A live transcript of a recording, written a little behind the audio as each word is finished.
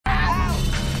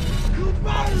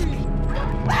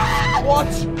What?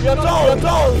 Your tongue! Your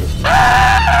tongue!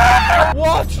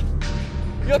 What?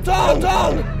 Your tongue! Your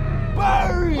tongue!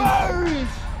 Berries! Berries!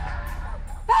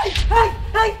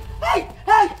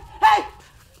 Hey!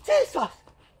 Jesus!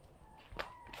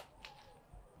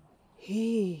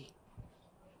 Hey.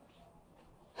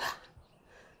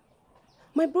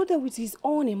 My brother with his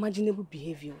unimaginable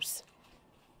behaviors.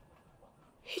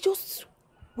 He just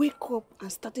wake up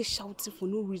and started shouting for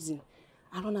no reason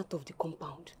and run out of the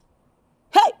compound.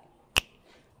 Hey!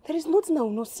 There is nothing I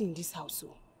will not see in this house.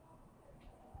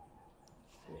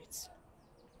 Wait.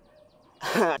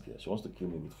 Yeah, she wants to kill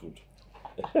me with food.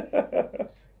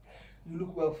 You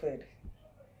look well fed.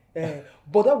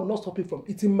 But that will not stop you from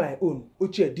eating my own.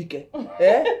 Oche Dike.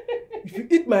 If you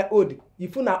eat my own,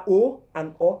 if you na O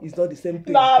and O is not the same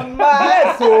thing. Mama!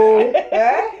 Yes, so.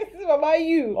 Mama,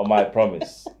 you. Mama, I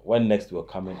promise, when next we're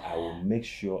coming, I will make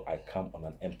sure I come on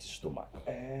an empty stomach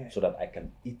so that I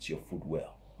can eat your food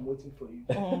well. I'm waiting for you.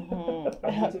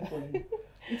 I'm waiting for you.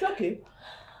 It's okay.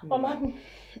 Mama,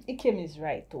 Ikem is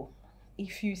right though.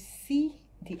 If you see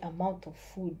the amount of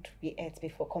food we ate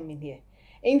before coming here.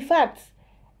 In fact,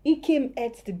 Ikem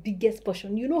ate the biggest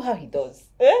portion. You know how he does.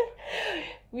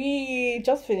 We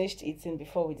just finished eating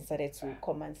before we decided to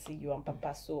come and see you and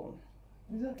Papa, so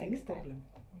next time.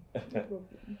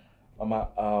 Mama,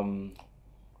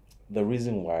 the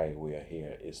reason why we are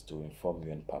here is to inform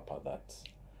you and Papa that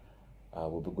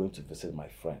we'll be going to visit my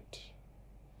friend.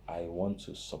 I want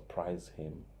to surprise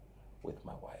him with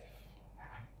my wife.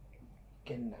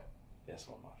 Kenna. Yes,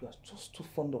 Mama. You are just too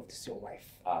fond of this, your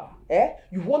wife.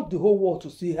 You want the whole world to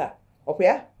see her. Up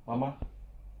here? Mama,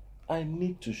 I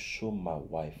need to show my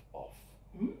wife off.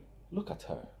 Look at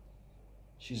her.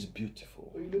 She's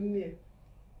beautiful.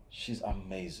 She's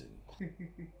amazing.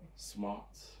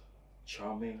 Smart.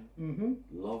 Charming.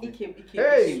 Loving. Ikem,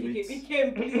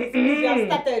 please, you have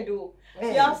started though.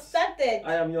 You have started.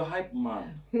 I am your hype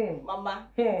man. Mama,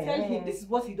 tell him this is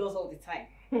what he does all the time.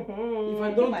 If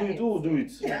I don't do it, who will do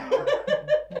it?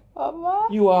 Mama.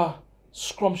 You are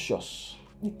scrumptious.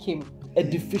 Ikem.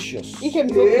 Edificious. Ikem,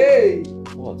 it's okay.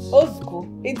 What? Old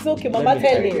school. It's okay, Mama,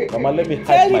 tell him. Mama, let me hype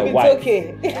Tell my him wife. it's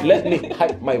okay. Let me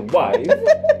hype my wife.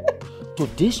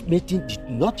 Today's meeting did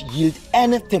not yield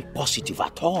anything positive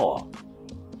at all.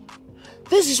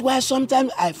 This is why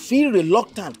sometimes I feel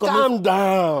reluctant. Calm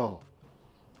down.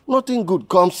 Nothing good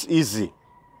comes easy.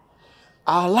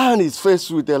 Our land is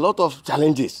faced with a lot of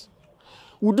challenges.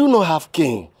 We do not have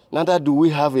king, neither do we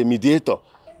have a mediator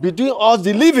between us,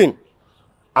 the living,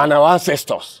 and our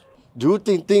ancestors. Do you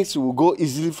think things will go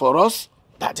easily for us?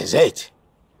 That is it.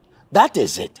 That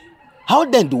is it. How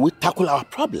then do we tackle our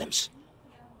problems?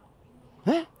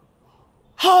 Huh?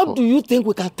 How do you think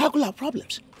we can tackle our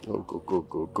problems?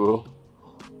 Go.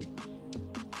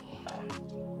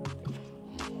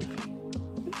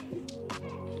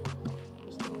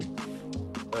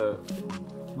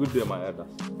 Good day, my elders.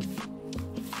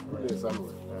 Good day,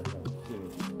 Samuel.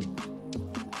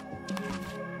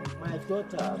 My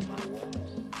daughter, my wife.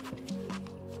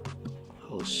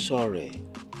 Oh, sorry.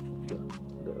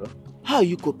 How are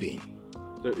you coping?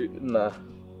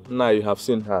 Now you have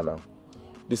seen her now.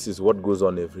 This is what goes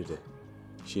on every day.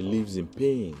 She lives in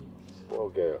pain. Poor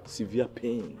girl. Severe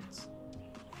pains.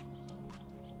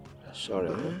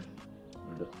 Sorry.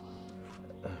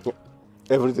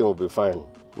 Everything will be fine,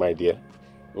 my dear.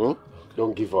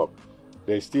 Don't give up.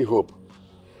 There's still hope.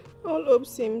 All hope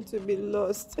seems to be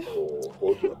lost. Oh,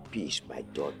 hold your peace, my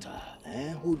daughter.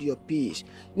 Hold your peace.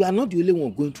 You are not the only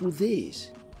one going through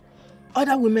this.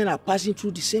 Other women are passing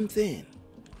through the same thing.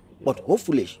 But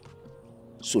hopefully,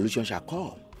 solution shall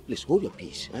come. Please hold your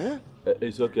peace.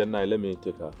 It's okay now. Let me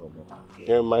take her home.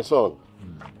 Yeah, my son,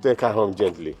 take her home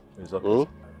gently. It's okay.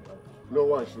 No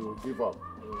one should give up.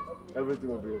 Everything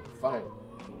will be fine.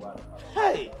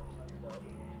 Hey!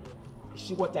 You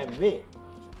see what I mean?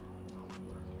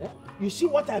 You see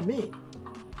what I mean?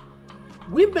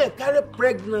 Women carry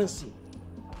pregnancy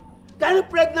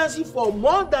for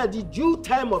more than the due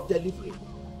time of delivery.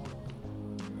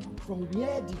 From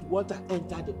where did water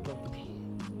enter the pump?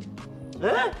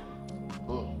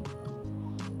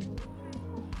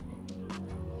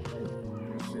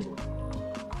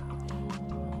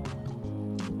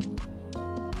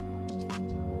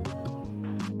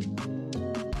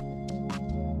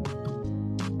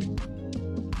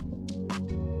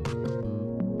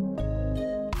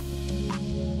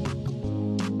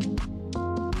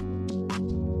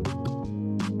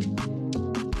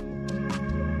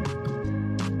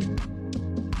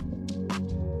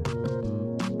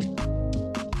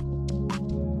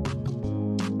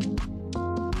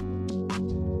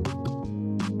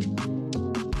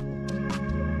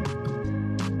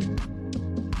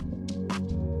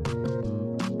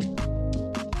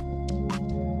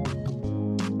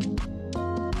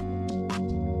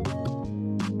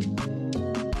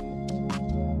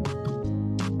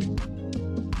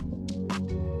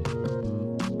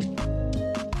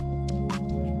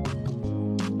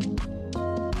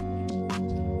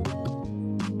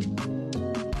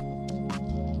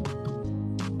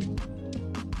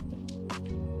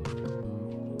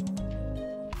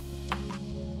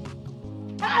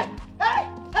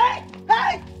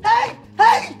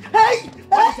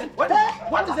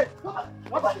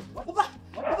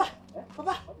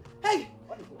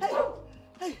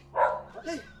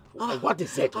 What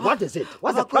is it? What is it?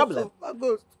 What's the problem? A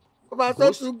ghost. Papa, I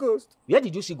saw two ghosts. Where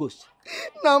did you see ghosts?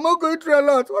 Now I'm not going through a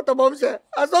lot. What about say?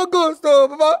 I saw ghosts, oh,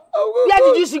 Papa.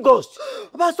 Where did you see ghosts?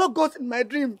 Papa, I saw ghosts in my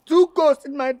dream. 2 ghosts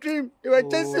in my dream. They were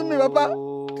chasing me, Papa.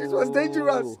 This was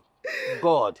dangerous.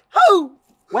 God. How?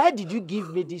 Why did you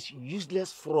give me this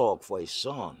useless frog for a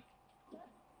son?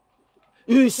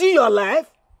 You see your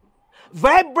life?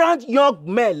 Vibrant young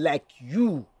men like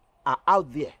you are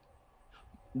out there,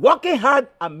 working hard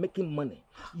and making money.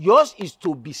 Yours is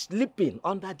to be sleeping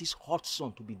under this hot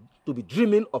sun, to be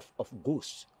dreaming of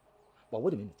ghosts. But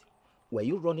wait a minute. Were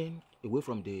you running away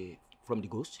from the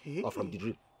ghost or from the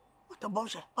dream? What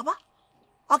about that, Papa?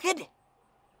 Okay then.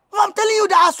 I'm telling you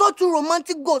that I saw 2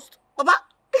 romantic ghosts, Papa.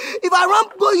 If I run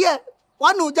go here,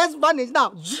 one will just vanish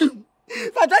now.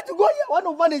 If I try to go here, one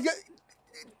will vanish.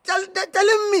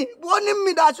 Telling me, warning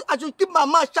me that I should keep my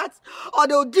mouth shut or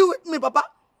they will deal with me, Papa.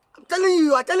 I'm telling you,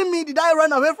 you are telling me, did I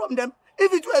run away from them?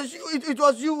 If it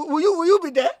was you, will you be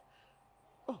there?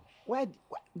 Oh, why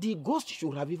the ghost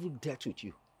should have even dealt with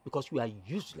you because you are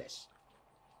useless.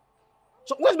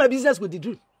 So what's my business with the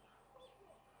dream?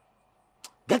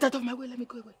 Get out of my way, let me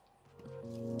go away.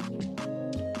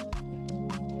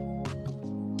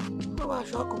 Papa,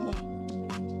 sure, come on.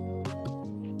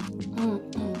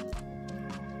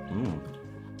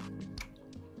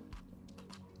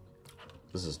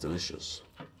 This is delicious.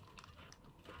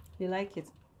 You like it?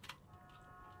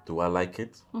 Do I like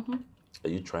it? Mm-hmm. Are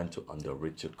you trying to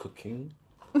underrate your cooking?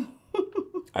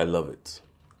 I love it.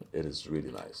 It is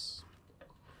really nice.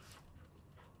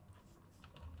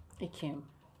 Ikem.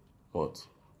 What?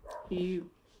 You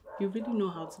really know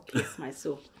how to please my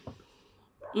soul.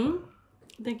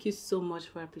 Thank you so much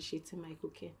for appreciating my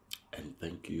cooking. And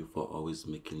thank you for always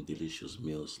making delicious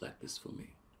meals like this for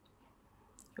me.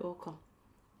 You're welcome.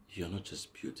 You're not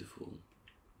just beautiful.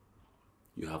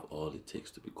 You have all it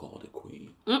takes to be called a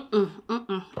queen.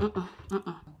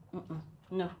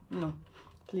 No.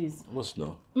 Please. What's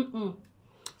no?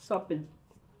 Stop it.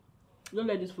 Don't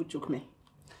let this food choke me.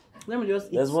 Let me just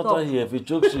eat. There's water here. If it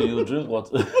chokes you, you drink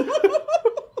water.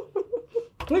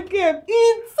 Okay,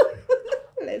 eat.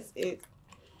 Let's eat.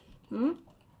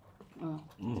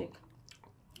 Take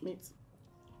meat.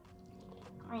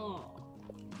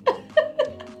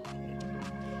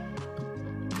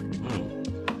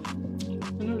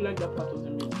 I don't like that part of the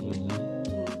meat.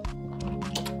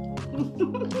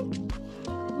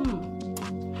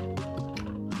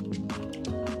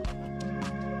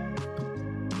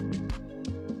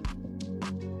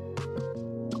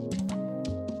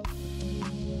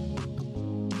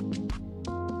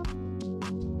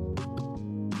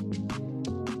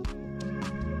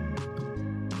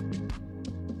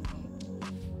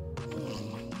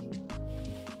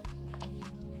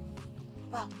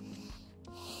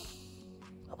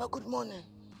 Papa, good morning.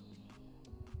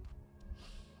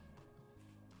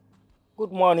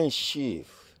 Good morning, Chief.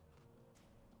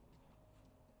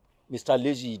 Mr.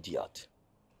 Lazy Idiot.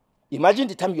 Imagine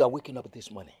the time you are waking up this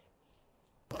morning.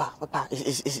 Papa,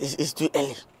 it's too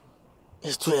early.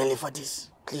 It's too early for this.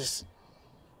 Please.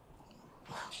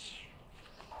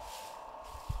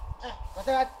 What's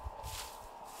that?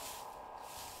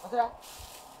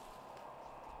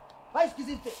 Why are you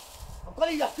squeezing face? I'm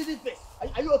calling you a squeezing face.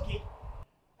 Are you okay?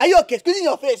 Are you okay? Squeezing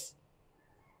your face.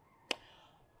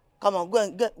 Come on, go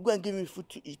and give me food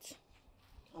to eat.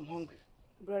 I'm hungry.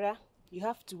 Brother, you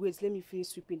have to wait. Let me finish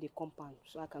sweeping the compound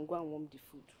so I can go and warm the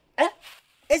food.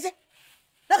 Is it?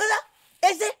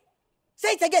 Is it? Say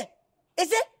it again.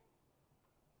 Is it?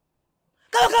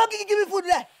 Come on, give me food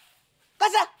there.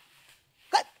 Kasa.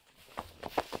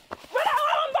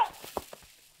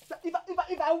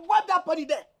 If I wipe that body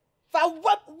there, if I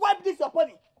wipe this your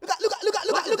body, look at your.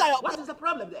 What is the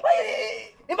problem there?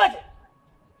 Imagine.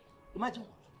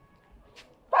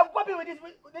 If I'm wipe it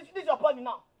with this your body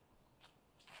now.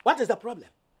 What is the problem?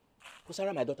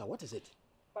 Kusara, my daughter, what is it?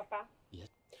 Papa. Yes.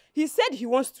 He said he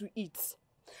wants to eat.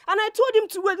 And I told him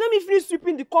to wait. Let me finish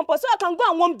sweeping the compound so I can go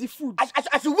and warm the food.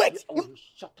 I should wait. Oh,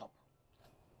 shut up.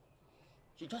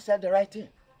 She just said the right thing.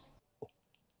 Oh.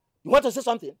 You want to say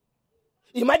something?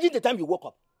 Imagine the time you woke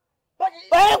up.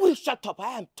 I will shut up.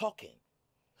 I am talking.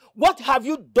 What have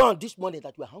you done this morning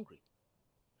that you are hungry?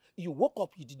 You woke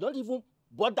up, you did not even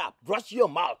bother brush your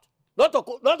mouth. Not to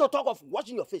talk of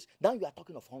washing your face. Now you are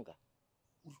talking of hunger.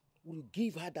 Will you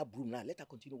give her that broom now? Let her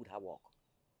continue with her work.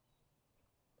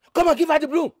 Come on, give her the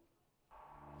broom.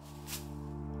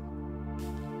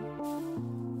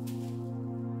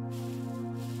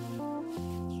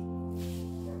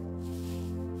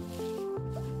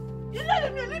 You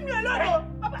leave me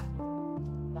alone. Papa.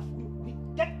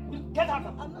 Get out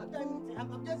of. I'm not doing anything.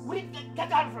 I'm just.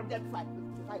 Get out from there before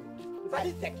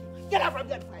Sadistic. Get out from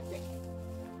there before I take you.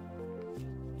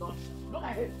 Don't look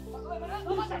at him.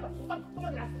 Come on.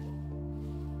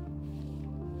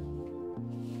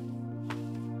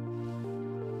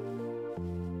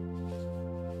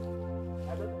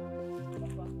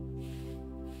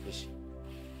 Listen.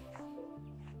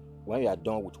 When you are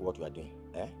done with what you are doing,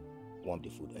 warm the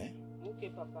food, Okay,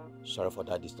 Papa. Sorry for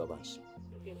that disturbance.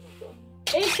 Okay, Papa.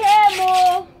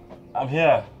 Ikemo! I'm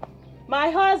here. My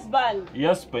husband.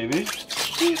 Yes, baby.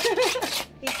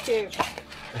 Ikem.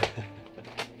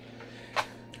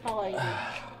 How are you?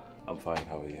 I'm fine.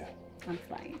 How are you? I'm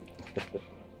fine.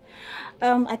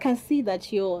 I can see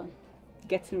that you're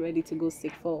getting ready to go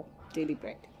seek for daily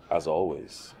bread. As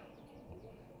always.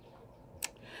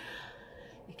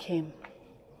 Ikem,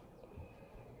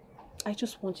 I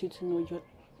just want you to know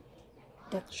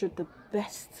that you're the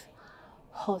best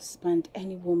husband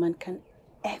any woman can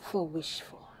ever wish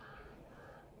for.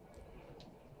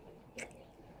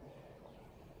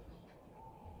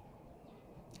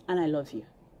 And I love you.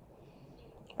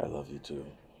 I love you too.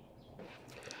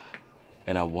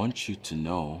 And I want you to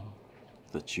know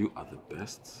that you are the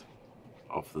best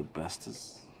of the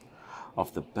bestest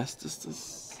of the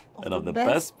bestestest and of the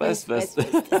best. Please,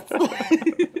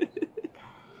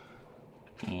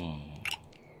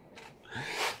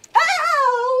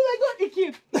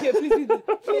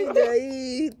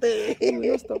 you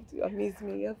will not stop to amaze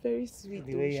me. You're very sweet.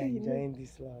 The way you're enjoying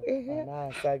this love.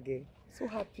 So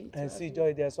happy. And see,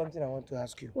 Joy, there's something I want to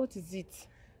ask you. What is it?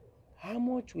 How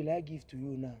much will I give to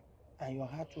you now? And your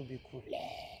heart will be cool.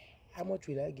 How much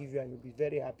will I give you and you'll be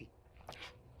very happy?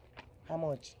 How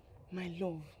much? My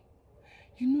love,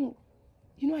 you know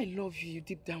I love you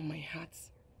deep down my heart.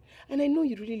 And I know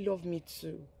you really love me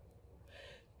too.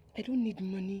 I don't need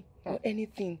money or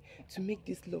anything to make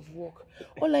this love work.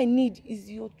 All I need is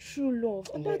your true love,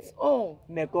 and that's all.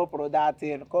 Corporate that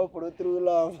thing, corporate true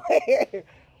love.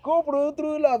 Corporate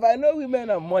true love. I know women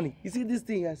have money. You see this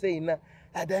thing you're saying now?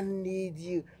 I don't need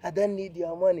you. I don't need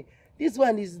your money. This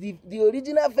one is the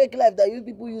original fake life that you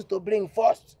people used to bring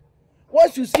first.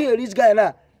 Once you see a rich guy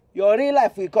now, your real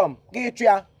life will come. Get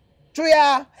ya.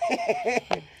 Chuya.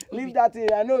 Leave that thing.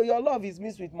 I know your love is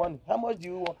mixed with money. How much do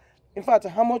you want? In fact,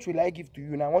 how much will I give to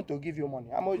you? And I want to give you money.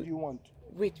 How much do you want?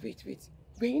 Wait.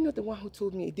 Were you not the one who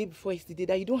told me a day before yesterday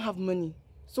that you don't have money?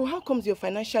 So how comes you're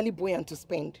financially buoyant to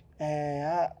spend?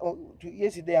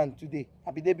 Yesterday and today.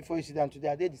 I be there before yesterday and today.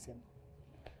 Are they the same?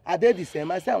 Are they the same?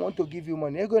 I say I want to give you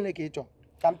money. Okay.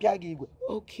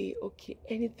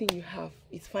 Anything you have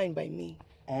is fine by me.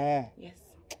 Yes.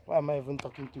 Why am I even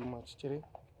talking too much, Chere?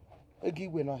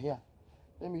 We're not here.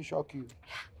 Let me shock you.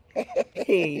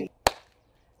 Hey.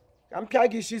 How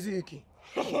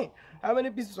many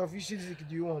pieces of ishiziki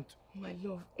do you want? My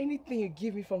love, anything you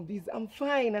give me from this, I'm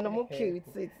fine and I'm okay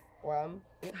with it. 1,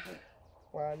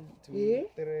 2,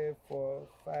 3, 4,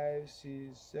 5, 6,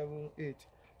 7, 8.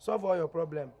 Solve all your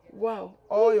problem. Wow.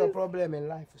 All your problem in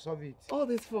life, solve it. All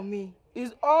this for me.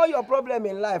 It's all your problem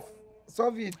in life.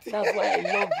 Solve it. That's why I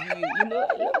love you. You know,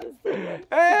 I love you so much.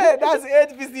 Hey, that's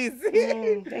 8 pieces.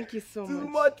 Thank you so much. Too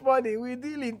much money. We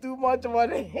deal in too much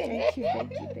money. Thank you.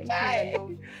 I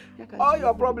love you. All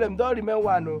your problem, don't remember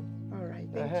one. No? All right,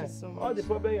 thank you so much. All the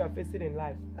problem you are facing in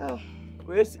life. Oh.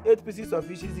 Where's 8 pieces of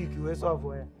fish is we solve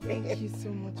for you. Thank you so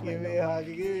much. Give me a hug.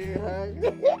 Give me a hug.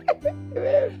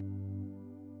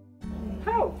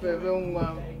 How very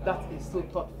that is so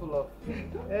thoughtful of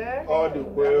you. All the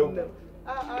way.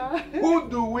 Who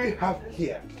do we have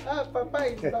here? Papa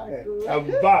is back.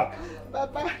 I'm back.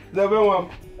 Papa. Papa,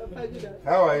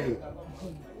 how are you?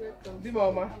 The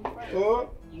mama. Oh,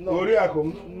 no.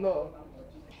 No.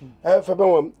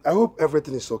 Fabian, I hope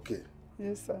everything is okay.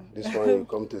 Yes, sir. This one you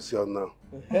come to see us now.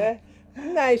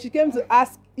 No, she came to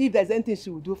ask if there's anything she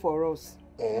would do for us.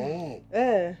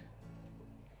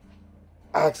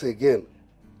 Ask again.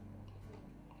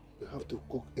 You have to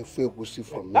cook a fake gusi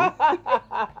for me.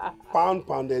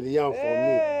 Pounded yam for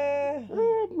me.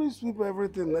 Let me sweep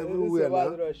everything everywhere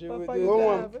now. Papa,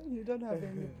 you don't have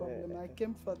any problem. I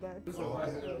came for that. Okay.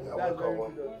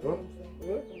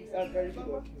 That's very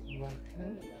good.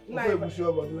 That's very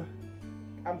good.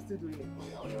 I'm still doing it.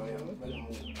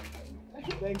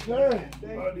 Thank you.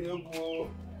 Thank you.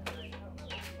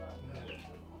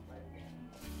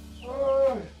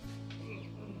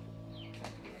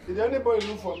 Did anybody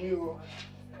look for me?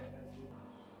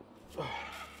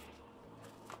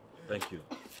 Thank you.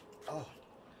 Oh,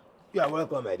 you are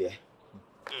welcome, my dear.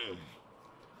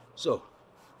 So,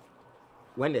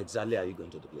 when exactly are you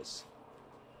going to the place?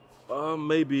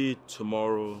 Maybe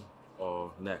tomorrow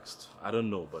or next. I don't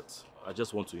know, but I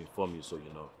just want to inform you so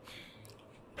you know.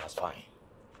 That's fine.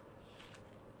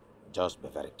 Just be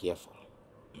very careful.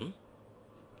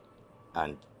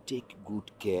 And take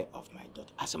good care of my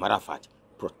daughter. As a matter of fact,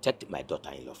 protect my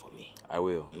daughter-in-law for me. I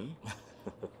will.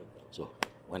 So,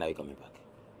 when are you coming back?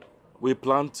 We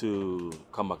plan to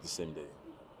come back the same day.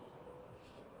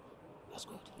 That's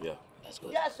good. Yeah. That's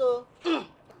good. Yeah, so...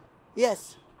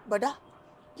 yes, brother.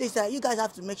 Please, you guys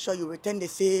have to make sure you return the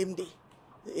same day.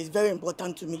 It's very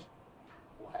important to me.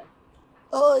 Why?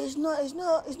 Oh, it's not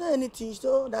anything,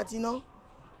 so that,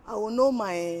 I will know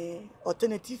my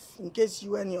alternative in case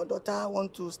you and your daughter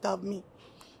want to stab me.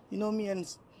 Me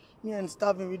and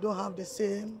stabbing, we don't have the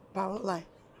same power line.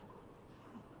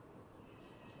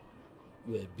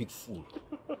 You're a big fool.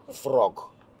 Frog.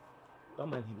 Don't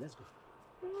mind him, let's go.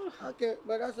 Okay,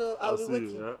 but that's all. I'll be waiting.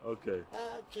 You, yeah? Okay.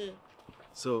 Okay.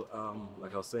 So,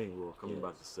 like I was saying, we're coming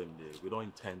back the same day. We don't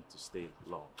intend to stay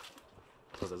long.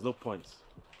 Because there's no point.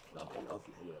 Lovely.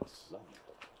 Yes. Lovely.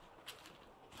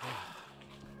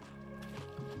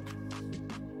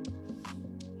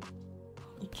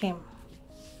 Kim.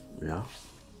 Yeah?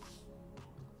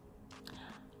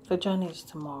 The journey is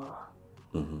tomorrow.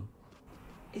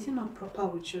 Is it not proper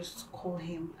we just call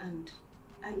him and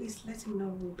at least let him know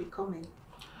we'll be coming?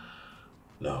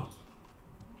 No.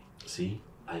 See,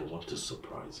 I want to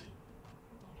surprise him.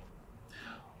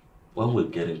 When we're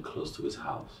getting close to his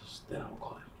house, then I'll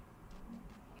call him.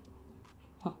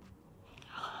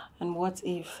 And what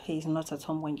if he's not at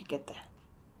home when you get there?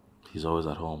 He's always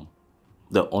at home.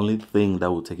 The only thing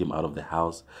that will take him out of the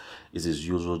house is his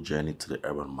usual journey to the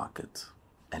urban market.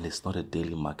 And it's not a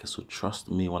daily market, so trust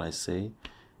me when I say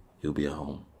he'll be at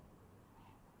home.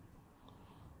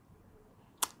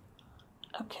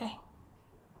 Okay.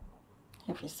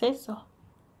 If you say so.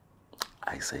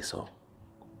 I say so.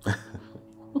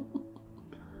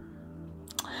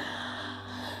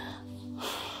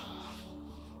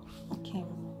 Kim,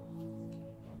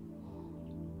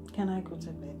 can I go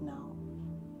to bed now?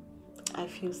 I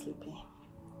feel sleepy.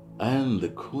 And the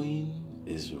queen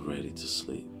is ready to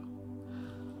sleep.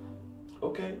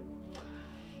 Okay.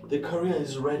 The courier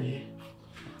is ready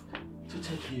to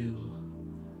take you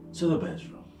to the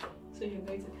bedroom. So you're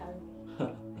going to carry me?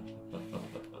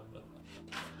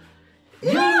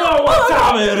 You know what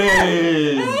time it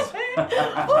is!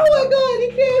 Oh my god, he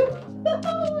came!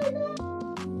 Oh my god!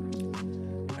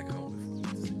 I can't wait for you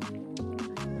to see.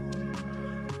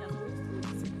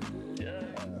 Yeah,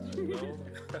 you know.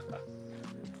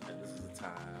 And this is the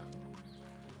time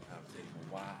I'm taking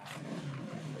a while.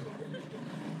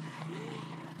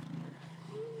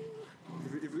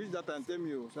 If you reach that time, tell me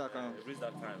so I can. Reach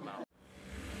that time now.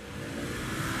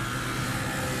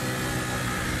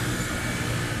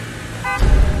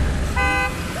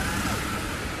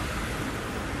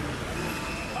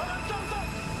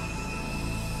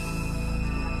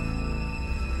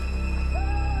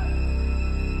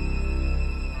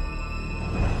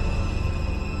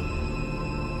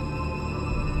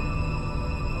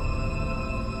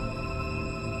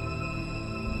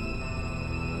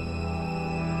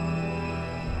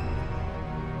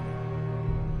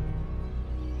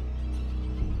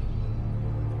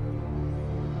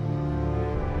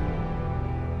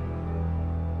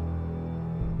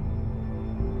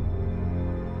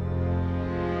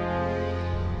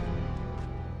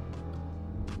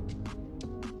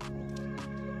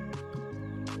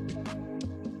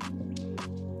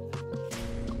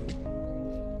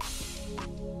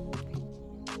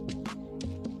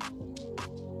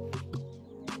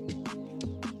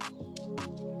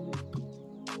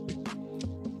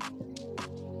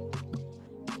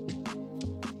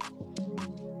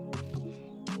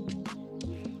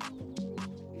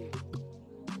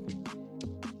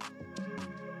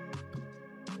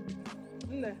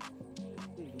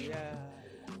 Yeah.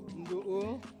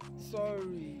 Oh,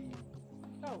 sorry.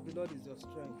 How the Lord is your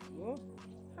strength. Oh,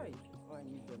 hi. Oh, I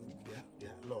need them.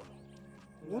 Yeah, Lord.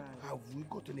 What have we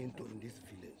gotten into in this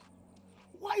village?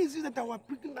 Why is it that our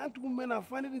pregnant women are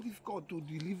finding it difficult to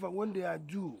deliver when they are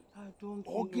due? I don't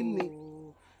Hugging me.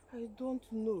 know. I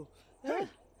don't know. Hey!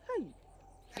 Hey!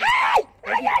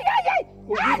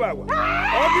 Ogibawa!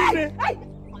 Hugging me!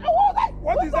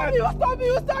 What is that? You stop me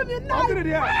now! What is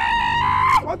that?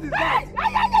 What is that? My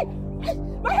head!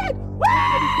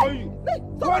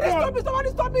 Somebody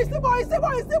stop me! It's the boy!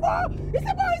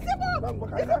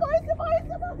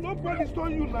 Nobody saw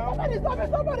you now. Somebody stop me!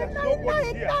 Somebody!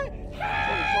 Nobody's here. Sorry.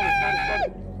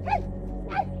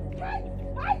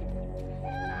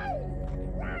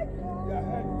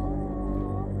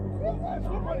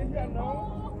 Nobody here now.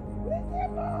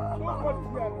 Nobody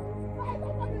here.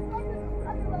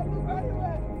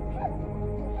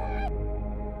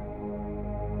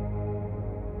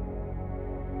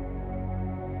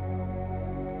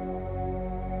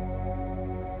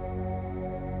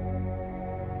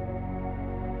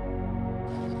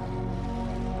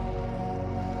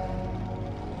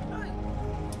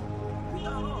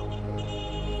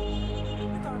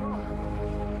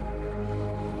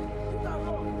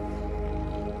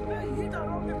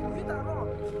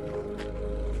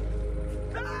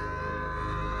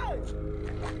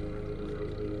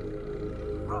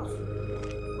 Bros!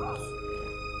 Bros!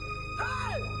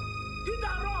 Hey! Hit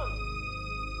and run!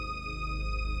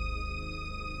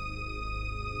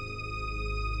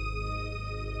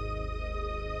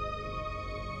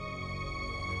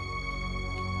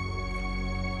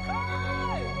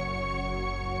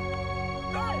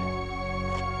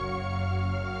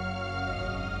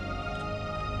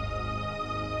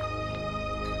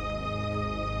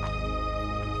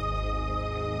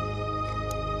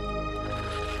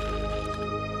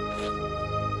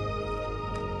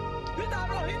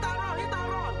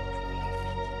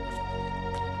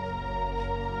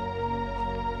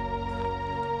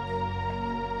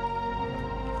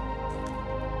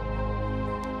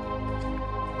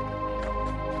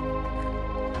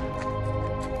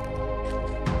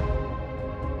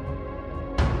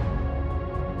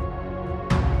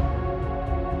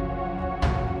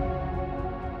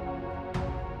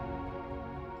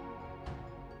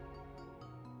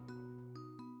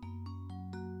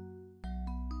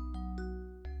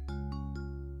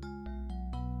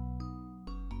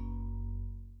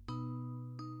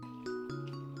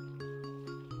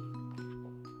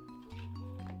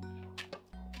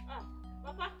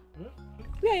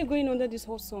 Where are you going under this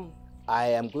hot sun? I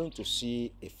am going to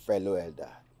see a fellow elder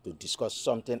to discuss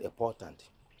something important.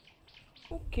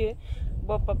 Okay,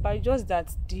 but Papa, it's just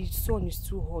that the sun is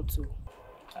too hot too.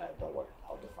 Don't worry,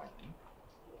 I'll be fine.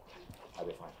 I'll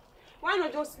be fine. Why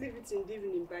not just leave it in the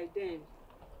evening by then?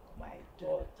 My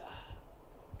daughter,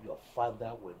 your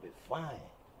father will be fine.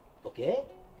 Okay?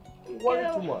 Don't worry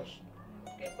too much.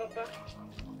 Okay, Papa.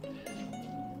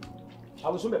 I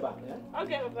will soon be back, yeah?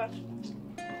 Okay, Papa.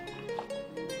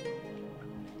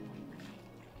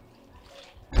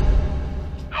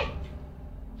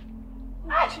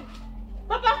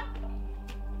 Papa!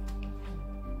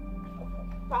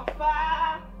 Papa!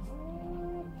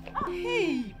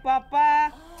 Hey,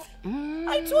 Papa!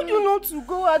 I told you not to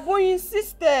go out, but you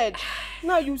insisted.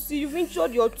 Now you see, you've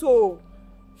injured your toe.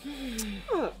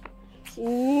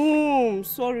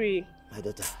 Sorry. My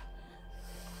daughter,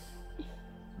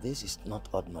 this is not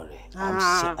ordinary.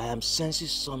 I am sensing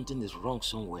something is wrong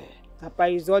somewhere. Papa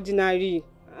is ordinary.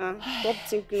 Stop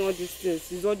thinking all these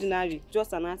things. It's ordinary.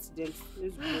 Just an accident.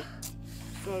 Let's go.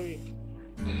 Sorry.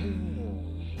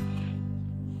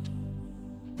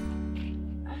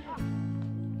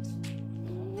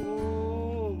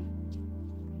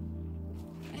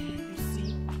 You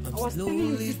see, I was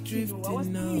slowly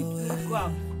drifting away.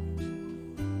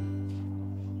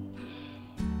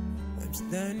 I'm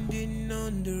standing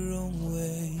on the wrong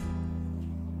way.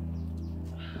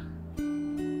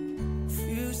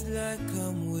 Feels like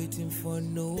I'm waiting for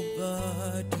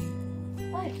nobody.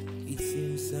 It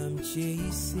seems I'm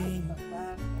chasing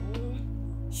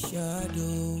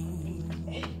shadows.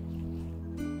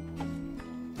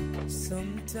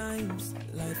 Sometimes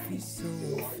life is so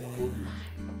unfair.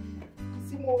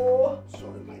 Simo!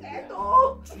 Sorry, my dear.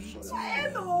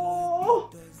 Hello!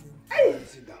 Hey!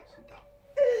 Sit down.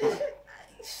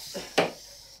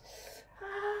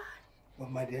 But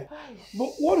my dear, but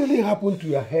what really happened to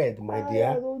your head, my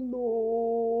dear? I don't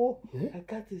know. I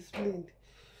can't explain.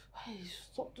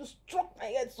 Something struck my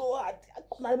head so hard. I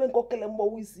couldn't even go kill him.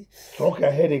 Struck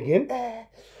your head again?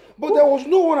 But there was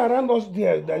no one around us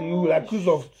there that you will accuse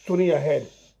of stoning your head.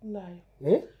 No.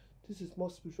 Eh? This is more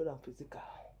spiritual than physical.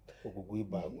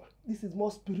 This is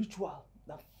more spiritual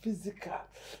than physical.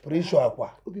 Spiritual?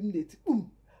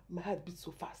 Boom. My heart beats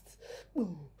so fast.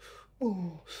 Boom.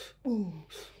 Boom. Boom.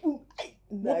 Boom.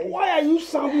 But why are you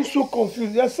sounding so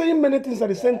confused? You are saying many things at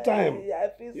the same time.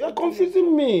 You are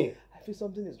confusing me. I feel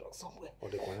something is wrong somewhere.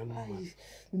 But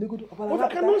I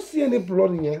cannot see any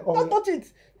blood in here. Don't touch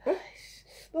it.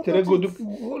 Don't touch it.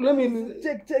 Let me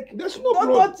check. There's no blood.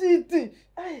 Don't touch it.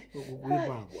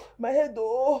 My head,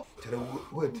 oh.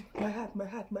 Wait. My heart.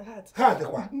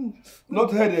 Heart?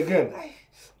 Not head again.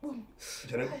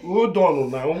 Hold on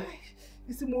now.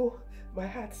 You see more. My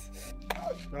heart.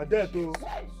 Now that too.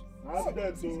 I'm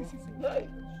dead too.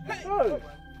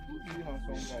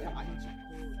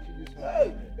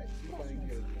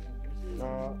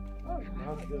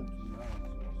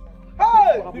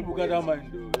 Hey! People got that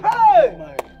mind.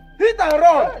 Hey! Hit and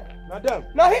run!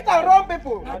 Now hit and run,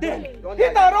 people!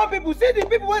 Hit and run, people! See the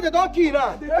people where they don't kill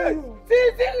now! See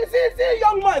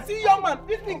young man!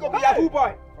 This thing go be Yahoo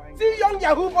boy! See young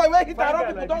Yahoo boy where hit and run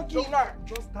people don't kill now!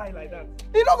 Just die like that.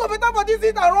 You don't go better for this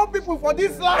hit and run people for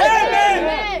this life!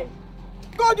 Amen!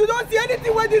 God, you don't see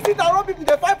anything where this hit and run people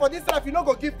they fight for this life, you don't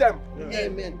go give them!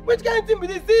 Amen! Which kind of thing be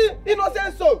this? See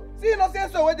innocent soul! See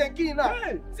innocent soul where they kill now!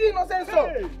 See innocent soul!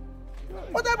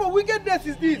 What type of wickedness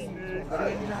is this? See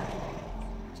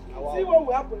what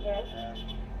will happen,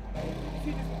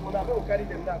 See these people now, we will carry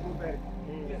them now, go bury.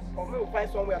 Yes. Or we will find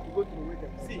somewhere to go to with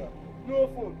them. See, no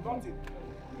phone, nothing.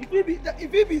 If it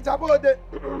be Jabode,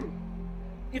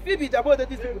 if it be Jabode,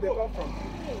 these people they come from.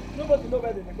 Nobody knows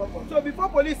where they come from. So before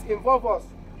police involve us,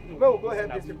 we will go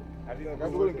help these people.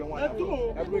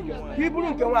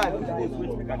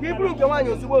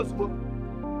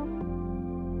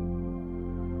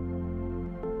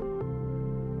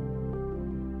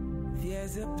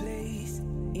 There's a place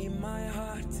in my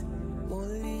heart,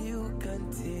 only you can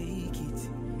take it.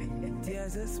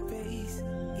 There's a space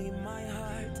in my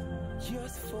heart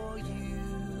just for you.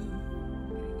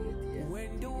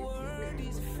 When the world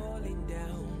is falling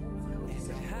down,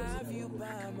 and have you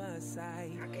by my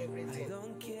side, I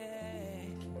don't care,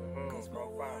 cause my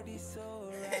world is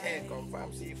so right.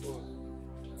 Confirm seafood.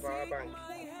 Power bank.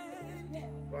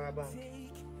 Power bank.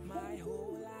 Take my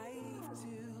whole life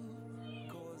too,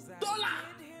 cause I can't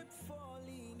help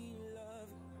falling in love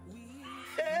with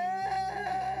Hey!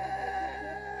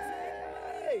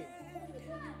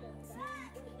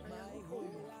 my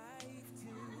whole life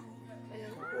too.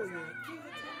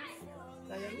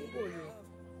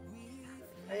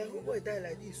 I am boy die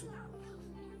like this.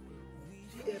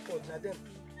 See airport, na them.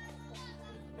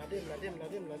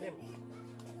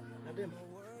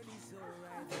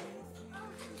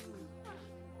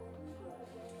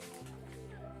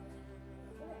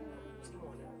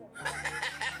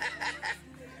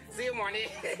 See money.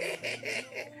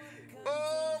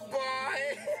 Oh boy.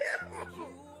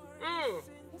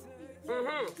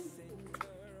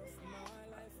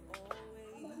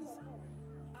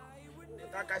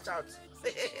 Don't cash out.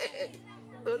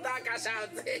 Don't cash out.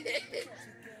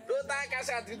 Don't cash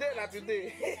out today, not today.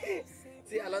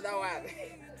 See another one.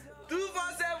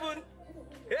 247.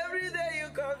 Every day you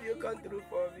come through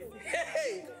for me.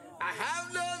 Hey, I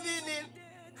have no meaning,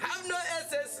 have no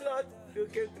essence slot. You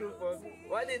came through for me.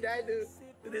 What did I do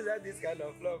to deserve this kind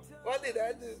of love? What did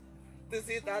I do to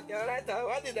sit at your right hand?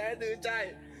 What did I do,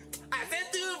 child? I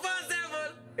said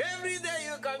 247. Every day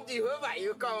you come, Jehovah,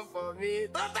 you come for me.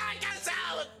 Don't cash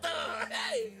out.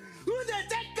 Hey, who they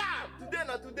take care? Today,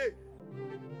 not today.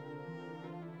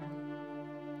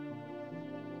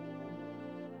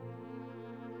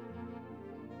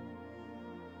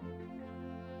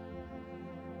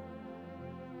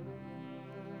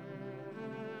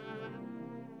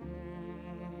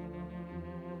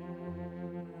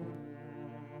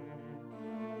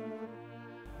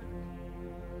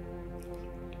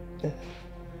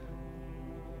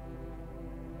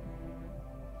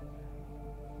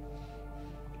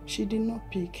 She did not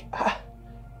pick.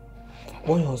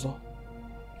 Boy, also.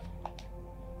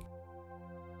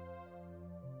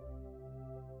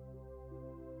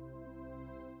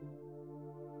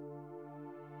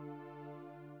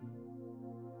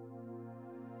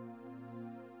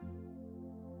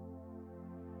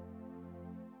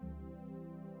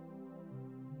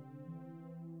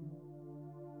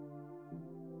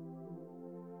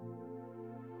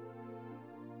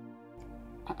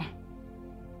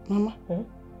 Mama,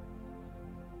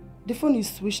 the phone is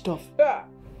switched off. Yeah.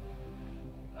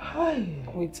 Hi.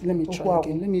 Wait, let me try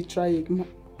again. Let me try again.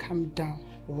 Calm down.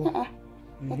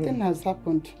 Nothing has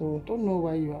happened. Don't know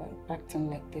why you are acting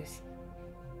like this.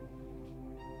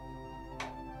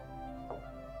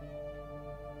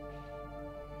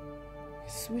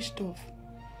 It's switched off.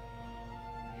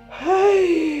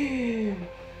 Hi.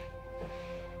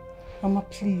 Mama,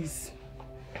 please.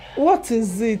 What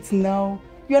is it now?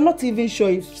 You are not even sure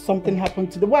if something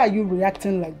happened to them. Why are you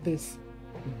reacting like this?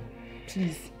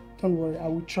 Please, don't worry. I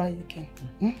will try again.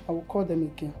 I will call them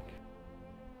again.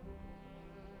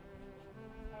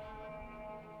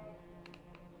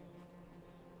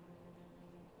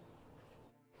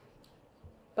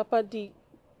 Papa, the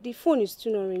phone is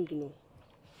still not ringing.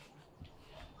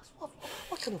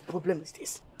 What kind of problem is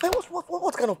this?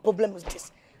 What kind of problem is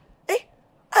this?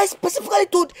 I specifically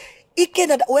told Ike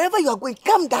that wherever you are going,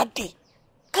 come that day.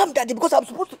 Come that day because I'm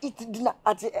supposed to eat dinner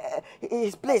at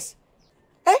his place.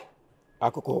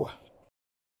 Akokowa,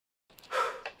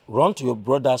 run to your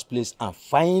brother's place and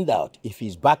find out if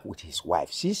he's back with his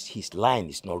wife, since his line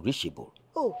is not reachable.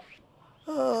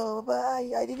 But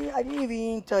I didn't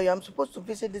even tell you. I'm supposed to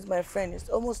visit this my friend. It's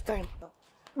almost time.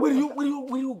 Will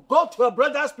you go to your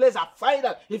brother's place and find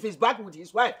out if he's back with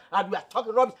his wife and we are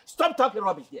talking rubbish? Stop talking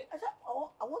rubbish here.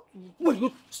 I want to. Will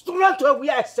you run to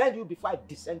where I send you before I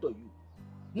descend on you?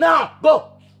 Now,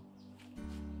 go!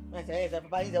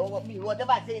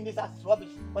 Whatever I say in this house is rubbish.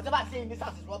 Whatever I say in this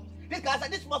house is rubbish. This guy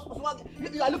said this must you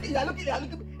are looking.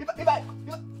 If I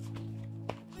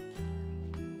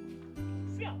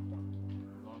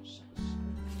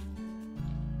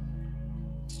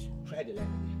Try the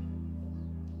language.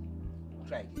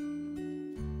 try again.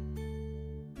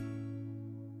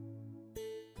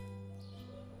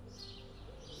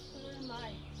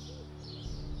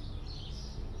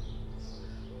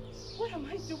 What am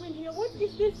I doing here? What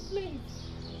is this place?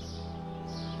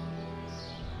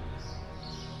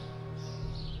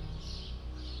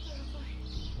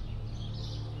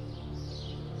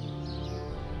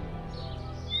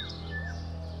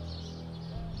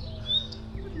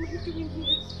 What am I doing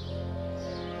here?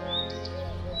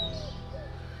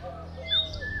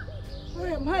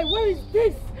 Where am I? Where is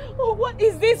this? Oh, what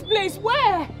is this place?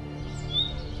 Where?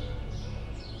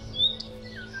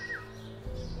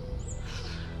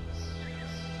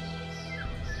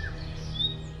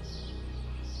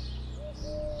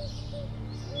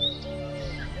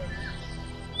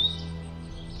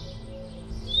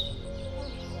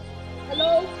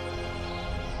 Hello?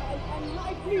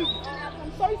 Please,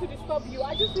 I'm sorry to disturb you.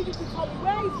 I just needed to tell you,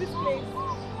 where is this place?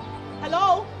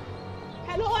 Hello?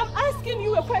 Hello, I'm asking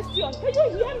you a question. Can you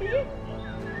hear me?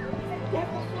 Yes,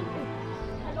 or something.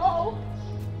 Hello?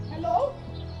 Hello?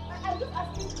 I'm just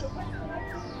asking you a question. I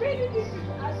really need you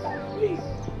to answer, please.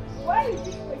 Where is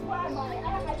this place? Where am I?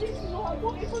 I didn't know. I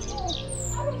don't even know.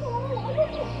 I don't know. I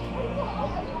don't know. I don't know.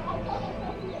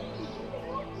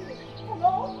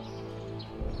 Hello?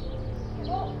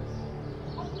 Hello?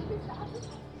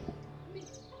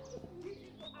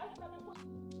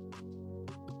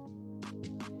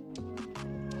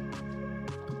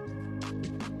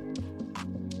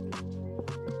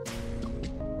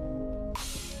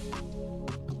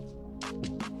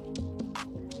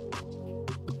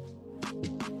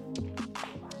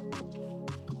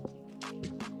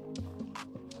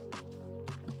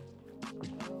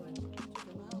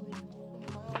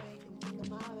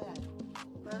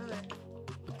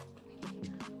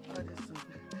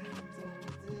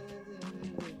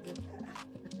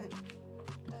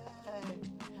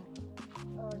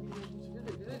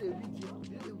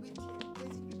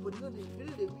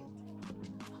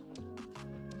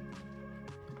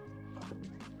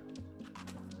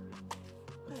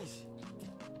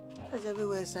 Why's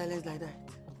everywhere silence like that?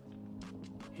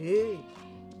 Hey,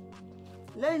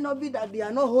 let it not be that they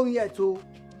are not home yet, too.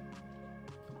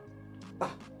 The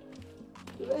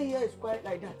way here is quiet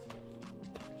like that.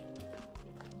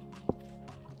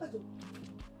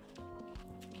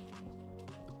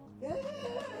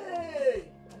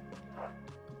 Hey!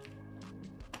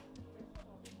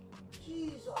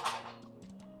 Jesus!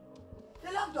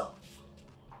 The laptop!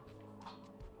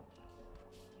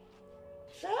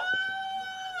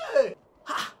 Hey!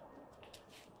 Ha!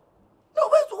 No,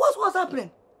 what's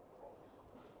happening?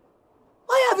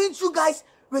 Why haven't you guys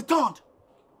returned?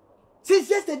 Since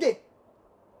yesterday,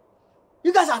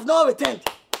 you guys have not returned.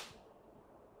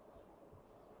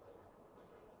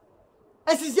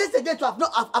 And since yesterday, to have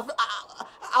not,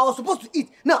 I was supposed to eat.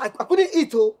 Now I couldn't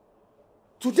eat. Oh,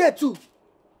 today too.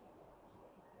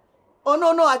 Oh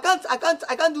no, I can't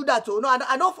do that. Oh no,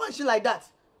 I don't function like that.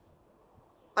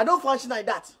 I don't function like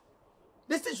that.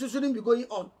 This thing shouldn't be going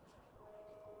on.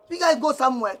 You guys go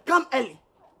somewhere, come early.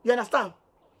 You understand?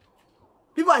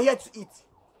 People are here to eat.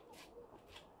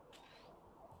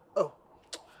 Oh,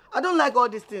 I don't like all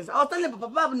these things. I was telling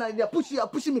Papa, they're pushing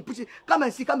me. Come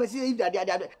and see if they're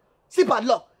there. See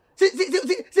padlock.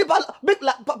 See padlock. Big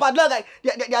padlock, like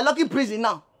they are locking prison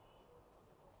now.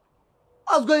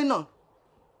 What's going on?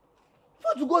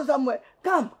 If you want to go somewhere,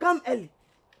 come early.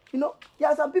 You know, there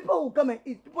are some people who come and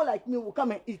eat. People like me will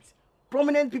come and eat.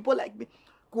 Prominent people like me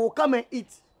will come and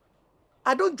eat.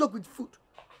 I don't joke with food.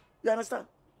 You understand?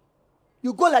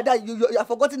 You go like that, you are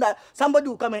forgetting that somebody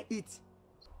will come and eat.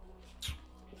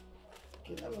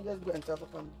 Okay, let me just go and tell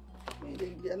Papa.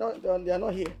 They are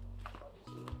not here.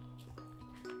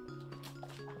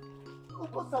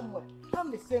 Go somewhere.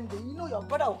 Come the same day. You know your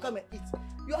brother will come and eat.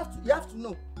 You have to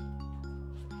know.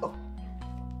 Oh.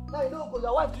 Now you know because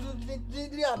your wife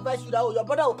didn't advise you that your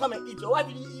brother will come and eat. Your wife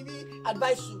didn't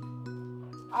advise you.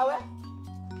 Awe?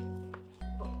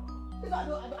 I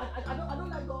don't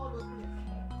like all those things.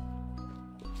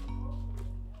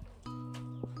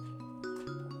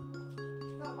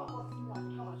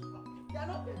 They are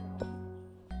not there.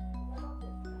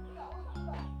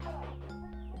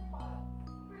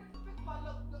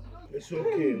 It's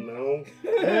okay now.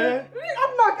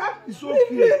 I'm not. It's okay.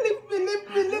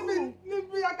 Leave me.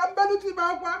 I can bear to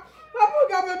my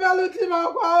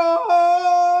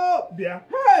There.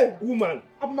 Hey, woman.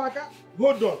 Abumaka.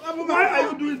 Hold on. Abumaka. Why are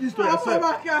you doing this to yourself?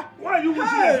 Abumaka. Why are you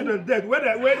wishing your children dead when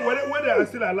they are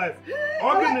still alive?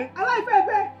 Alive,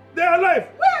 baby. They are alive.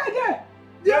 Where are they?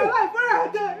 They are alive. Where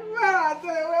are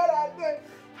they?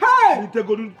 Hey! You take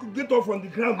go get off from the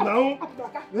ground now.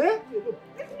 Abumaka. Eh?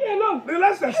 Leave me alone.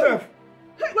 Relax yourself.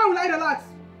 Hey, where will I relax?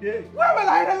 Yeah. Where will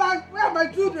I relax? Where are my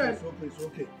children? It's okay, it's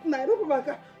okay. Nah, don't put my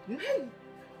car. Hey!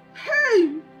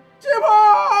 Hey!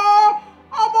 Chibo!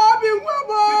 I'm being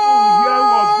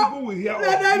People will hear us.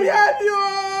 Let them hear you!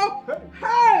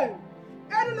 Hey!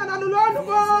 Why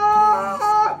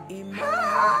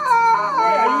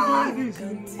are you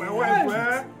doing this? My wife,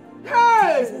 where?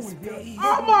 Hey!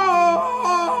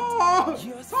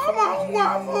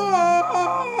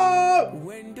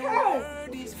 When the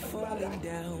world is falling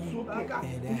down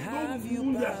and I have you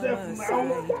by my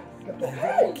side,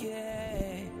 I don't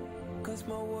care, 'cause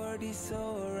my word is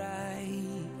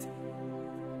alright.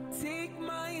 Take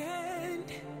my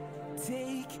hand,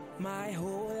 take my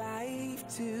whole life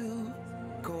too,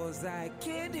 'cause I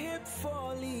can't help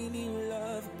falling in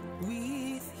love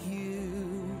with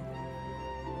you.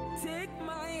 Take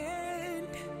my hand,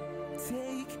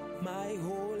 take my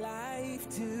whole life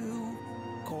too,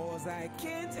 'cause I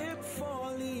can't help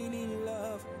falling in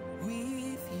love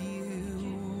with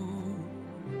you.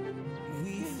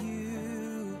 With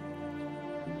you.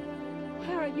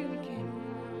 Where are you, Ikem?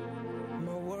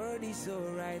 My word is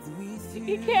alright with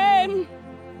you. Ikem!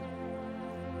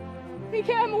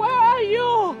 Ikem, where are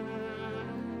you?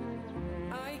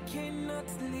 I cannot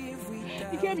live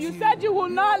without Ikem, you said you will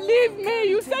not leave me.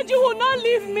 You said you will not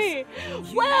leave me.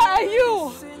 Where are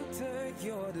you?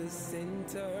 You're the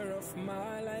center of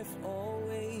my life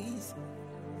always.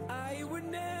 I would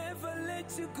never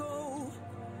let you go.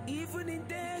 Even in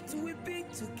death we be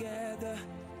together.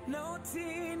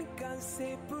 Nothing can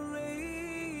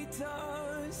separate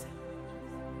us.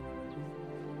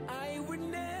 I would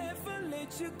never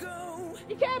let you go.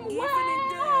 Ikem, Even where in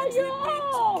death are we you? be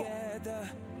together.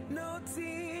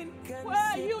 Nothing can Where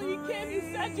are you, Ikem? You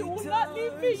said you will not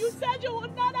leave me. You said you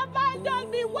will not abandon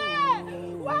me. Where?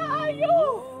 Where are you?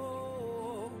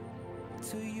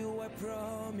 To you I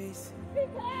promise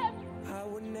Ikem! I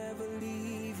will never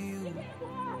leave you. Ikem,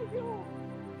 where are you?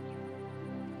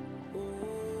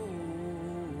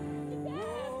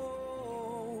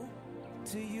 Oh,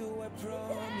 to you I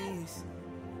promise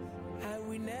I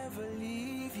will never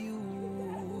leave you.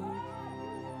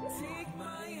 Take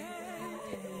my hand,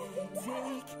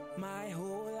 take my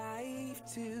whole life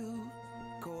too,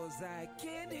 'cause I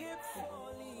can't help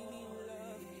falling in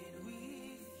love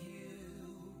with you.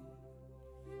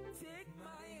 Take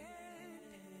my hand,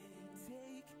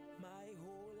 take my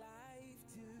whole life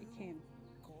too. Ikem.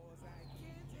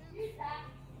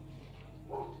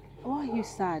 Why are you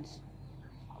sad?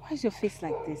 Why is your face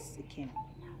like this, Ikem?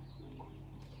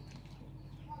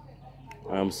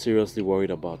 I am seriously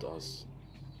worried about us.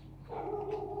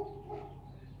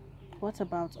 What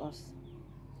about us?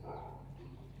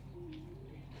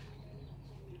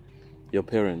 Your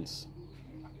parents.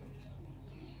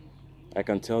 I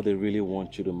can tell they really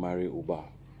want you to marry Uba,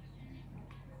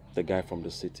 the guy from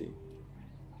the city.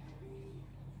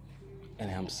 And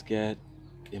I'm scared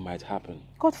it might happen.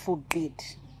 God forbid.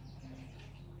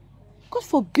 God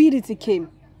forbid it came.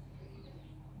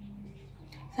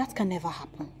 That can never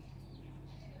happen.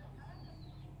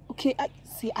 Okay,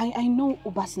 I know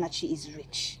Obasinachi is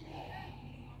rich.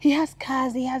 He has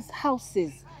cars, he has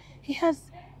houses. He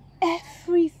has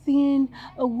everything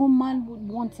a woman would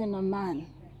want in a man.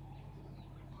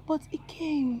 But it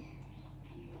came.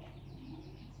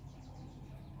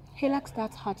 He lacks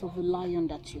that heart of a lion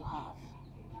that you have.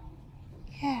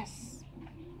 Yes.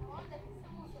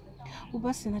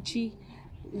 Obasinachi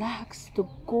lacks the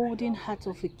golden heart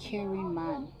of a caring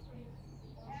man.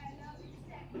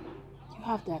 You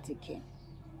have that again.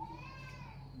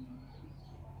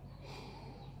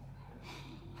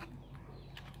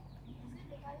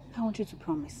 I want you to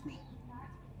promise me.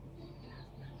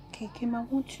 Okay, Kim, I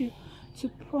want you to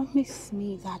promise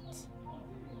me that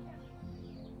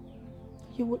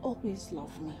you will always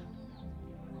love me.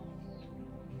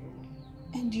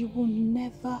 And you will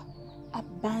never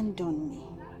abandon me.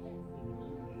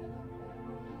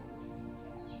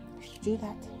 If you do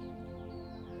that,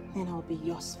 then I'll be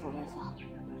yours forever.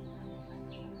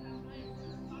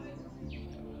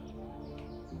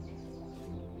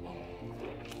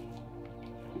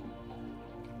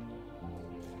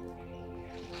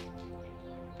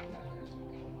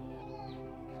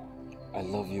 I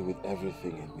love you with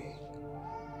everything in me.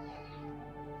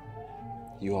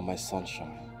 You are my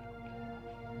sunshine.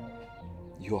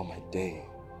 You are my day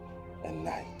and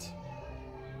night.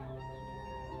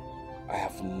 I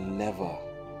have never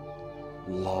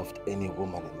loved any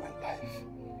woman in my life.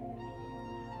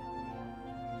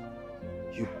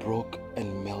 You broke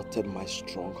and melted my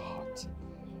strong heart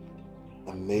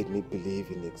and made me believe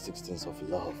in the existence of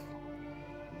love.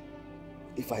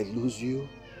 If I lose you,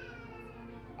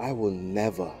 I will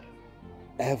never,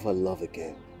 ever love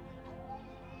again.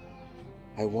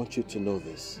 I want you to know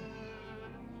this.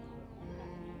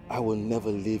 I will never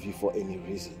leave you for any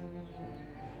reason.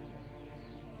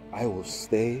 I will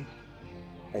stay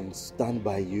and stand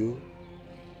by you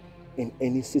in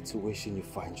any situation you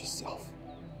find yourself.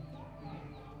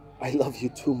 I love you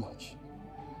too much,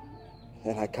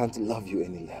 and I can't love you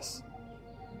any less.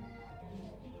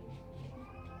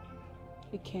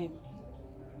 Ikem,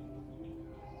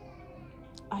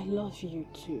 I love you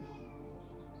too.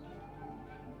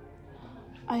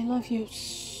 I love you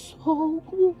so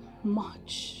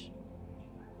much.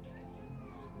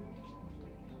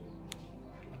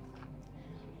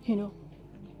 You know,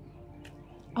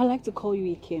 I like to call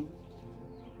you Ikem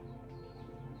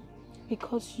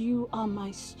because you are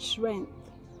my strength.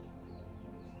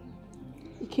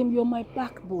 Ikem, you're my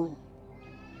backbone.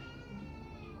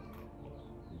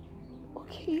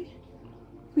 Okay?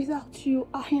 Without you,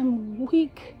 I am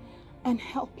weak and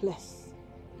helpless.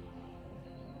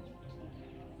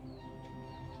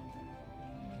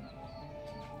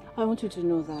 I want you to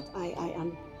know that I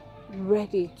am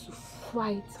ready to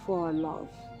fight for our love.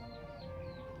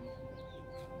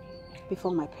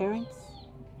 Before my parents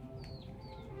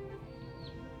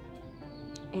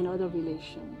and other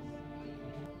relations.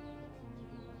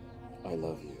 I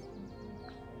love you.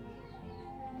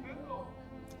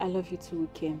 I love you too,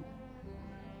 Kim.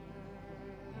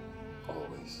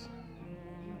 Always.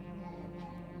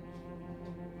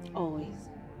 Always.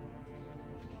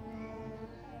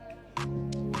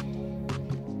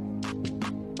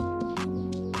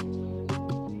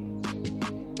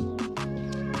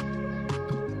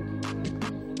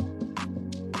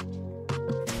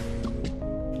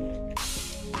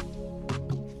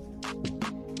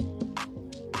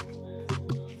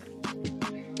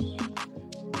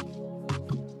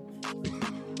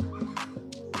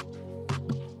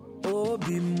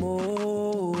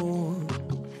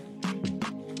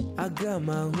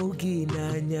 Mahugi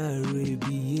nanya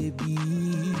rebi ebi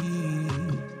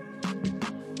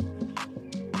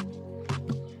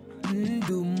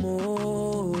Ndumo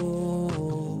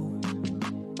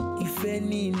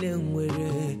Ifeni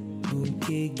nengwere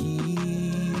bunkegi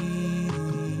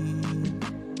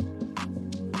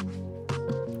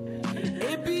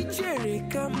Ebi chere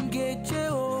kam geche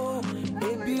o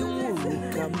Ebi wuru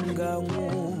kam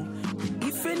gawo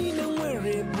Ifeni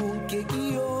nengwere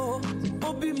bunkegi o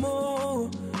Obimo,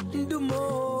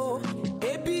 ndumo,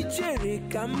 ebi chere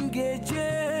kam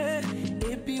geje,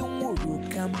 ebi wuru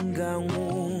kam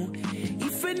gawo.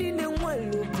 Ifeni ne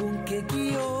walo bunke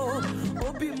giyo,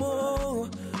 obimo,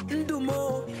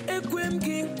 ndumo, ekwem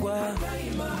ginkwa.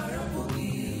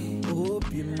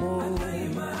 Obimo,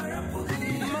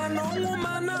 manongu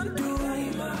manandu,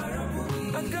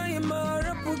 akai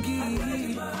marapugi,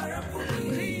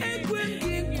 ekwem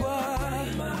ginkwa.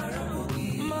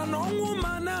 Manongu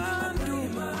manandu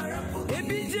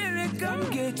ebi jere kam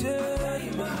geje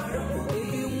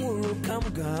ebi wuru kam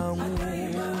gamu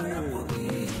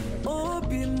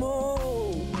obimo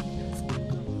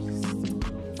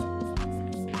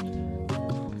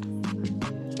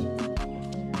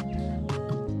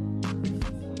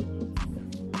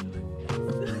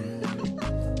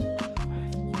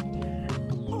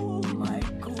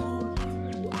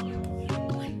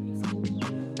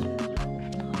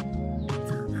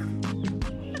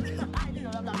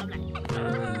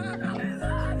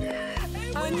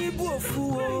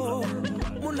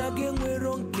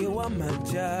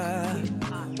maja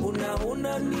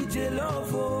una nije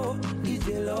lovo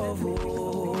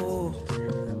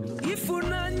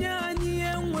ifunanya anyi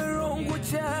enwero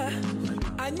ngucha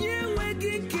anyi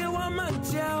enwegi nke wa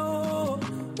maja o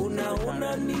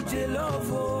una nije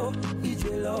lovo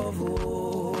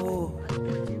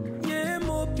nye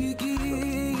mo bigi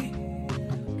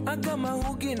agama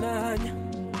hugi nanya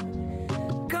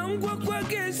kangwa kwa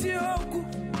gesi oku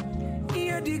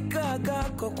iya dikaga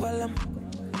kokwalam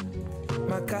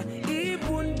maka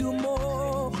ibu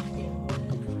ndumo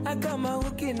agama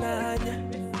ukinanya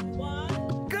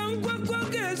kangwa kwa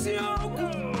gesi oku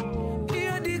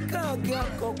iya dikaga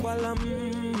kokwalam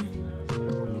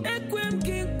ekwem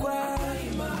kinkwa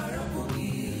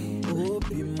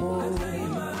obimo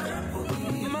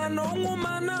manongu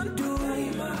manandu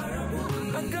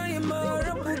agai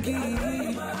marapugi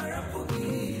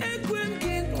ekwem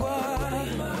kinkwa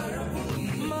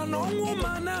manongu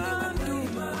manandu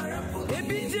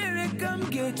ebi jere kam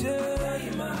geje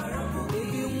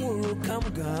ebi wuru kam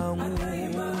gamu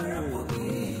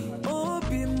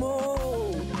obimo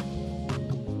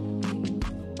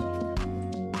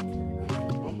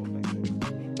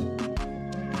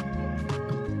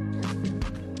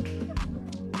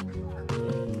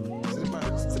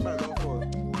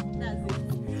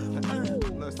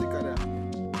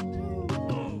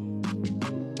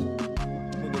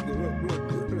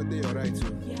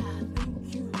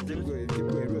going. Keep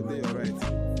going. Road, you're right.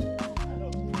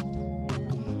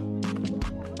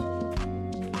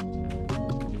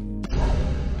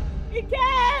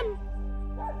 Ikem!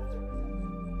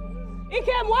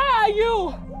 Ikem, where are you?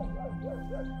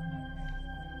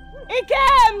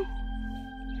 Ikem!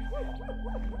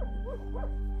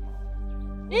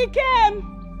 Ikem!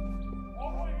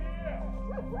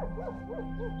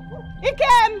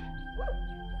 Ikem!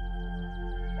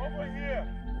 Over here!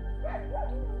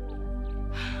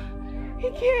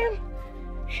 Ikem!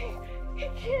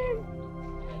 Ikem!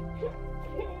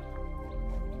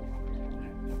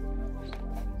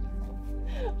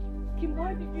 Kim,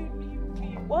 why did you leave me?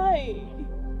 Why?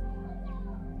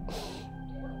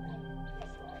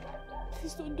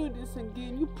 Please don't do this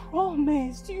again. You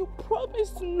promised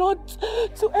not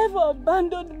to ever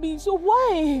abandon me. So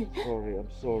why? Sorry, I'm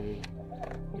sorry.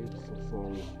 I'm so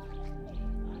sorry.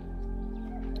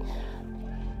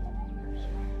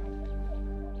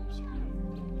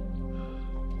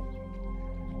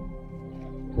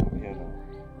 Yeah, no.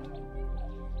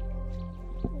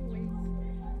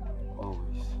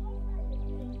 Always.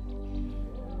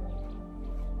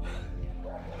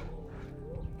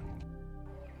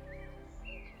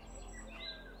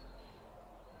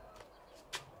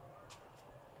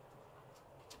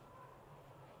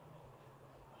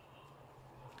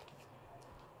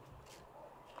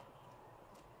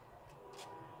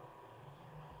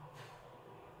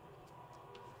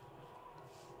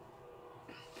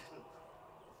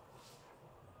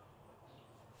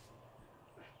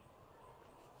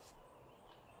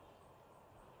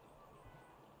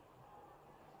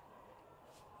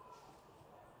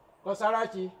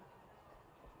 Kosarachi.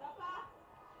 Papa.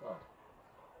 Oh.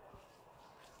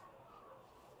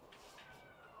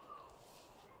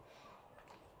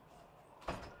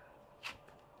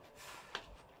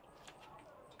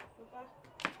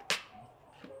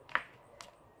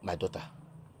 My daughter,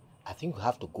 I think you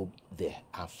have to go there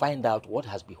and find out what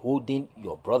has been holding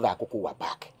your brother Akokowa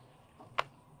back.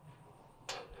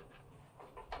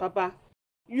 Papa,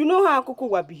 you know how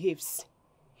Akokowa behaves.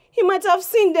 He might have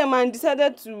seen them and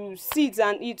decided to sit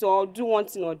and eat or do one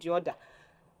thing or the other.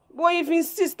 But if he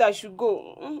insists I should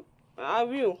go, I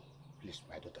will. Please,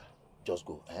 my daughter, just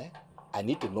go, eh? I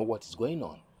need to know what is going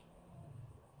on.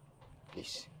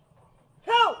 Please.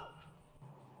 Help!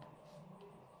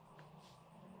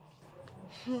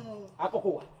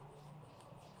 Akokowa,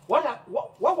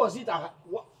 what was it?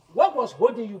 What was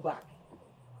holding you back?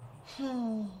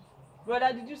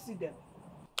 Brother, did you see them?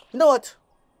 You know what?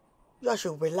 You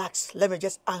should relax. Let me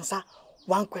just answer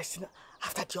one question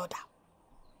after the other.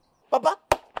 Papa,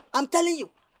 I'm telling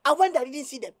you, I went there, I didn't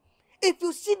see them. If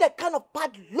you see the kind of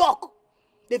padlock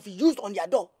they've used on their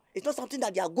door, it's not something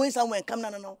that they are going somewhere and come.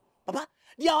 No. Papa,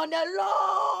 they are on a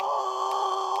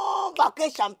long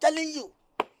vacation, I'm telling you.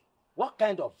 What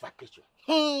kind of vacation?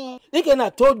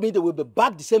 Ikena told me they will be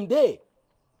back the same day.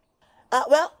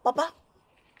 Well, Papa,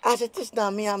 as it is now,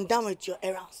 I'm done with your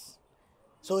errands.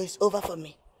 So it's over for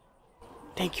me.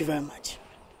 Thank you very much.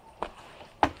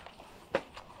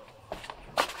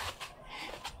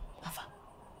 Papa,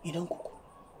 you don't cook.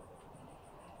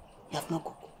 You have no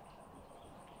cook.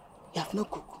 You have no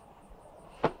cook.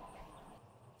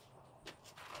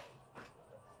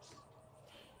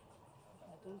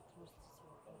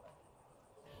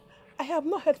 I have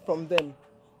not heard from them.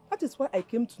 That is why I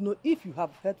came to know if you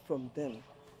have heard from them.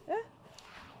 Eh?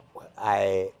 Well,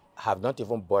 I have not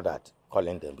even bothered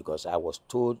calling them because I was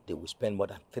told they will spend more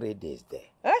than 3 days there.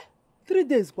 Eh? 3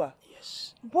 days, what?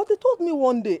 Yes. But they told me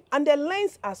one day, and their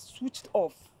lines are switched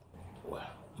off. Well,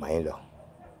 my in-law,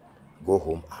 go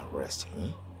home and rest.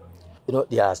 You know,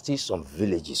 there are still some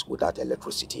villages without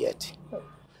electricity yet.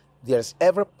 There's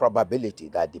every probability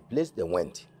that the place they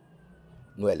went,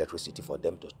 no electricity for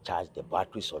them to charge the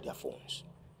batteries of their phones.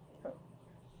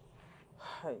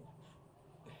 Hi.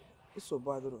 It's so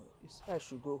bad. I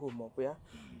should go home up, yeah?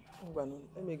 Let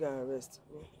me go and rest.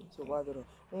 It's so bad.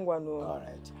 All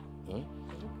right.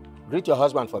 Greet your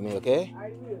husband for me, okay?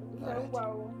 I will. All right.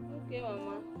 Okay,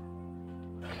 Mama.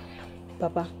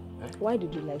 Papa, why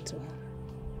did you lie to her?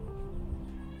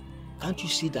 Can't you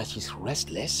see that she's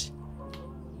restless?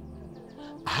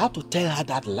 I had to tell her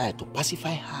that lie to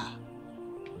pacify her.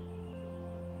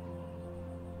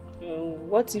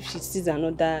 What if she sees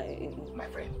another... My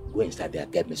friend, go inside there,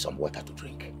 get me some water to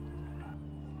drink.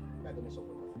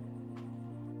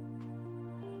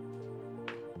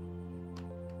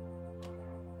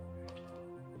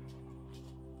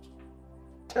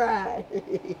 Try.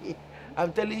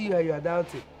 I'm telling you, you are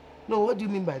doubting. No, what do you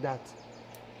mean by that?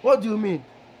 What do you mean?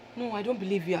 No, I don't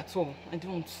believe you at all. I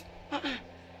don't.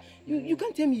 You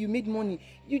can't tell me you made money.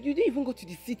 You didn't even go to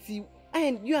the city.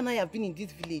 And you and I have been in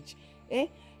this village. Eh?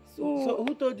 So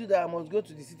who told you that I must go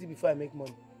to the city before I make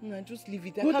money? No, just leave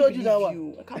it. Who told you that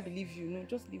one? I can't believe you. No,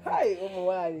 just leave it. Hi,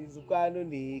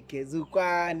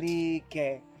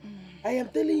 I am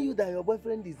telling you that your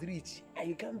boyfriend is rich and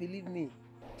you can't believe me.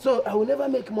 So I will never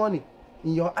make money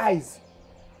in your eyes.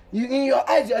 In your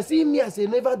eyes, you are seeing me as a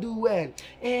never do well.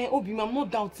 Obi, I'm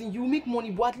not doubting you make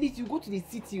money, but at least you go to the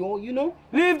city, or you know.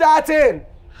 Leave that in.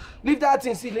 Leave that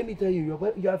in. See, let me tell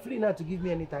you, you are free now to give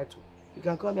me any title. You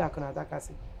can call me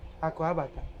Akonatakasi,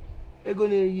 Akoabata, Ego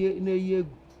Neyegu,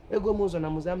 Ego Mozo na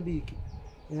Mozambique.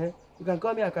 You can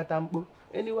call me Akatampo,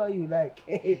 anywhere you like.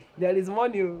 There is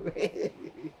money.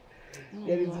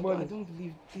 There is money. I don't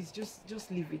believe. Please,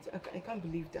 just leave it. I can't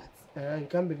believe that. You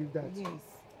can't believe that. Yes.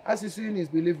 As you seeing is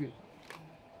believing.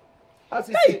 As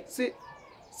you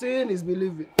seeing is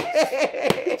believing.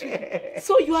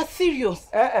 So you are serious?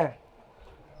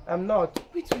 I'm not.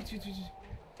 Wait. Where did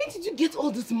you get all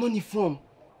this money from?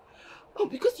 Oh,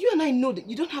 because you and I know that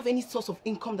you don't have any source of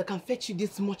income that can fetch you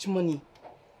this much money.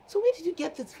 So where did you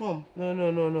get this from?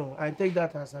 No. I take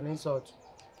that as an insult.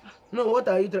 No, what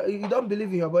are you you don't believe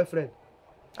in your boyfriend?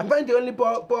 I'm finding the only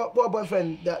poor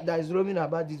boyfriend that is roaming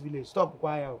about this village. Stop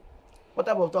quiet. What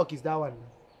type of talk is that one?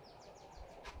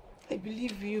 I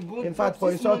believe you, but in fact, for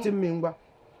insulting me,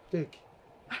 take.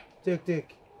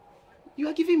 You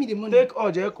are giving me the money. Take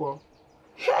all, Jeko.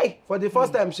 Hey, for the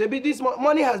first time, Shebi, this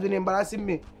money has been embarrassing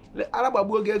me.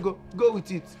 Go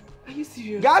with it. Are you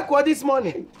serious? Gakwa, this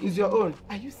money is your own.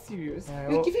 Are you serious?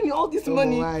 You're giving me all this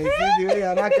money. Why?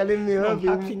 You're not telling me. I'm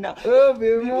happy now. Go,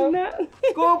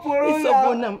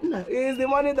 it's the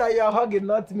money that you're hugging,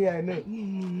 not me, I know.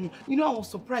 You know, I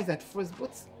was surprised at first, but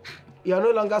you're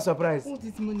no longer surprised. All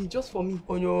this money just for me.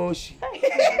 Onyoshi.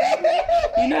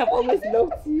 You know, I've always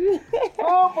loved you.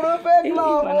 Oh, perfect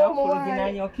love.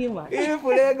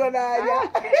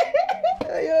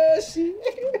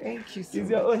 Thank you so much. It's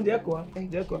your own,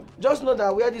 Jeko. Just know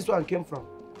that where this one came from,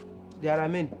 there are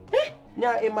many.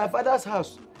 Yeah, in my father's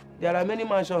house, there are many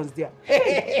mansions there.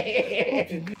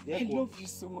 I love you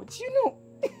so much. You know.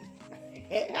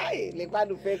 Hey,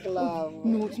 fake love.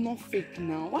 No, it's not fake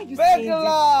now. Why are you fake saying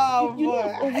love? You know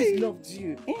I've always loved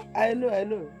you. I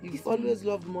know. You've always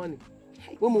loved money.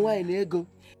 What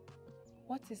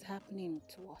is happening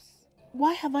to us?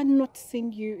 Why have I not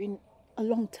seen you in a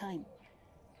long time?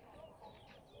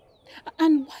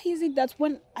 And why is it that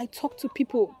when I talk to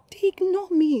people, they ignore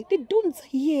me? They don't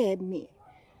hear me.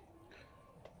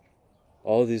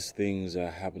 All these things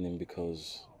are happening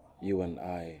because you and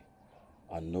I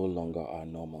are no longer our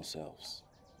normal selves.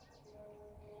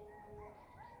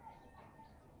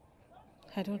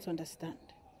 I don't understand.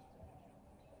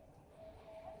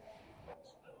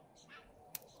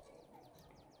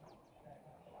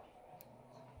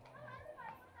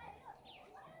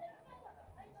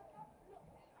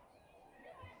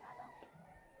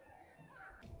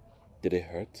 Did it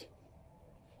hurt?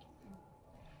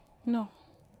 No,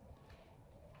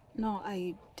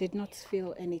 I did not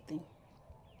feel anything.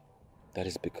 That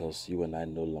is because you and I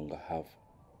no longer have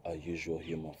our usual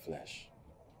human flesh.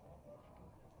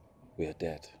 We are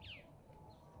dead.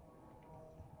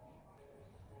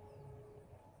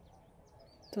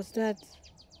 Does that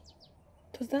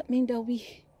mean that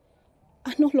we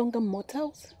are no longer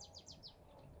mortals?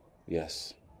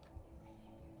 Yes.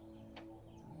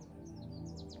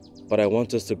 But I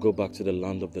want us to go back to the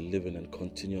land of the living and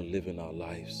continue living our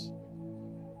lives,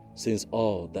 since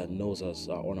all that knows us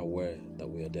are unaware that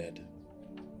we are dead.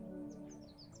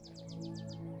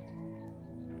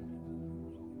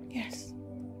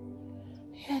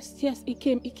 Yes,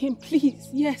 Ikem, please,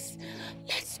 yes.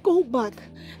 Let's go back.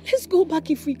 Let's go back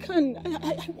if we can.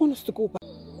 I want us to go back.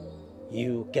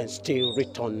 You can still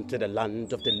return to the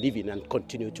land of the living and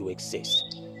continue to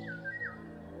exist.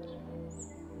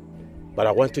 But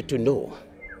I want you to know,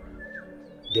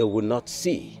 they will not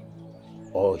see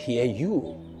or hear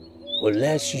you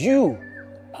unless you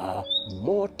are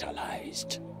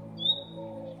mortalized.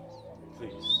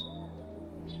 Please.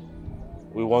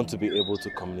 We want to be able to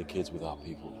communicate with our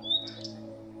people.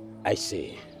 I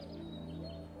say,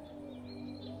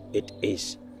 it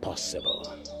is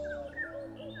possible.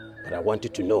 But I want you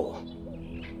to know,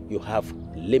 you have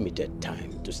limited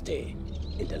time to stay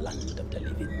in the land of the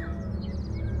living.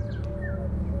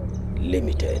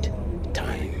 Limited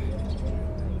time.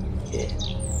 Yeah.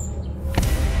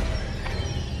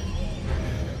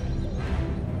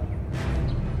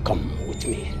 Come with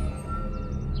me.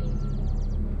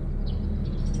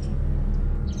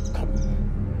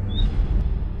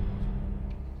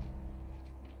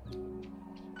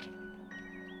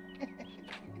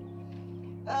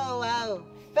 Oh wow,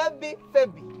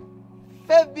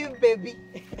 Febby baby.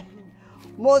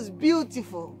 Most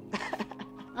beautiful.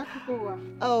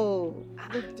 Oh.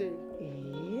 Good day.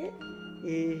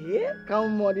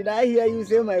 Come on, did I hear you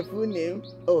say my full name?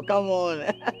 Oh, come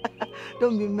on.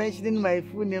 Don't be mentioning my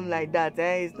full name like that,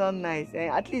 eh? It's not nice, eh?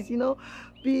 At least, you know,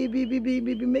 be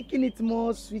making it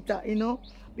more sweeter, you know?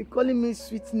 Be calling me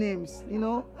sweet names, you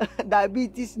know?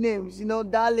 Diabetes names, you know?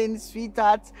 Darling,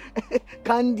 sweetheart,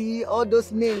 Candy, all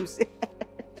those names.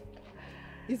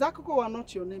 Is Akukowa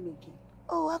not your name again?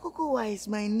 Oh, Akukowa is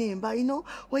my name, but you know,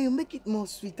 when you make it more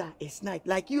sweeter, it's nice.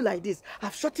 Like you like this.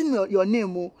 I've shortened your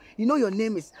name, oh. You know your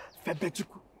name is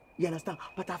Febechuku. You understand?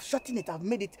 But I've shortened it, I've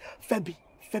made it Febby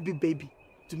baby,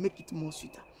 to make it more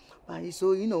sweeter. But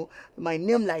so, you know, my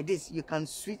name like this, you can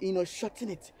shorten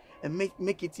it and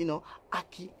make it, you know,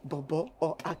 Aki Bobo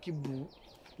or Aki Boo,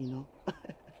 you know.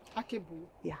 Aki Boo?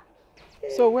 Yeah.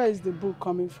 So where is the boo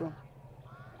coming from?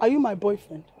 Are you my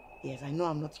boyfriend? Yes, I know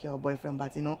I'm not your boyfriend,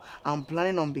 but you know, I'm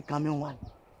planning on becoming one.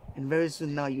 And very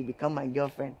soon now, you become my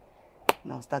girlfriend.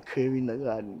 Now start craving the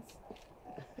gardens.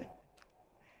 I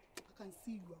can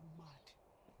see you are mad.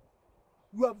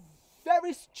 You are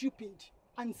very stupid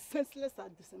and senseless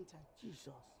at the same time. Jesus.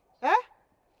 Eh?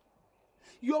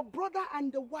 Your brother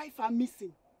and the wife are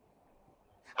missing.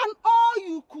 And all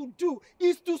you could do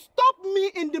is to stop me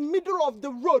in the middle of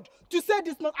the road to say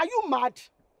this. Not. Are you mad?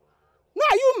 No,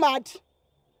 are you mad?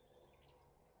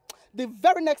 The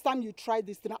very next time you try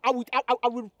this thing, I will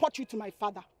report you to my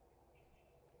father.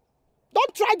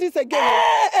 Don't try this again.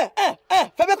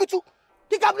 Febekutu,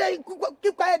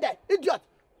 keep quiet there, idiot.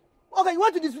 Okay, you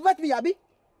want to disrespect me, Abi? Is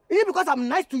it because I'm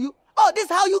nice to you? Oh, this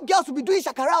is how you girls will be doing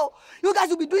shakara. You guys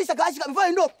will be doing shakara before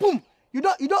you know, boom. You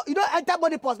don't enter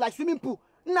body parts like swimming pool.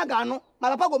 Nagano,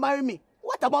 my papa go marry me.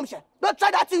 What a bombshell. Don't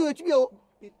try that thing with me, oh.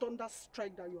 The thunder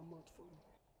strike that your mouth for you.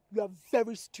 You are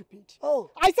very stupid.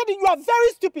 Oh. I said you are very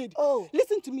stupid. Oh.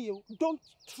 Listen to me, oh. Don't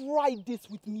try this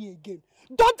with me again.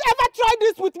 Don't ever try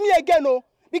this with me again, oh.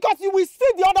 Because you will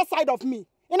see the other side of me.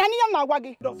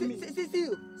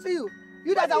 See you.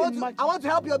 You guys, I want to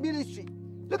help your ministry.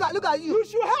 Look at you. You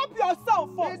should help yourself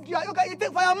first. You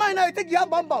think for your mind now, you think you have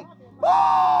bum bum.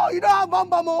 Oh, you don't have bum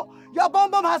bum, oh. Your bum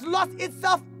bum has lost its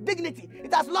self-dignity.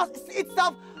 It has lost its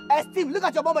self-esteem. Look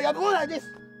at your bum bum. You're born like this.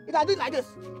 You can do it like this.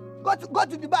 Go to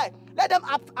Dubai. Let them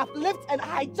uplift and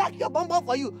hijack your bum bum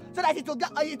for you so that it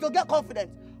will get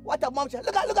confidence. What a bombshell.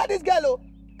 Look at this girl, oh.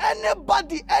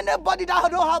 Anybody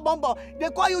that don't have bum bum, they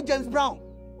call you James Brown.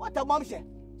 What a bombshell.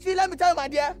 See, let me tell you, my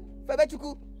dear,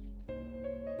 Febechuku,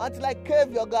 until I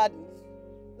curve your gardens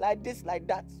like this, like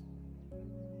that,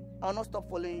 I'll not stop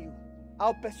following you.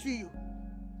 I'll pursue you.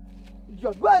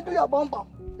 Just go and do your bum bum.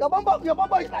 Your bum bum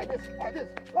is like this.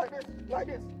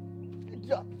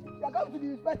 Idiot. You're going to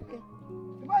disrespect me.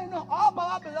 Because you know all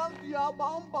power belongs to your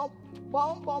bum bum. You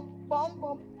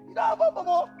don't have bum bum,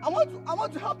 oh. I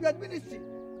want to help your ministry.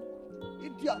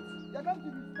 Idiot. You're going to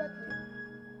disrespect me.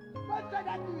 Don't try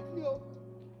that thing with me, oh.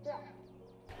 Yeah.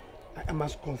 I am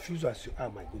as confused as you are,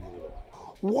 my good Lord.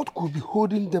 What could be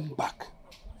holding them back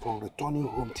from returning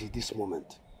home till this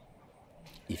moment?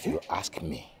 If you ask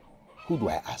me, who do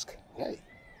I ask? Hey.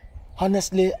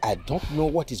 Honestly, I don't know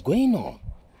what is going on.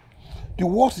 The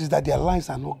worst is that their lines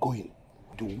are not going.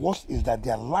 The worst is that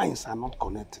their lines are not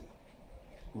connecting.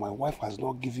 My wife has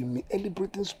not given me any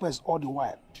breathing space all the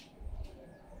while.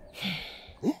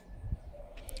 Eh?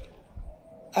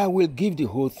 I will give the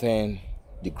whole thing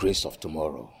the grace of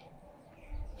tomorrow.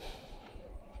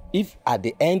 If at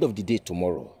the end of the day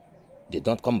tomorrow, they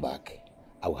don't come back,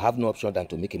 I will have no option than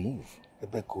to make a move.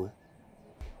 Ebeko,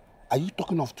 are you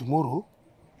talking of tomorrow?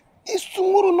 Is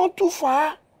tomorrow not too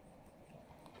far?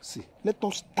 See, let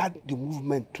us start the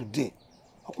movement today.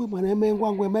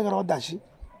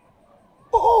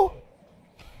 Oh,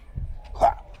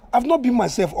 I've not been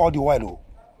myself all the while. Oh.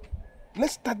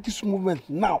 Let's start this movement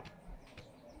now.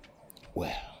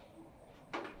 Well,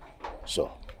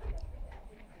 so,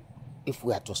 if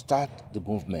we are to start the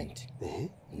movement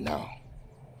now,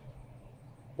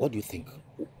 what do you think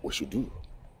we should do?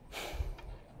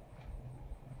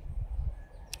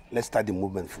 Let's start the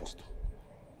movement first.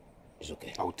 It's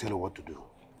okay. I will tell you what to do.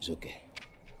 It's okay.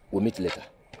 We'll meet later.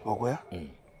 Oh, where?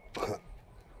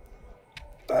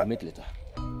 We'll meet later.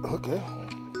 Okay.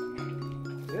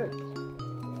 Yeah.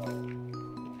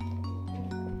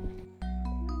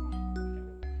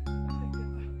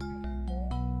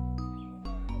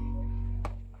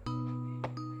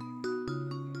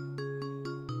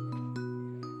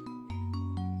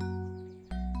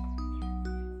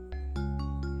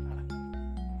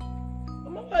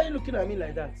 Why are you looking at me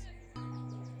like that?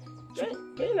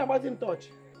 Can you not in touch?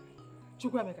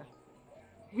 Chukwemeka,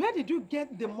 where did you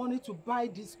get the money to buy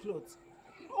these clothes?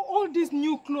 all these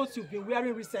new clothes you've been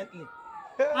wearing recently.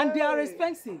 Hey. And they are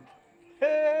expensive.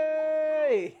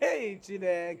 Hey,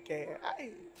 Chineke.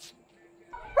 Hey,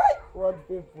 what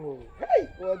people? Hey,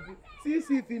 what?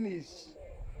 See finish.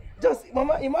 Just,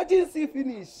 Mama, imagine see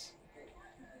finish.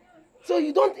 So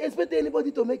you don't expect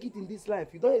anybody to make it in this life.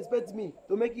 You don't expect me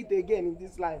to make it again in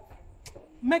this life.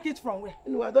 Make it from where?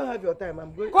 No, I don't have your time.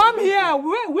 I'm going. Come here.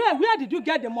 Where did you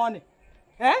get the money?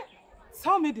 Eh?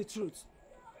 Tell me the truth.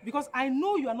 Because I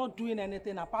know you are not doing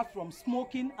anything apart from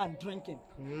smoking and drinking.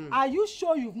 Are you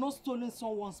sure you've not stolen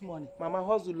someone's money? Mama,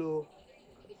 hustle.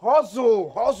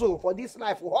 Hustle for this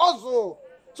life. Hustle.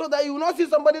 So that you will not see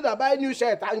somebody that buy new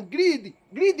shirt and greed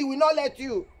will not let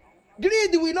you.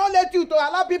 Greed will not let you to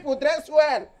allow people dress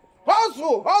well.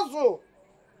 Hustle.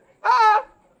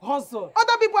 Hustle.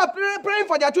 Other people are praying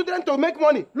for their children to make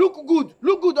money. Look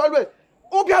good always.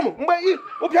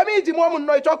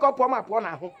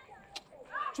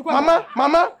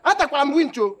 Mama, atakwala m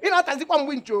wincho. Ị na-atazikwa m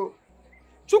wincho.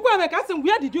 Chukwuemeka, ask him,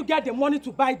 where did you get the money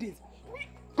to buy this?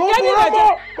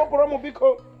 Koporomo,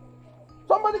 biko.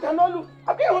 Somebody cannot look.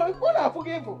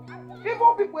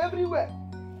 Evil people everywhere.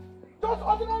 Just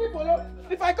ordinary people.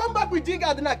 If I come back with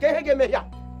Jigard,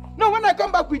 no, when I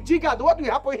come back with Jigard, what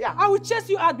will happen here? I will chase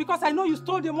you out because I know you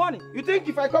stole the money. You think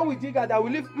if I come with Jigard, I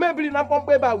will live maybe in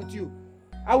Nampompe with you?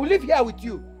 I will live here with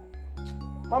you.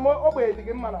 Mama, obey the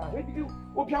game, man.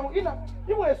 Opiamo,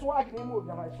 you were swagging him,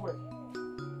 I swear.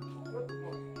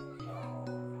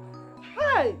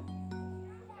 Hey!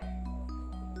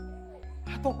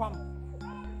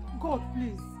 God,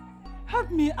 please, help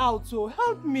me out, so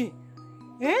help me.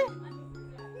 Eh?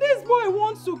 This boy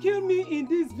wants to kill me in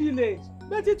this village,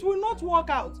 but it will not work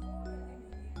out.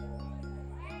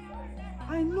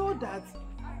 I know that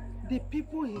the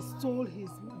people he stole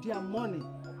their money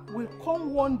will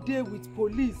come one day with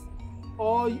police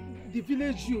or the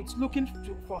village youth looking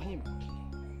for him.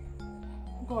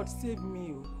 God save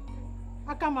me.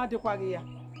 Akamadekwagea.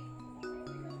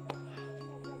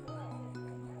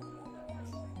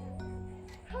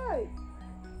 Hi.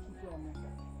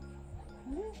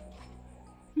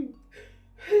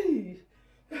 Hey.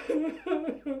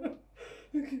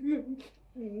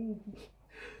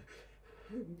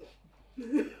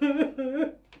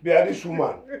 This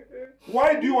woman,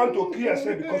 why do you want to kill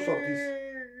yourself because of this?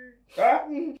 Huh?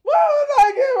 Why would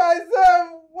I kill myself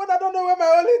when I don't know where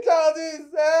my only child is?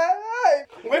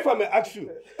 Wait, if I may ask you,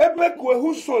 Ebekwe,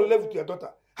 whose son left with your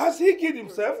daughter, has he killed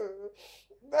himself?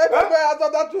 Ebekwe has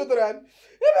other children.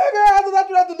 Ebekwe has other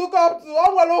children to look up to.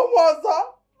 I'm one, sir.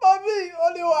 For me,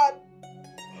 only one.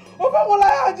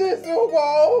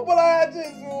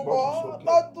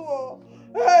 Not two.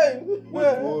 Hey!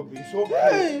 It's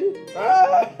okay.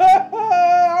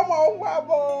 I'm on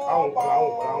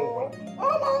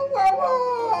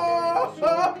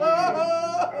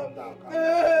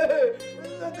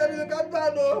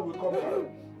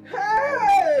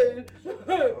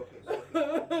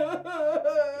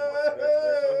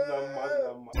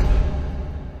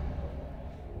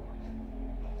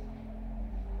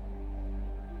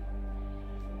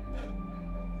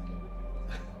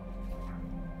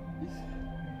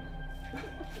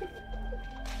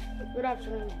Good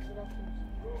afternoon. Good afternoon.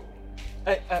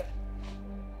 Hey,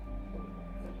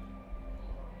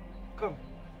 come.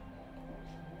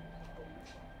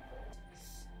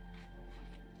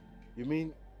 You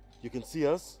mean you can see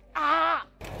us? Ah!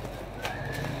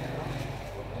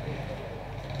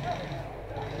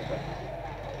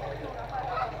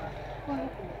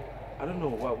 I don't know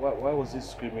why was he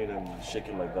screaming and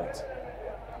shaking like that?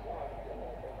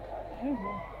 I don't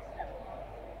know.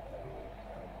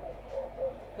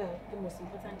 The most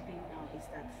important thing now is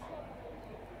that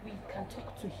we can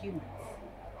talk to humans.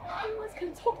 Humans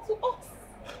can talk to us.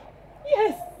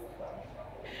 Yes.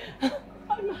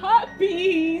 I'm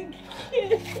happy.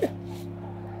 Yes.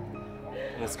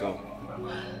 Let's go.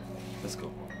 Let's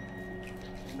go.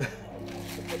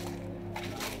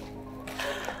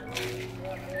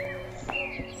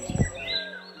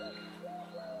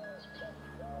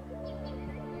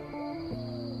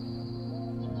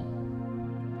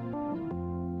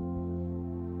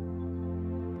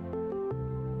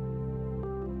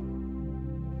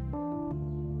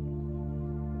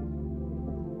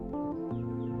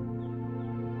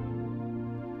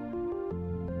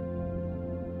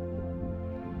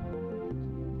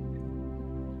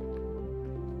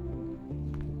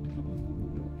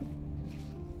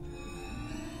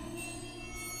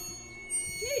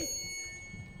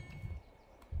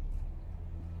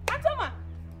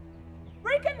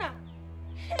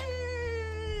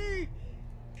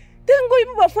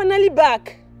 People are finally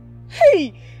back.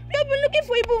 Hey, we have been looking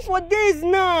for you for days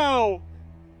now.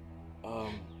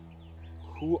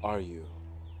 Who are you?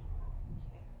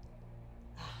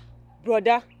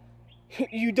 Brother,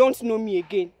 you don't know me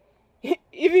again.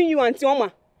 Even you, Auntie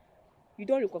Oma, you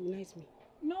don't recognize me.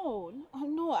 No,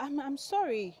 I'm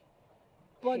sorry.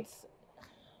 But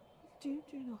do you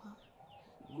know her?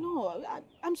 No,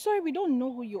 I'm sorry, we don't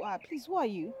know who you are. Please, who are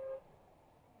you?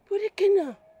 Brother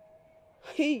Kenna,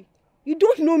 hey, you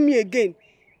don't know me again.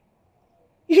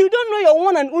 You don't know your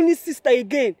one and only sister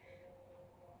again.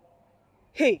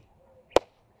 Hey.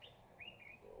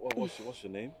 What's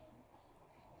your name?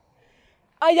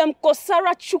 I am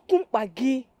Kosara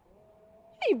Chukumpagi.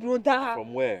 Hey, brother.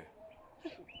 From where?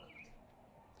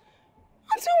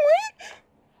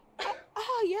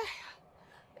 Yeah.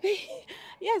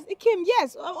 Yes, it came.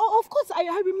 Yes, of course.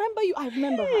 I remember you. I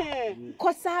remember her.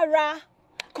 Kosara.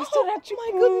 Kosara,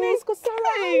 my goodness,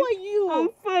 Kosara, Hey, how are you? I'm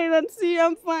fine, Auntie.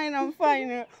 I'm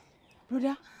fine.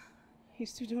 Brother, you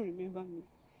still don't remember me.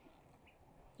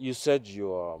 You said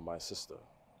you are my sister.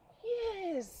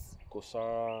 Yes.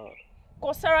 Kosara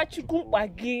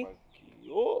Chukumpagi.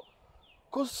 Oh,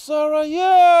 Kosara,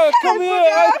 yeah, come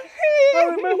here. I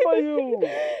remember you.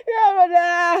 Yeah,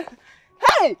 brother.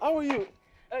 Hey! How are you?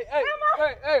 Hey.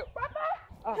 Mama. Hey. Papa.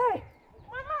 Hey.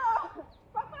 Mama.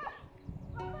 Papa.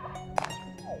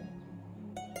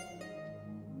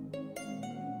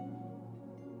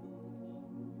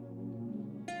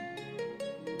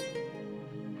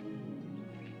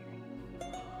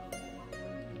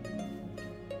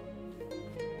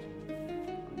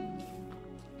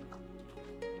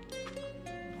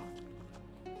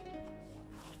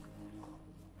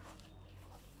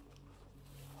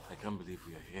 I can't believe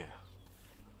we are here.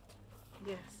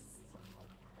 Yes.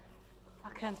 I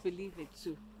can't believe it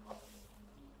too.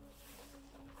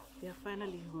 We are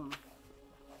finally home.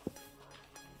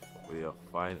 We are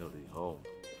finally home.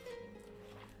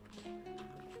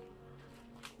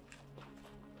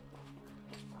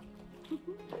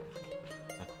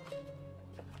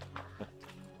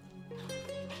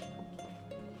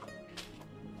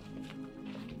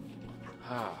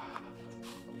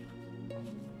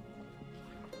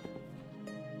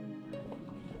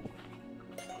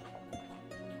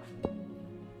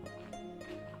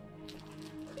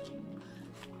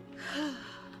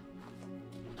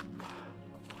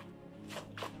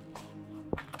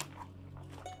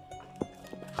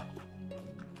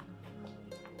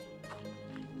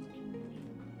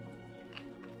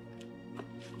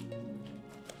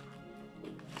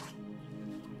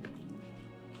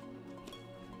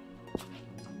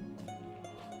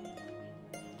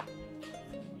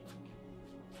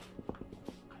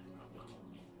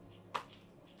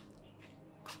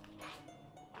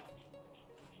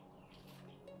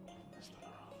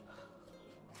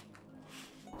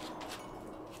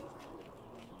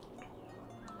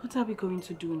 What are we going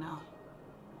to do now?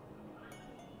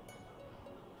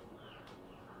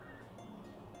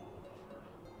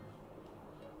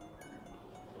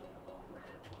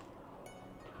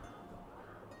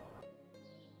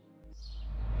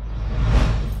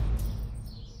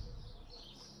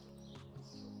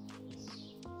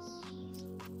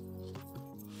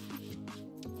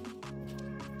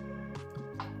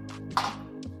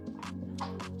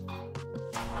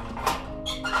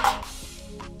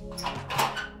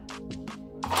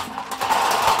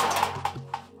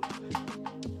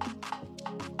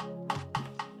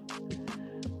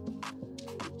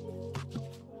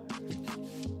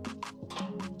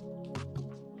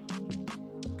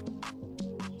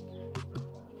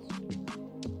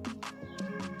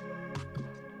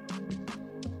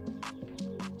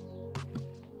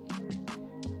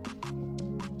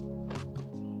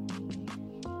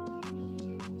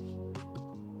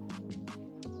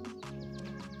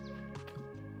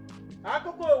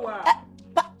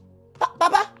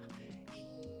 Papa.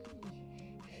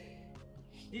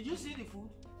 Did you see the food?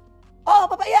 Oh,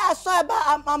 Papa, yeah, I saw it, but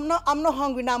I'm not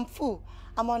hungry now. I'm full.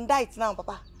 I'm on diet now,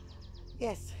 Papa.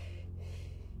 Yes.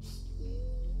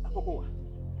 Akokowa.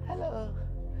 Hello.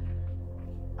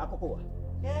 Akokowa.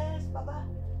 Yes, Papa.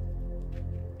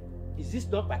 Is this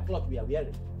not my cloth we are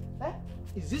wearing? Eh?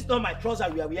 Is this not my trouser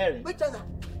we are wearing? Which trouser?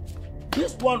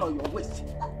 This one on your waist.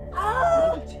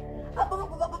 Ah!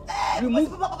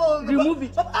 Remove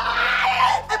it.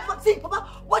 See,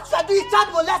 Papa, what you are doing is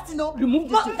child molesting, no? Remove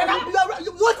this. You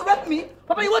want to rape me?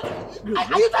 Papa, you want to...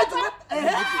 Are you trying to rape...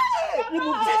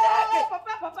 Remove it.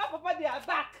 Papa, they are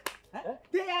back.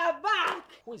 They are back.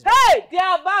 Hey, they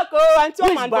are back. Oh, and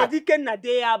Tom and Body Kenna,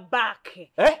 they are back.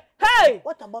 Eh? Hey!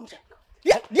 What a bombshell.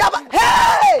 Yeah, they are back.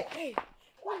 Hey!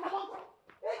 What a bombshell.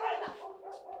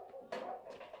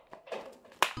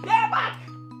 They are back.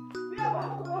 They are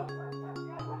back.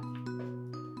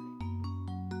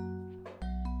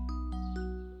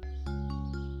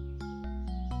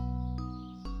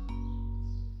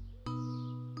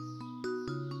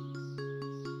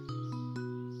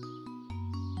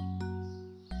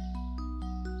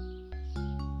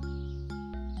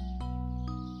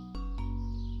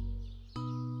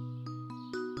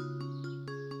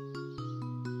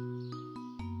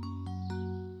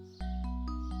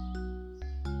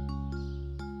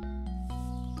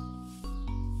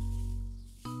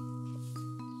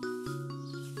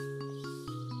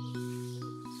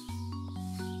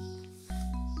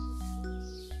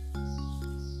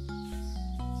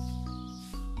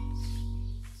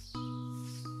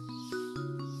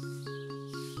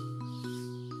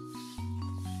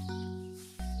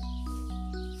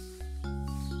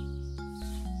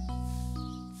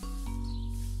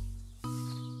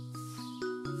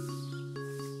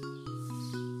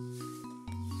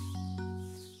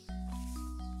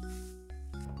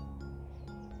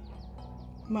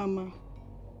 Mama,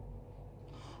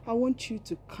 I want you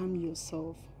to calm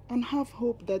yourself and have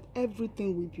hope that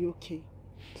everything will be okay.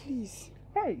 Please.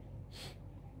 Hey.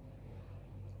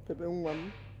 Febe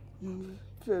nwam.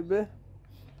 Febe.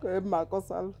 Ko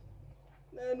makosal.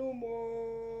 Nenu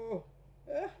mo.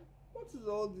 What is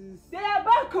all this? They are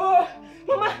back, oh!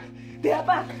 Mama, they are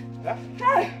back.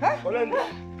 Hey!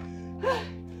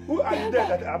 Who are you there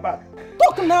that are back?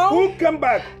 Talk now! Who came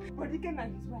back? Bodiken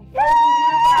and his wife.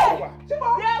 Hey! They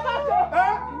are back,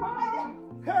 oh!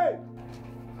 Hey!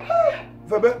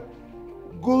 Febe,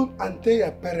 go and tell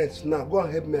your parents now. Go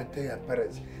and help me and tell your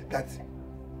parents that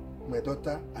my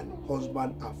daughter and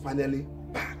husband are finally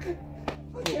back.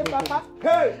 Okay, Papa.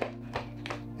 Hey!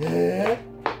 Yeah.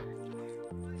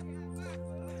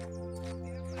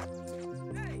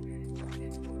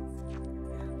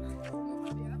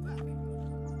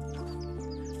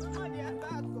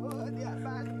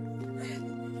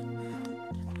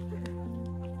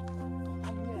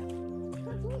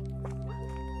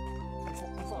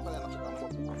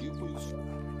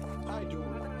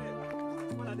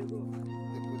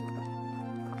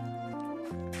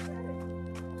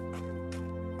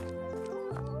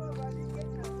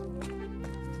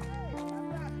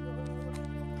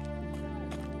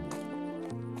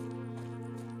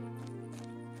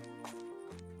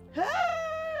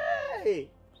 Hey!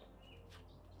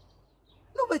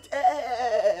 No, wait,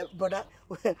 brother.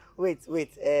 Wait.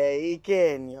 Ike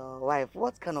and your wife,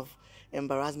 what kind of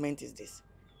embarrassment is this?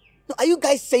 No, are you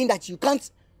guys saying that you can't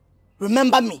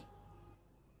remember me?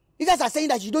 You guys are saying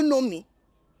that you don't know me?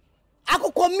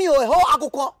 Akuko me or ho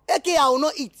akuko? Eke, I will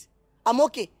not eat. I'm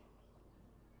okay.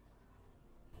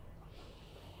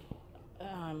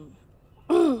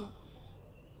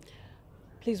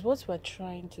 Please, what we're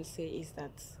trying to say is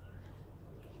that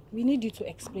we need you to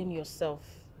explain yourself.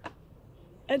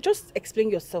 And just explain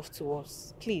yourself to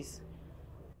us, please.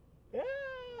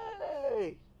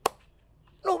 Hey!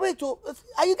 No, wait,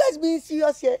 are you guys being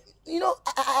serious here? You know,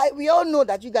 we all know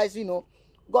that you guys,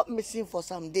 got missing for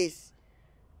some days.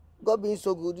 God being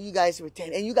so good, you guys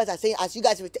return. And you guys are saying, as you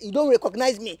guys return, you don't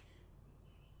recognize me.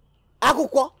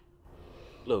 Akuko?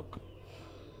 Look,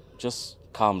 just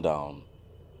calm down.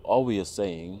 All we are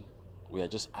saying, we are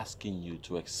just asking you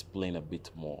to explain a bit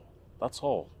more. That's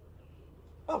all.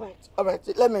 All right.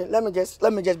 Let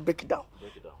me just break it down.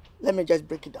 Let me just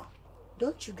break it down.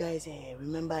 Don't you guys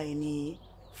remember any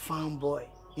farm boy,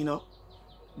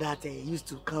 that used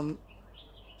to come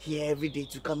here every day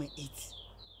to come and eat?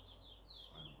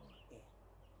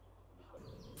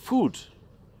 Food?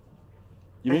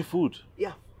 You mean food?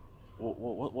 Yeah.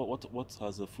 What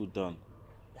has the food done?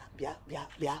 Yeah.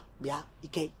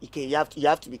 Ike, you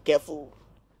have to be careful.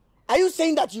 Are you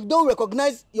saying that you don't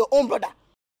recognize your own brother?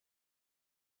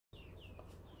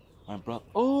 My brother?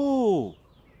 Oh!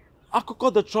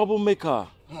 Akuko the troublemaker.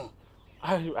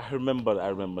 I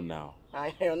remember now.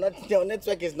 Your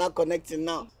network is not connecting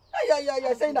now.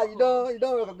 You're saying that you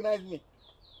don't recognize me.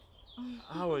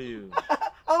 How are you?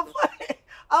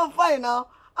 I'm fine now.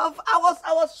 I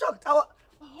was shocked.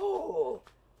 Oh,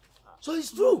 so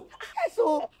it's true.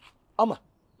 So, Ama.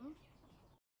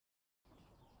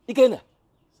 Ikena.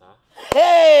 Sir?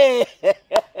 Hey!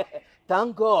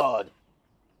 Thank God.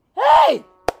 Hey!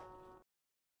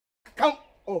 Come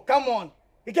on.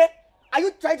 Ike, are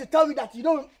you trying to tell me that you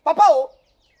don't... Papa, oh!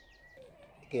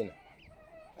 Ikena,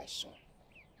 my son.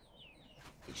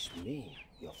 It's me,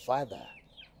 your father.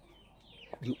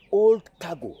 The old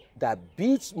cargo that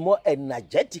beats more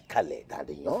energetically than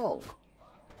the young.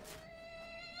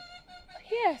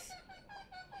 Yes.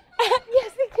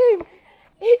 Yes,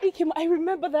 Ikim, I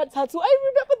remember that tattoo.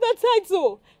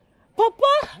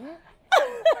 Papa!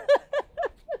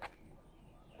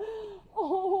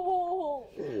 Oh,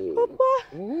 Papa.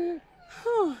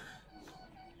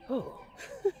 Oh,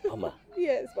 Mama.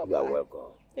 Yes, Papa. You are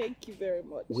welcome. Thank you very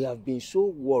much. We have been so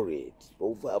worried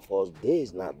for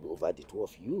days now over the two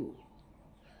of you.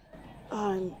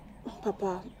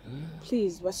 Papa,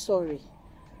 please, we're sorry.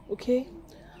 Okay?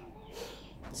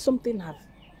 Something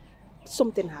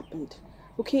happened.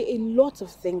 Okay, a lot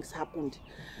of things happened.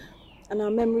 And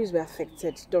our memories were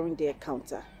affected during the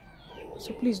encounter.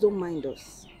 So please don't mind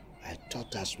us. I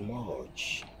thought as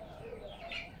much.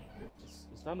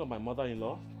 Is that not my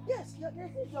mother-in-law? Yes,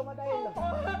 this is your mother-in-law.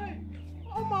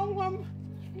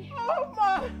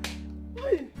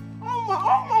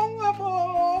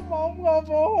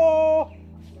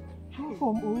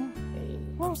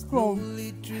 What's wrong?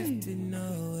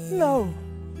 No.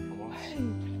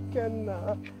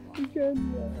 Kenna.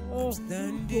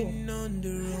 Standing on the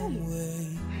wrong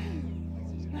way.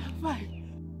 Fine.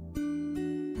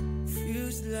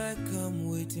 Feels Feels like I'm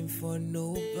waiting for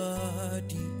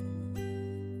nobody.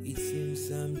 It seems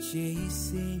I'm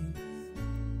chasing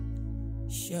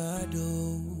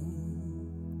shadow.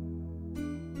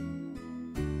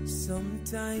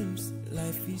 Sometimes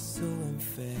life is so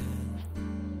unfair,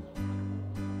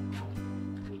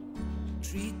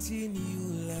 treating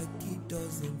you like it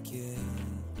doesn't care,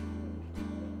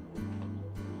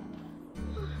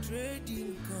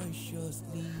 trading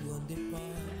consciously on the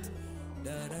path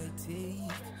that I take,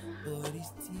 but it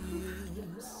still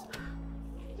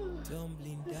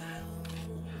tumbling down.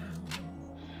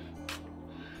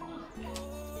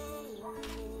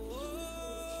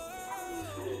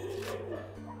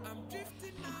 I'm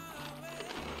drifting away.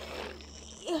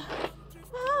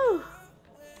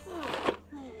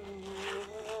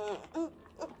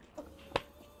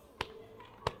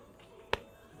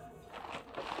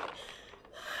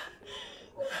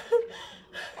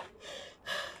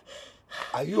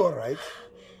 Are you all right?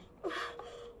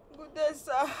 Good day,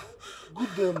 sir.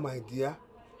 Good day, my dear.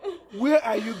 Where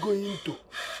are you going to?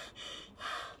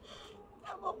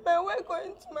 I'm on my way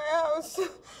going to my house. To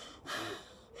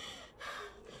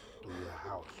your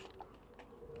house.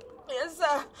 Yes,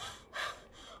 sir.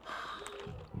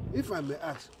 If I may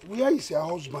ask, where is your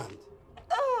husband?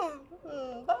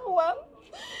 That one.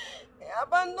 He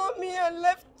abandoned me and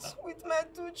left with my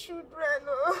 2 children.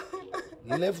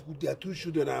 He left with their 2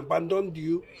 children and abandoned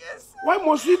you? Yes, sir. Why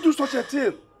must he do such a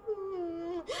thing?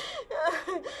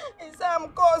 He said I'm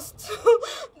cursed.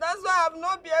 That's why I've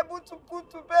not been able to put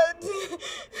to bed.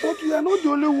 But you are not the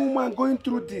only woman going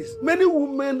through this. Many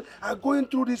women are going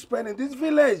through this pain in this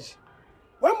village.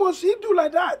 Why must he do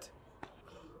like that?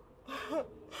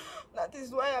 That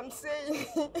is why I'm saying,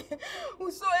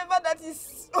 whosoever that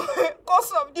is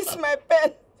cause of this my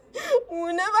pain,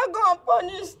 will never go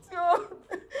unpunished.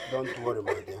 Don't worry,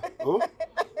 my dear. Oh?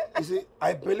 You see,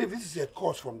 I believe this is a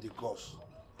cause from the gods.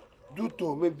 Due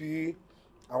to maybe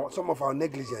some of our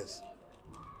negligence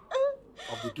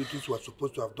of the duties we are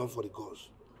supposed to have done for the gods.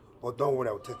 But don't worry,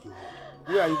 I will take you home.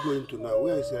 Where are you going to now?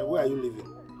 Where are you living?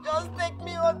 Just take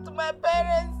me home to my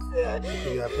parents. To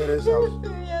your parents' house?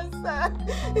 Yes, sir.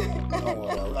 Don't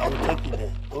worry, I will take you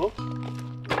there. Oh?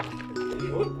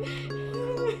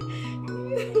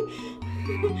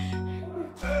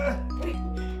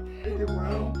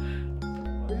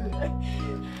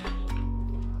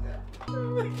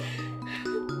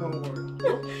 Don't worry.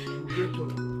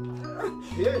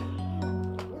 Yeah.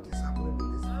 What is happening in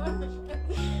this village?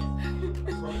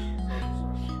 Sorry.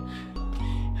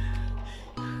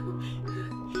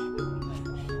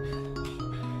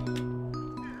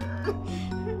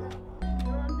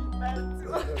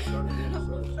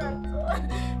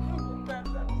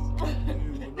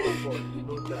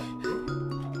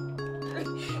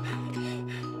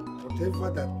 Whatever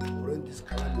that bring this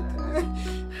calamity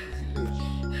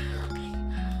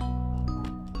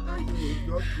is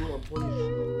just go and punish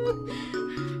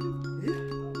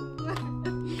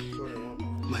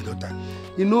my daughter.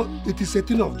 You know, it is a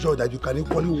thing of joy that you can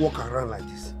equally walk around like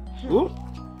this. Oh,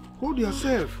 hold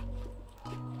yourself.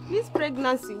 This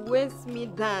pregnancy weighs me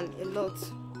down a lot.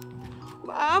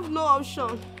 But I have no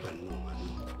option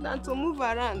than to move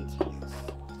around.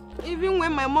 Even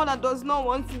when my mother does not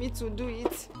want me to do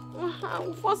it, I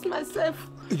will force myself.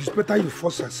 It is better you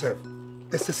force yourself.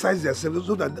 Exercise yourself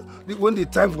so that when the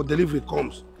time for delivery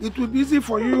comes, it will be easy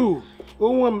for you.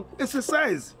 Oh,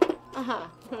 exercise.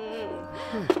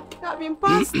 I've been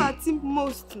past 30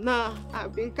 most now.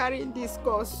 I've been carrying this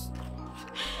course.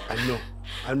 I know.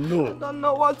 I don't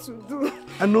know what to do.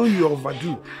 I know you're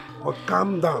overdue, but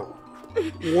calm down.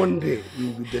 One day you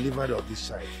will be delivered of this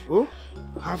side. Oh,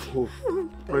 have hope.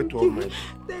 Pray to Almighty.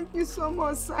 Thank you so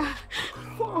much, sir,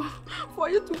 for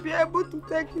you to be able to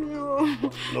take me home.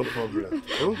 No problem.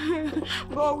 Oh?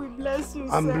 God will bless you,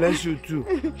 and sir. Bless you too.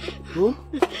 Oh?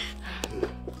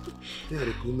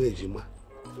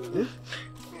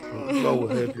 God will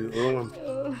help you. Oh,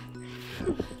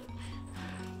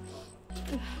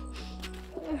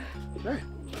 I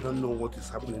don't know what is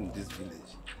happening in this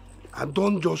village. I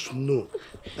don't just know.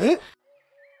 Eh?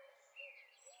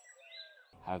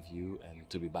 Have you and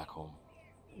to be back home?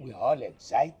 We're all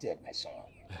excited, my son.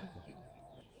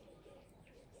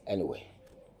 Anyway,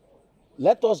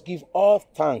 let us give all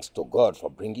thanks to God for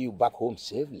bringing you back home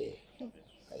safely.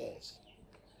 Yes.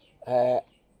 I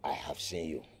have seen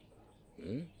you.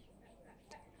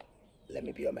 Let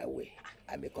me be on my way.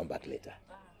 I may come back later.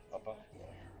 Papa?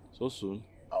 So soon?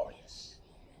 Oh, yes.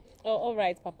 Oh, all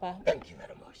right, Papa. Thank you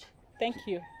very much. Thank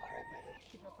you.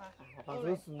 All right, my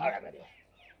dear. All right, my dear.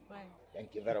 Bye.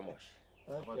 Thank you very much.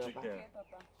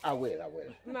 I will.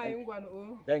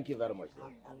 Thank you very much.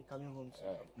 I'll be coming home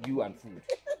soon. You and food.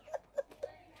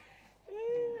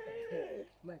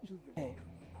 My children,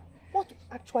 what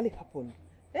actually happened?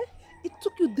 It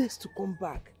took you days to come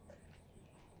back.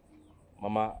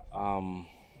 Mama,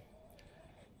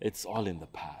 it's all in the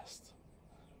past.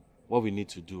 What we need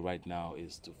to do right now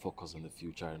is to focus on the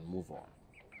future and move on.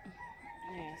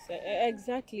 Yes,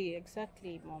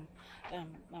 exactly, Mom.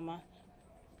 Mama,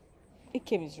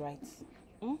 Ikem is right.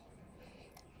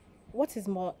 What is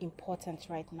more important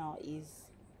right now is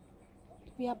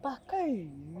we are back.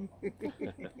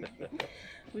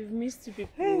 We've missed you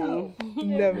people.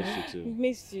 Never. We've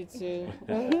missed you too.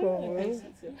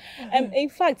 In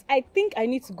fact, I think I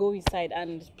need to go inside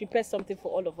and prepare something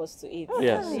for all of us to eat.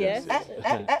 Yes.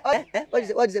 What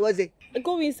is it?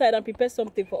 Go inside and prepare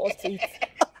something for us to eat.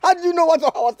 How do you know what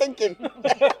I was thinking?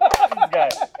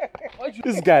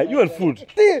 This guy, you and food.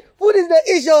 See, food is the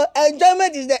issue,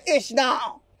 enjoyment is the issue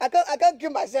now. I can't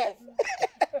kill myself.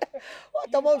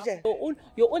 What about you?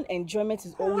 Your own enjoyment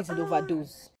is always an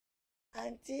overdose.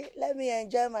 Auntie, let me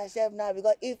enjoy myself now,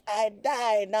 because if I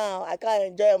die now, I can't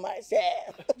enjoy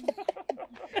myself.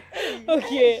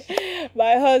 Okay,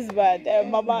 my husband,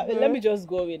 Mama, let me just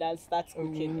go in and start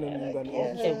cooking.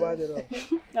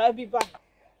 I'll be back.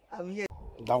 I'm here.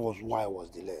 That was why I was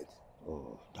delayed.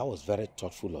 Oh, that was very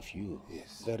thoughtful of you.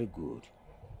 Yes. Very good.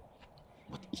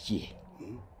 But here,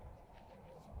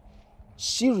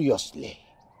 seriously,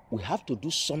 we have to do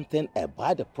something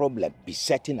about the problem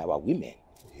besetting our women.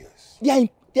 Yes.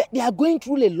 They are going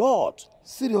through a lot.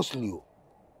 Seriously.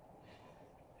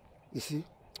 You see,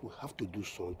 we have to do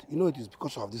something. You know, it is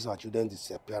because of this our children's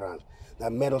disappearance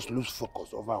that made us lose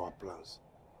focus over our plans.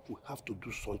 We have to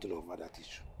do something over that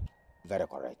issue. Very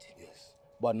correct. Yes.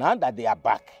 But now that they are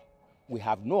back, we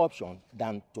have no option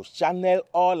than to channel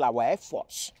all our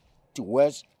efforts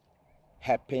towards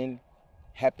helping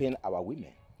our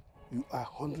women. You are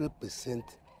 100%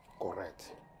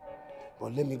 correct.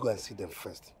 But let me go and see them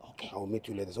first. Okay. I will meet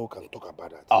you later so we can talk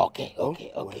about that. Okay.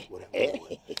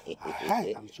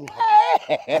 Hi, I'm so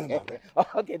happy.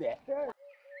 Okay there.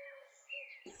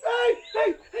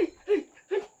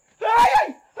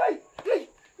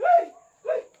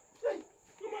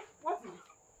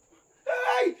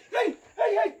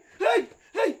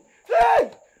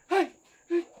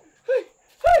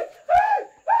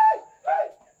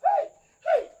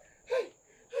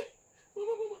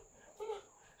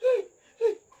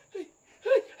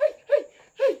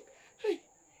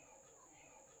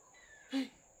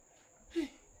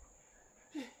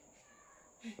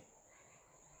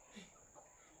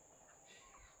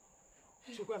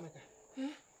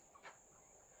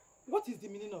 What is the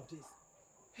meaning of this?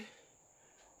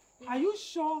 Are you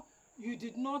sure you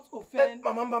did not offend?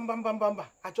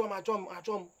 Achom.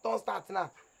 Don't start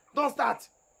now. Don't start.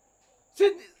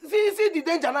 See the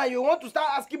danger now. You want to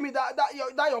start asking me that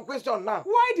your question now.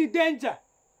 Why the danger?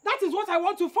 That is what I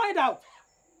want to find out.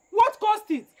 What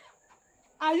caused it?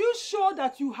 Are you sure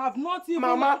that you have not even...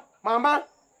 Mama.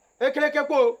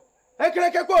 Ekelekeko.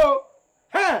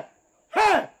 Huh?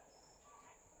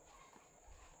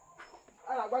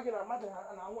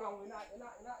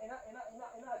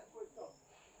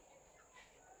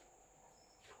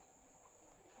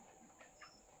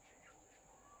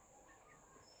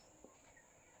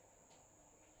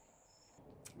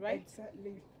 Right?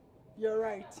 Exactly. You're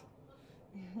right.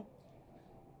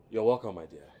 You're welcome, my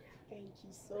dear. Thank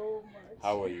you so much.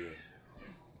 How are you?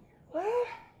 Well,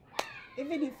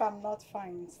 even if I'm not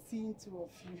fine, seeing two of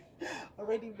you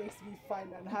already makes me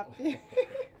fine and happy.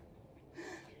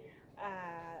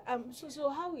 So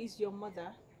how is your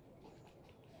mother?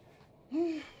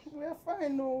 We're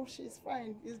fine, no, she's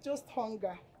fine. It's just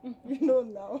hunger. You know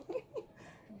now.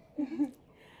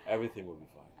 Everything will be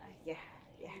fine. Yeah,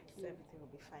 everything will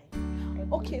be fine.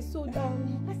 Okay, so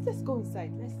let's go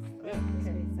inside. Let's go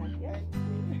inside. Yeah.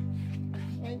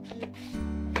 Thank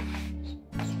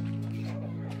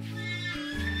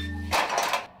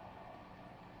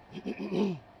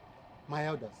you. My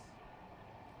elders,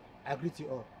 I greet you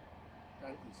all.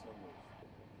 Thank you so much.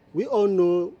 We all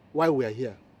know why we are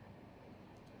here.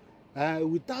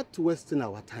 Without wasting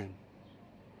our time,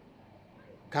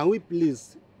 can we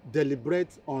please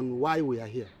deliberate on why we are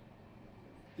here?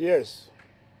 Yes.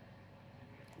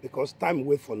 Because time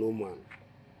waits for no man.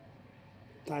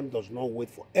 Time does not wait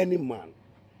for any man.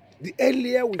 The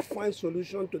earlier we find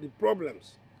solution to the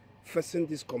problems facing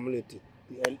this community,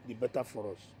 the better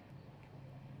for us.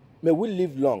 May we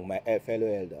live long, my fellow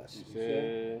elders.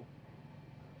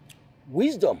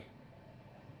 Wisdom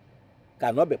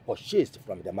cannot be purchased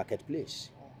from the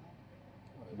marketplace.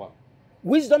 Wow.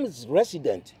 Wisdom is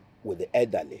resident with the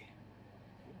elderly.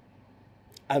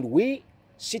 And we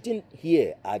sitting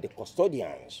here are the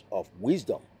custodians of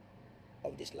wisdom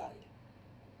of this land.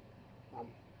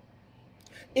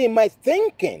 In my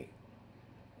thinking,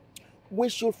 we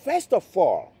should first of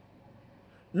all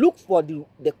look for the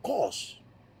cause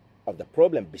of the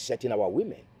problem besetting our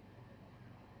women.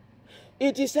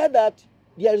 It is said that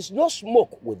there is no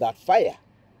smoke without fire.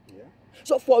 Yeah.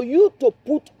 So for you to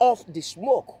put off the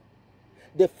smoke,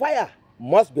 the fire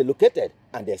must be located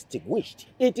and extinguished.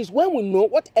 It is when we know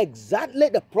what exactly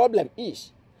the problem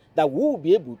is that we will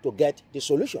be able to get the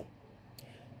solution.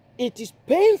 It is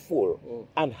painful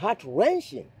and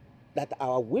heart-wrenching that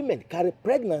our women carry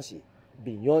pregnancy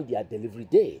beyond their delivery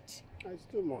date. That's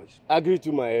too much. Agree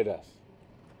to my elders.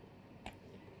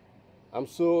 I'm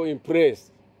so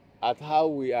impressed at how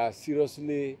we are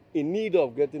seriously in need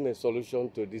of getting a solution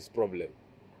to this problem.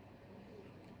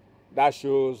 That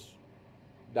shows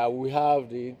that we have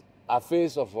the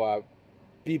affairs of our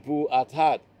people at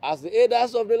heart as the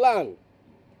elders of the land.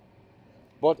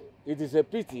 But it is a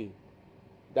pity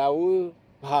that we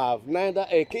have neither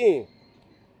a king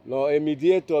nor a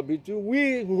mediator between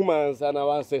we humans and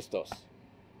our ancestors.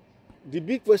 The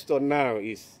big question now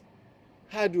is,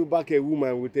 how do you back a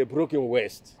woman with a broken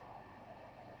waist?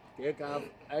 Maybe.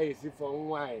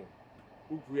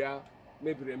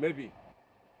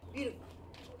 Beautiful.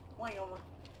 Why, Oma?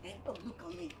 Oh, look at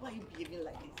me. Why are you behaving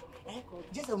like this?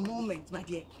 Just a moment, my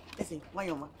dear. Listen, why,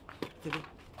 Oma?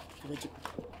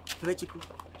 Febechiku.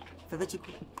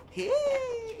 Hey!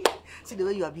 See the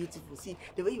way you are beautiful. See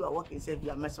the way you are walking, self.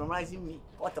 You are mesmerizing me.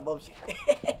 What about you?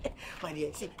 My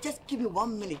dear, see, just give me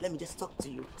 1 minute. Let me just talk to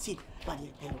you. See, my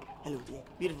dear, hello, dear.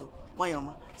 Beautiful. Why,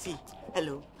 Oma? See,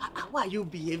 hello. Why are you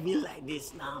behaving like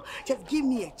this now? Just give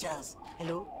me a chance.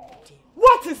 Hello, dear.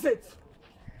 What is it?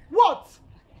 What?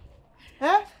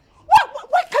 Eh?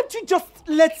 Why can't you just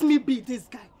let me be this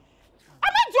guy? Am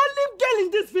I the only girl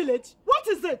in this village? What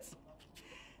is it?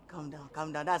 Calm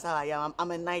down. That's how I am.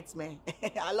 I'm a nightmare.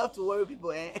 I love to worry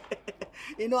people, eh?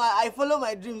 You know, I follow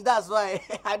my dreams. That's why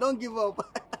I don't give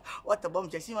up. What a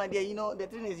bombshell. See, my dear, you know, the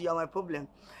thing is you are my problem.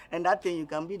 And that thing, you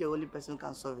can be the only person who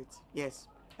can solve it. Yes.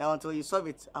 And until you solve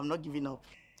it, I'm not giving up.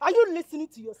 Are you listening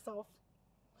to yourself?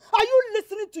 Are you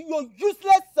listening to your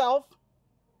useless self?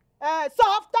 So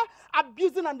after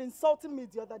abusing and insulting me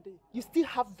the other day, you still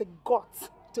have the guts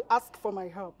to ask for my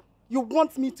help. You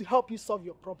want me to help you solve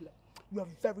your problem. You are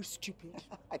very stupid.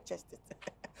 I just it.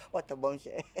 What a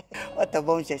bombshell. What a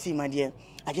bombshell. See, my dear,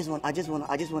 I just want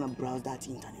to browse that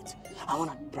internet. I want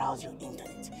to browse your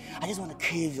internet. I just want to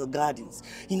crave your gardens.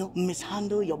 You know,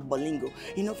 mishandle your bolingo.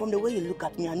 You know, from the way you look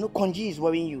at me, I know Konji is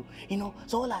worrying you. You know,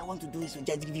 so all I want to do is to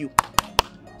just give you.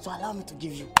 So allow me to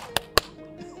give you.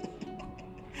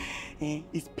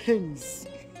 It pains.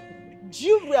 Do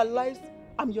you realize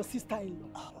I'm your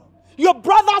sister-in-law? Your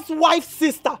brother's wife's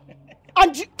sister.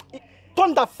 And you...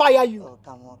 Thunder fire you. Oh,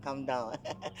 come on, calm down.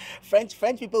 French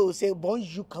people will say,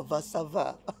 bonjour, comment ça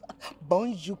va?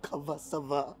 Bonjour, comment ça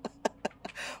va?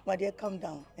 My dear, calm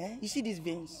down. You see these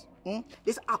veins?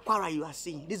 This aquara you are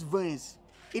seeing, these veins,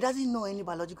 it doesn't know any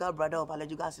biological brother or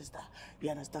biological sister.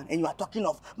 You understand? And you are talking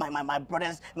of my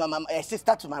brother's, my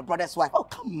sister to my brother's wife. Oh,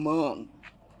 come on.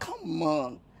 Come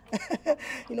on.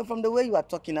 You know, from the way you are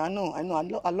talking, I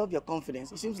love your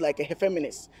confidence. It seems like a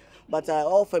feminist. But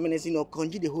all feminists, you know,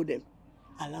 Konji, they hold them.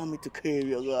 Allow me to carry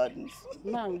your gardens.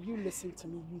 Now, you listen to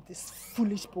me, you this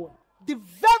foolish boy. The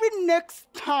very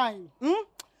next time, you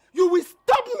will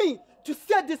stop me to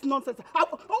say this nonsense. I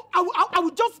will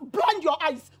just blind your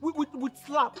eyes with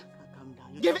slap. Calm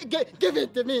down. Give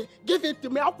it to me. Give it to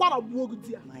me.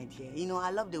 My dear, you know,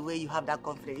 I love the way you have that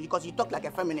confidence because you talk like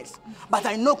a feminist. But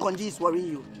I know Konji is worrying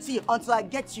you. See, until I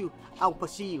get you, I will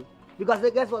pursue you. Because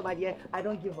guess what, my dear? I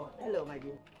don't give up. Hello, my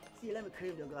dear. See, let me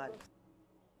crave your garden.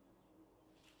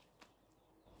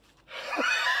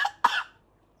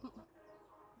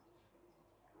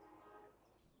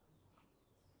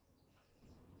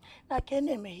 Now, can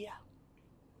you me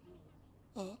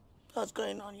here? What's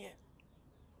going on here?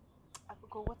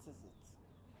 Akoko, what is it?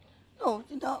 No,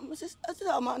 you know, Mrs.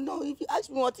 Asirama, no, if you ask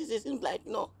me what is it, it seems like,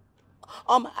 no.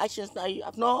 All my actions now, you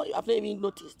have not even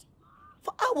noticed.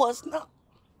 For hours now.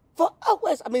 For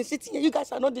hours, I've been sitting here. You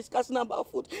guys are not discussing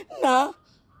about food. Nah,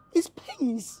 it's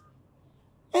pains.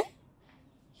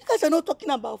 You guys are not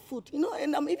talking about food, you know,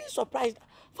 and I'm even surprised.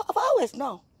 For hours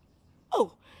now.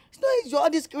 Oh, it's not easy. All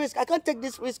this risk. I can't take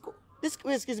this risk. This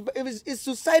risk is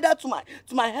suicidal to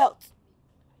my health.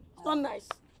 It's not nice.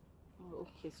 Oh,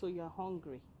 okay, so you're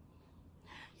hungry.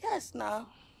 Yes, now.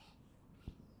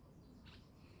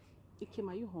 Ikem,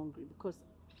 are you hungry? Because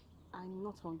I'm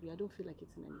not hungry. I don't feel like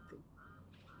eating anything.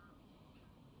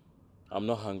 I'm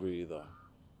not hungry either.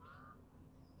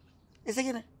 Is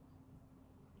it?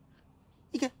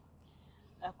 Okay.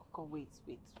 Wait.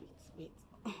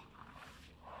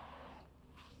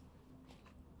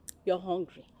 You're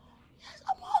hungry. Yes,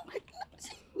 I'm hungry.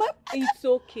 It's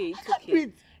okay.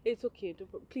 It's okay.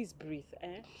 Please breathe,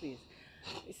 please.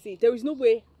 You see, there is no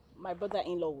way my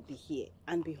brother-in-law will be here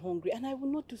and be hungry, and I will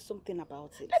not do something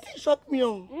about it. That didn't shock me.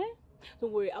 Don't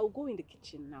worry, I will go in the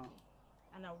kitchen now,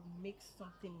 and I will make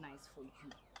something nice for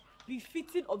you,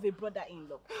 befitting of a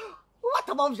brother-in-law. What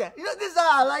about you? You know, this is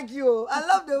how I like you. I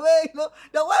love the way,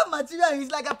 the way material is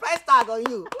like a price tag on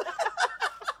you.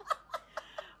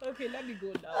 Okay, let me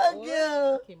go now.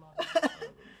 Okay.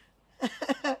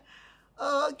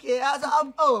 Okay.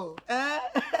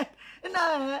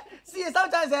 See,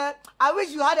 sometimes I wish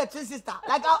you had a twin sister.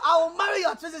 Like, I will marry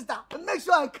your twin sister and make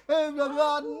sure I claim your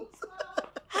gardens.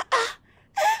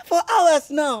 For hours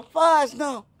now.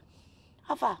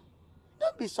 Alpha,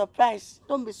 don't be surprised.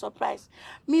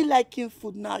 Me liking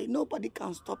food now, nobody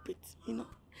can stop it,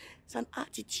 It's an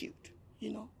attitude,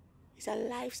 It's a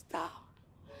lifestyle.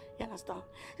 You understand?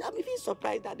 I'm even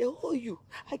surprised that they hold you.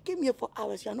 I came here for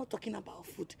hours. You're not talking about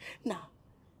food. Now,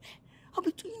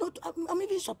 I'm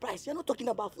even surprised. You're not talking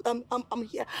about food. I'm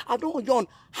here. I don't yawn.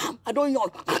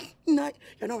 No,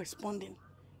 you're not responding.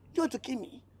 You want to kill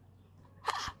me?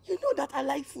 You know that I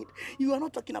like food. You are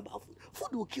not talking about food.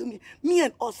 Food will kill me. Me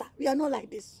and Osa, we are not like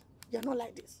this. We are not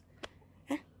like this.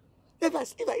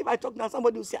 If I talk now,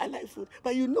 somebody will say I like food.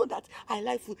 But you know that I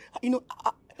like food.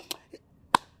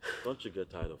 Don't you get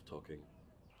tired of talking?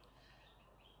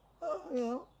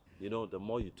 The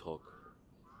more you talk,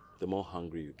 the more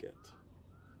hungry you get.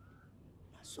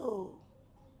 So,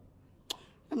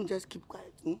 let me just keep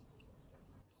quiet.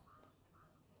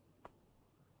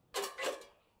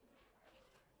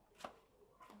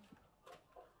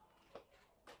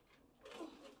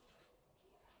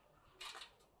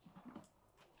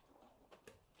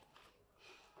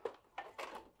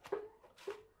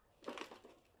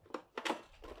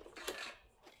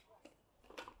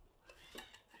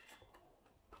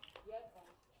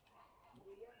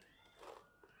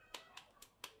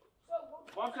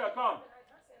 Come.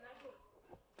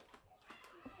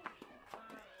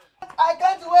 I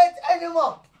can't wait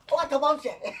anymore. What about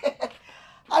you?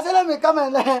 I said, let me come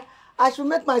and I should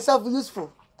make myself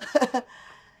useful.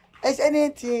 Is there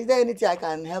anything I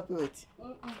can help you with?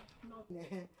 No.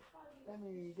 Let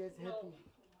me just help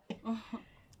you.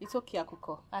 It's okay,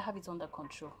 Akuko. I have it under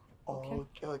control.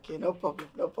 Okay. No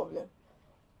problem.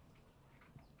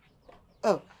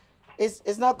 Oh,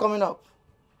 it's not coming up.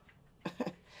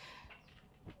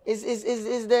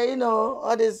 Is there,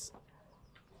 all this.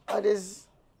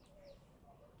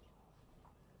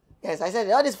 Yes, I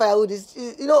said all this firewood is,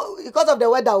 because of the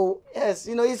weather. Yes,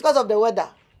 it's because of the weather,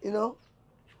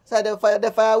 So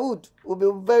the firewood will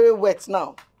be very wet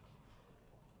now.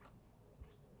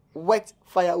 Wet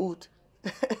firewood.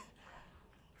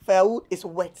 Firewood is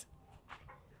wet.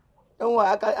 Don't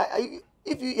worry,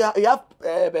 if you have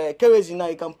kerosene now,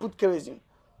 you can put kerosene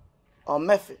or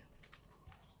methyl.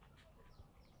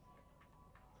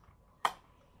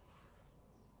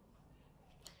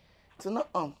 It's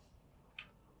not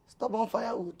stubborn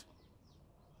firewood.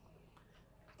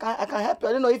 I can help you.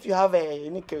 I don't know if you have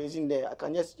any kerosene there.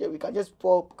 We can just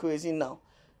pour kerosene now.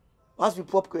 Once we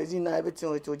pour kerosene now, everything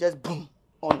will just boom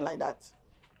on like that.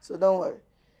 So don't worry.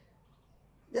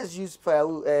 Just use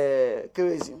firewood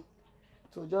kerosene.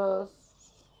 So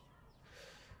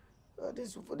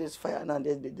just this fire now.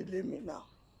 They delay me now.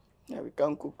 Yeah, we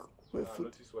can cook with food.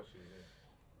 Notice what she's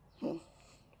doing.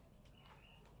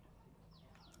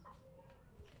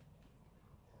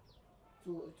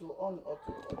 To on or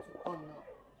to on now.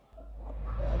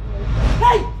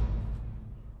 Hey!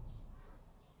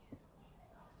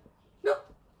 No.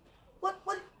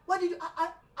 What did you?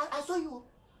 I saw you.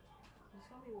 You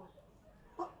saw me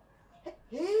what?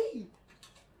 Hey!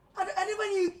 I never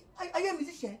knew. Are you a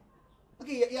musician?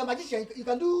 Okay, you're a magician. You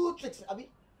can do tricks, Abi.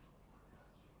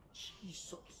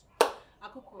 Jesus.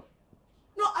 Akuko.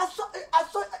 No, I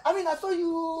saw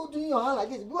you doing your hand like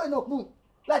this. Before you know, boom,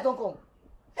 light don't come.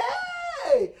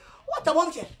 Hey, what a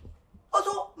woman!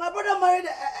 Also, my brother married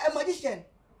a magician.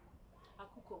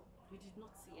 Akuko, you did not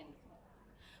see anything.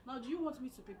 Now, do you want me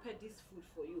to prepare this food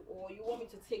for you, or you want me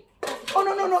to take? Oh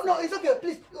no, it's okay.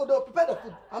 Please, prepare the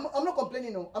food. I'm not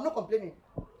complaining. No, I'm not complaining.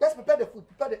 Just prepare the food.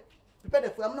 Prepare the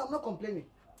food. I'm not complaining.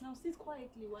 Now sit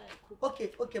quietly while I cook.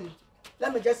 Okay, ma.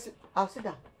 Let me just sit. I'll sit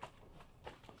down.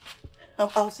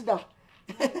 I'll sit down.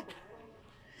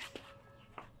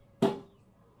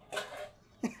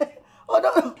 Oh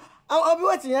no, I'll be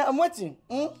waiting. Yeah, I'm waiting.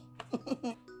 I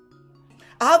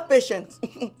have patience.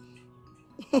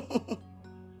 Hey!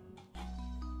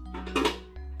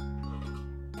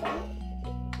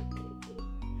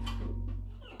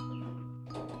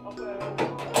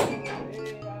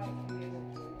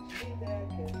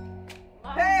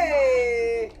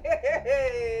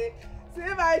 Hey! See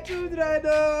my children,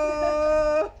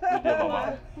 oh! Good day,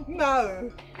 Mama.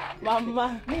 No.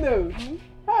 Mama. No.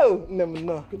 Oh,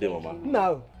 no. Good day, Mama.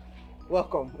 No.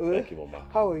 Welcome. Thank you, Mama.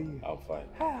 How are you? I'm fine.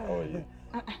 How are you?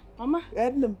 Mama,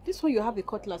 this one you have a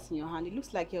cutlass in your hand. It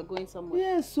looks like you're going somewhere.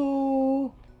 Yeah,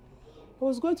 so I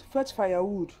was going to fetch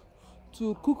firewood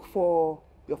to cook for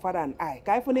your father and I.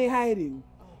 Hiding.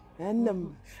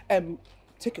 And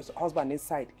take your husband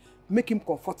inside. Make him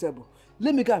comfortable.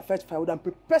 Let me go and fetch firewood and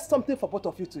prepare something for both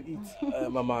of you to eat.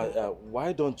 Mama,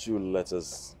 why don't you let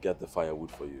us get the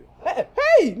firewood for you?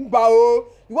 Hey, Mbao!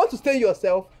 You want to stay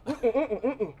yourself?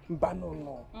 Mba,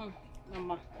 no.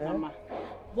 Mama,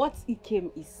 what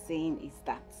Ikem is saying is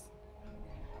that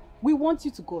we want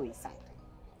you to go inside.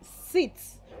 Sit,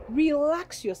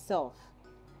 relax yourself.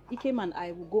 Ikem and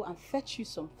I will go and fetch you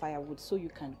some firewood so you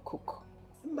can cook.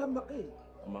 Mama, please.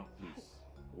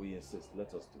 We insist.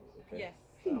 Let us do it, okay? Yes,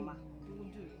 Mama. We will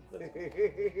do it.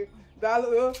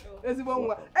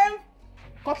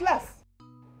 Cutlass.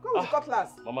 Go with the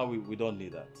cutlass. Mama, we don't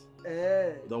need that.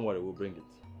 Don't worry, we'll bring it.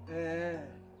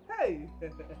 Hey.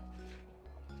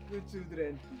 Good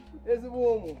children. There's a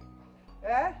woman.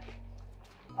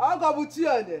 I'll go with you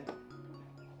on there.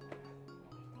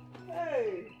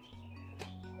 Hey.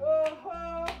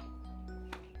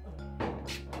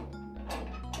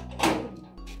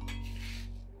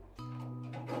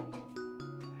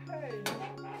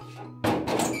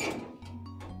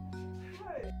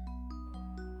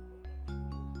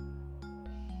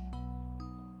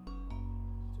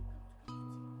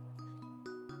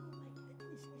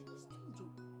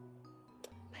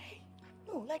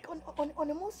 No, like on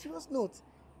a more serious note,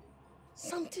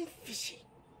 something fishy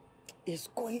is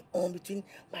going on between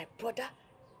my brother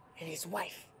and his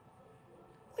wife.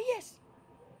 Oh yes,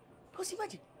 because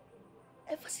imagine,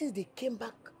 ever since they came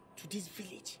back to this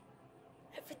village,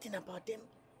 everything about them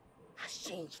has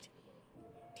changed.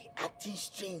 They're acting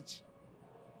strange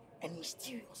and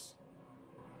mysterious.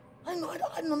 I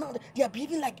don't know. They are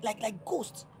behaving like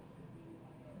ghosts.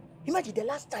 Imagine the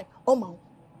last time Oma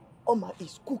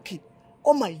is cooking.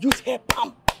 Oma use her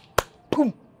palm.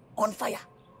 Boom, on fire.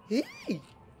 Hey,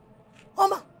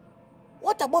 Oma,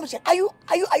 what a bombshell! Are you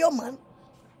man?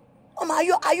 Oma, are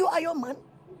you man?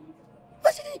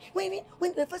 When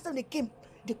the first time they came,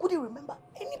 they couldn't remember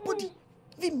anybody,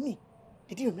 even me.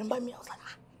 They didn't remember me. I was like,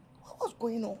 what's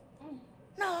going on?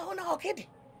 No, okay.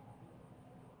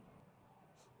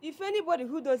 If anybody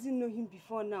who doesn't know him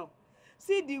before now,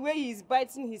 see the way he's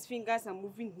biting his fingers and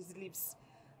moving his lips,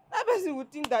 that person would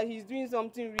think that he's doing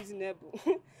something reasonable.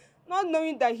 Not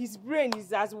knowing that his brain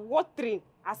is as watering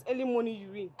as early morning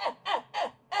urine.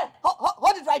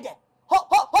 Hold it right there.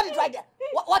 Hold it right there.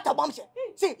 What a bombshell.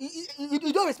 See,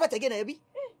 you don't respect again, Abby.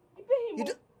 You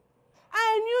don't.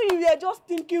 I knew you were just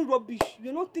thinking rubbish.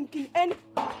 You're not thinking any...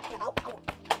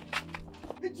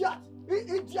 Idiot!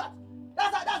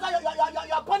 That's how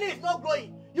your bunny is not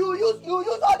growing. You use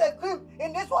all the cream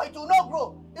in this one, it will not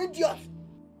grow. Idiot!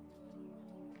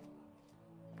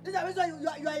 This is the reason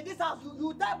you are in this house.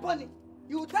 You tie bunny.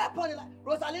 You tie bunny like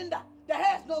Rosalinda. The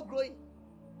hair is not growing.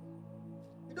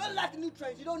 You don't like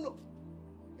nutrients. You don't know.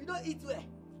 You don't eat well.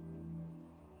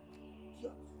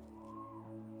 Idiot.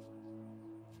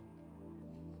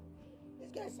 This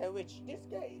guy is a witch. This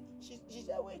guy, she's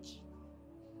a witch.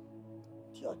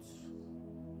 Idiot.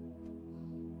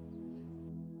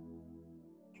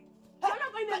 You're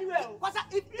not going anywhere. What's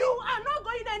that? If you are not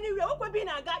going anywhere.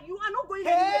 You are not going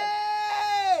anywhere.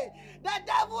 Hey! The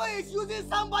devil is using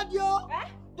somebody.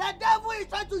 The devil is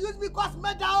trying to use me cause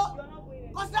murder. You're not going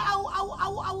anywhere. Cause I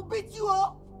will beat you.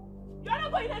 You're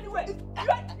not going anywhere. You're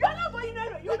not going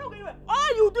anywhere. You're not going anywhere.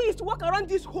 All you do is to walk around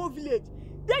this whole village.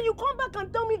 Then you come back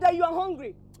and tell me that you are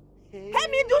hungry. Hey.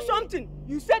 Help me do something.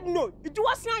 You said no. It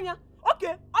was Sanya.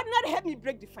 Okay, ordinary help me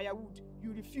break the firewood.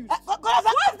 You refuse. What's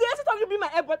the essence of you being my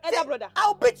elder brother?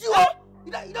 I'll beat you.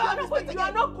 You are not going anywhere. You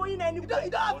are not going anywhere.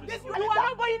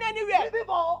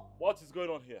 What is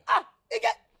going on here?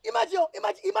 Imagine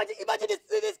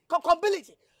this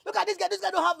compatibility. Look at this guy. This guy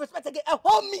don't have respect again.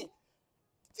 Hold me.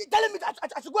 Telling me that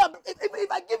I should go and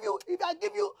if I give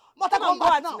you Mortal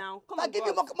Kombat now. If I give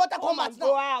you Mortal Kombat now.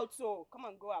 Go out. So come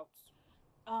on, go out.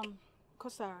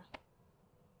 Kosara,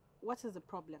 what is the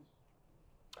problem?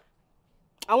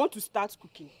 I want to start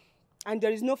cooking, and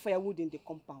there is no firewood in the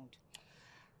compound.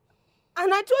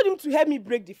 And I told him to help me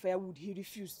break the firewood. He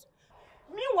refused.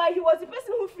 Meanwhile, he was the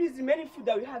person who frees the remaining food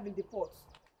that we have in the pot.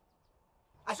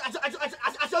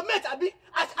 As your mate, Abi.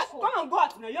 Come on, go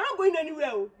out now. You're not going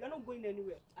anywhere. You're not going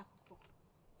anywhere.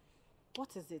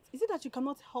 What is it? Is it that you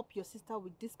cannot help your sister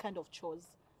with this kind of chores?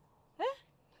 Eh?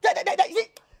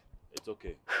 It's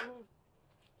okay.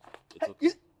 It's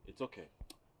okay. It's okay.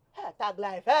 Hey, tag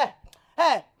life, hey.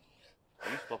 Hey.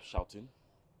 Can you stop shouting?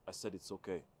 I said it's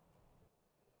okay.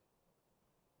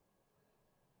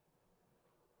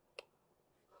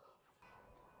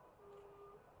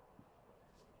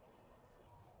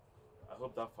 I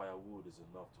hope that firewood is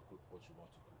enough to cook what you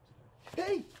want to cook today.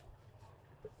 Hey!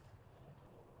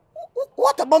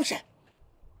 What a bombshell!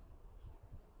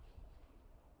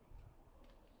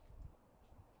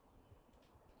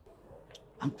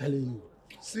 I'm telling you,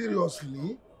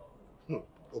 seriously,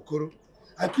 Okoro,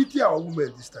 I pity our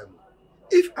women this time.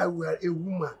 If I were a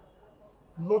woman,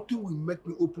 nothing will make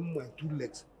me open my two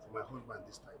legs for my husband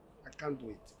this time. I can't do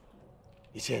it.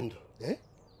 Ishendo,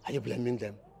 are you blaming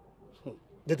them?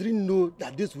 They didn't know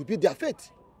that this would be their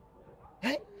fate.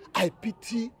 I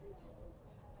pity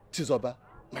Chizoba,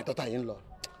 my daughter-in-law.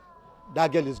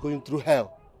 That girl is going through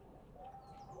hell.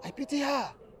 I pity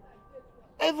her.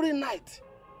 Every night,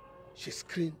 she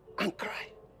screams and cries.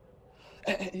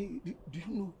 Do you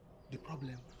know the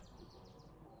problem?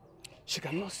 She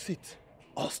cannot sit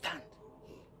or stand.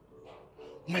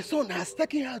 My son has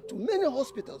taken her to many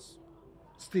hospitals.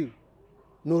 Still,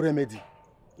 no remedy.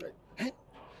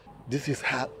 This is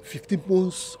her 15th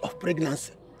month of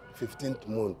pregnancy. 15th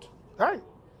month. Hi.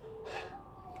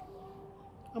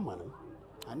 Come on,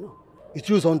 I know. It's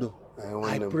you, Zondo.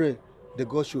 I pray the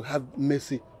God should have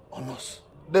mercy on us.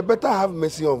 They better have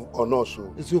mercy on us.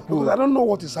 Because I don't know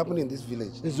what is happening in this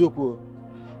village. It's Zopo.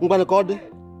 I'm going to call them.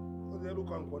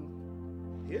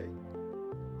 Yeah.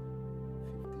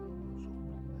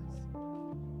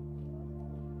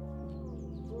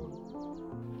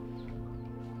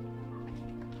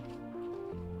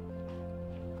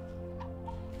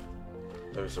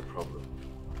 There is a problem.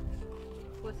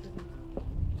 What is it?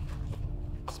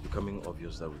 It's becoming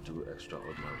obvious that we do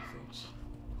extraordinary things.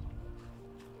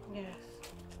 Yes.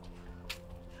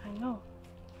 I know.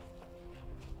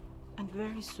 And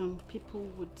very soon people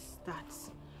would start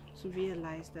to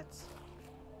realize that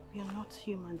we are not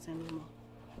humans anymore.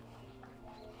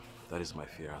 That is my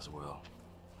fear as well.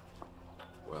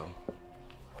 Well,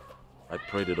 I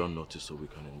pray they don't notice so we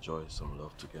can enjoy some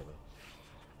love together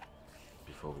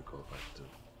before we go back to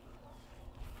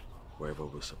wherever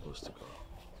we're supposed to go.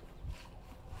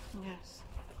 Yes.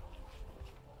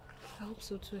 I hope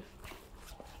so too.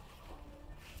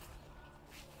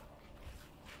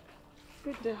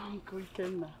 Good day, Uncle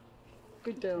Ikenna.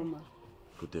 Good day, Oma.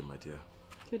 Good day, my dear.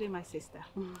 Good day, my sister.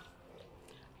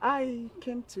 I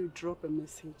came to drop a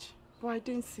message, but I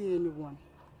didn't see anyone.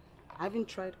 I haven't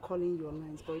tried calling your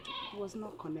lines, but it was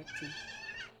not connecting.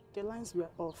 The lines were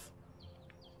off.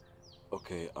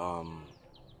 Okay,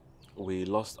 we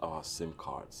lost our SIM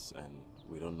cards and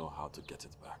we don't know how to get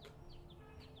it back.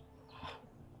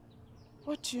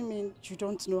 What do you mean you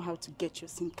don't know how to get your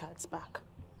SIM cards back?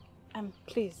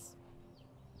 Please,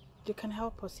 you can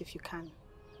help us if you can.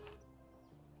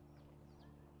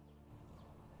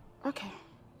 Okay,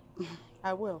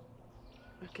 I will.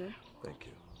 Okay? Thank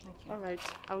you. Thank you. All right,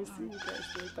 I will see you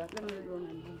guys later. Let me run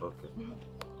and go. Okay.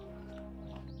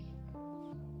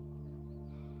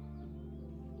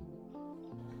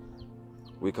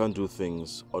 We can't do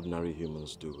things ordinary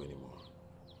humans do anymore.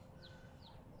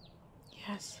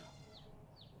 Yes.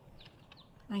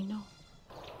 I know.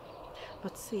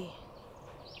 But see,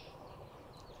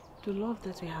 the love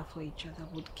that we have for each other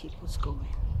would keep us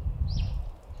going.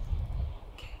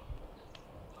 Okay.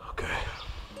 Okay.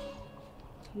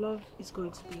 Love is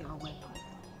going to be our weapon.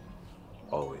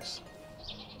 Always.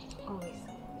 Always.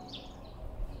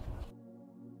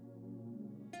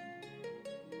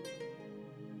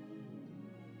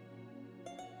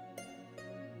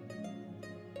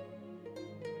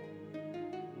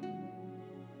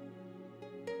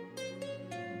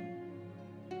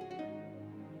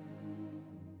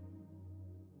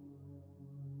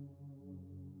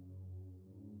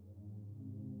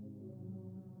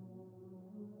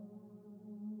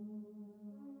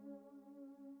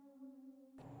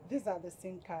 These are the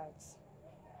SIM cards.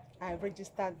 I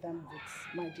registered them with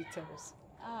my details.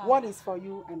 Ah. One is for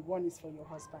you and one is for your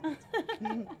husband.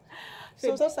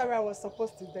 So sorry, I was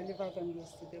supposed to deliver them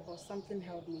yesterday, but something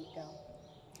held me down.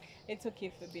 It's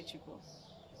okay, Febechibo.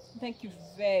 Thank you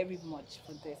very much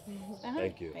for this.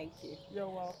 Thank you. Thank you. You're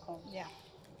welcome. Yeah.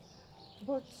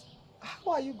 But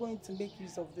how are you going to make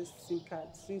use of this SIM card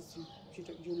since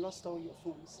you lost all your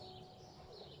phones?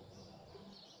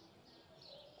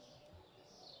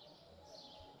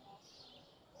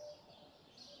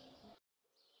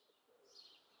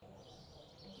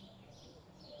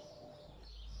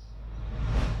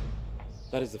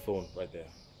 That is the phone right there.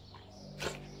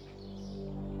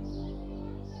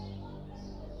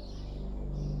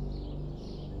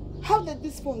 How did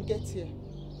this phone get here?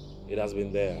 It has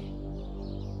been there.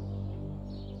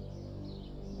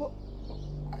 But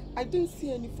I didn't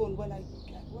see any phone when I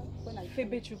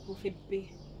Febe Chuku,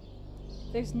 Febe.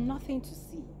 There's nothing to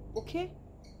see, okay?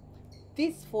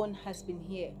 This phone has been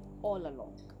here all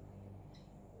along.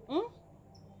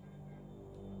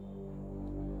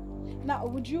 Now,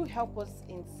 would you help us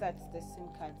insert the SIM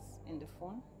cards in the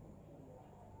phone?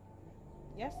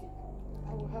 Yes?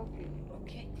 I will help you.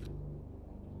 Okay.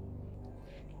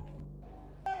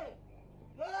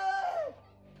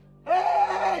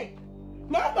 Hey!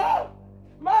 Mama!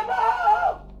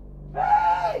 Mama!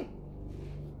 Hey!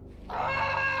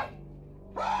 Ah!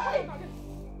 Hey!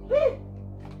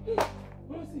 See,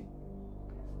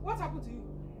 what happened to you?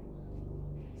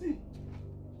 See,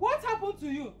 what happened to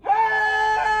you?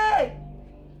 Hey!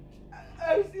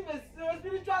 I received a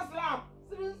spiritual slap.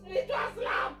 Spiritual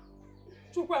slap.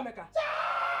 Chukwuemeka.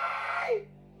 Chai!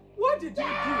 What did you do?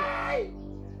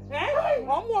 Eh?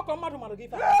 Omo ko madu madu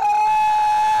gifa.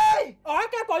 Hey! O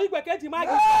aka ko igwe keji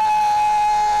magi.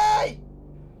 Hey!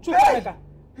 Chukwuemeka.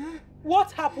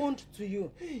 What happened to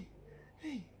you? Hey!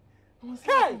 Hey!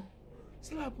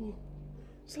 Slap.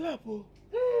 Slap.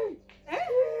 Hey! Eh?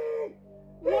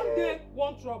 One day,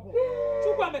 one trouble.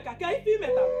 Chukwuemeka, can you feel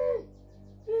metal?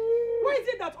 Why is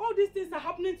it that all these things are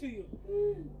happening to you?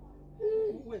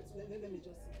 Wait, let me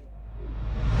just see.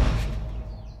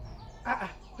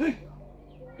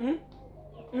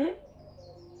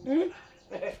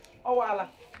 Owala.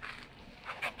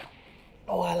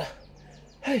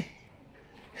 Hey.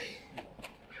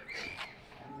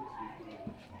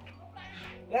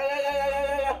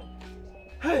 Yeah.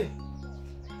 Hey.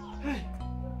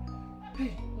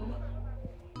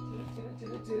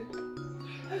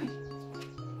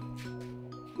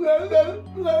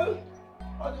 Well.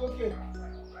 Are you okay?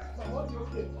 Are you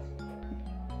okay?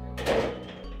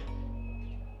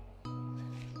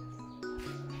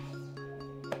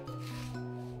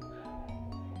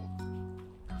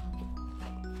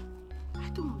 I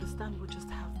don't understand what just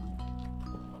happened.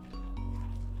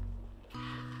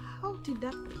 How did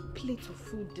that plate of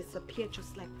food disappear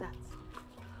just like that?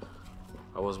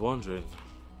 I was wondering.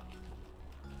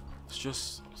 It's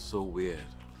just so weird.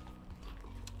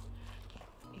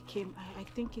 I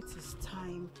think it is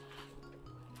time.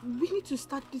 We need to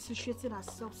start dissociating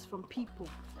ourselves from people.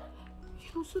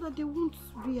 So that they won't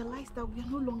realize that we are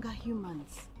no longer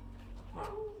humans.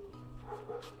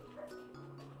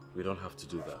 We don't have to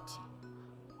do that.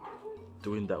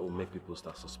 Doing that will make people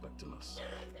start suspecting us.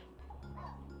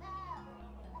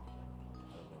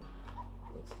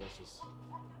 Let's just...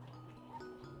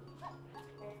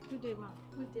 Good day, ma.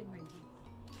 Good day, my dear.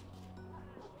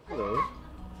 Hello.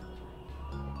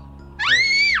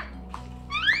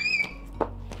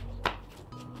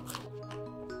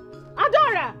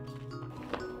 Adora!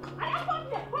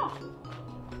 Come.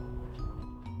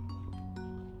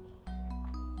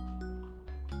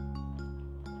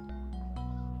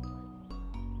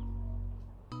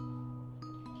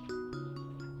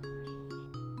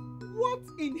 What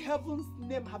in heaven's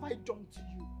name have I done to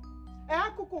you?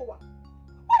 Kokowa,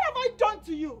 what have I done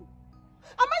to you?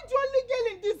 Am I the only girl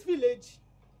in this village?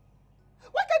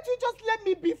 Why can't you just let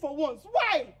me be for once?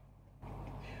 Why?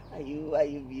 Are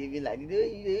you behaving like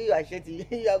you are shitty?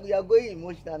 You are going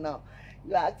emotional now.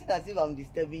 You are acting as if I'm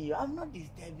disturbing you. I'm not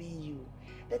disturbing you.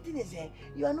 The thing is,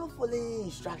 you are not following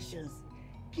instructions.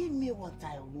 Give me what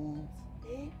I want,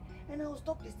 and I will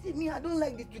stop disturbing me. I don't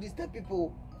like this to disturb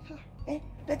people.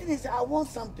 The thing is, I want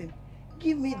something.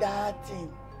 Give me that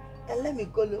thing, and let me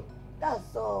call you.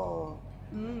 That's all.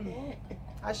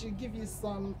 I should give you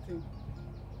something.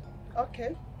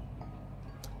 Okay.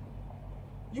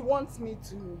 You want me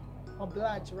to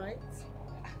oblige, right?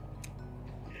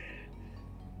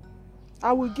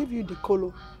 I will give you the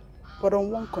colo, but on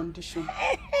one condition.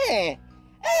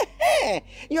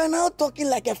 You are now talking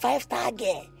like a 5-star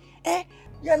girl.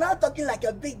 You are now talking like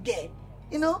a big girl.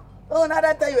 You know? Oh,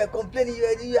 another time you were complaining,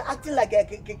 you were acting like a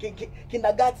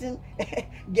kindergarten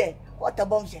girl. What a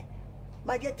bombshell.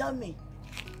 My dear, tell me,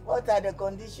 what are the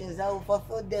conditions? I will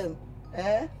fulfill them.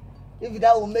 If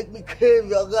that will make me crave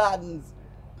your gardens,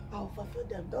 I will fulfill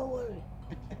them. Don't worry.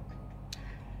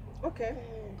 Okay.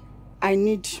 I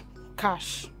need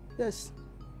cash. Yes.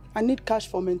 I need cash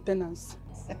for maintenance.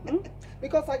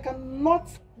 Because I cannot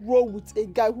roll with a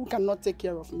guy who cannot take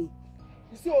care of me.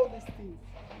 You see all these things?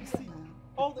 You see?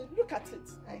 Look at it.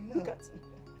 I know. Look at it.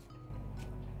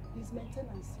 It's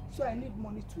maintenance. So I need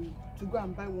money to go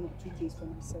and buy 1 or 2 things for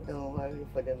myself. Don't worry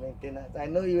for the maintenance. I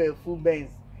know you're a full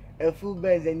Benz. a full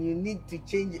Benz and you need to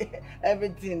change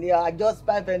everything, your adjust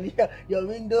pipe and your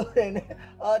window and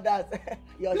all that.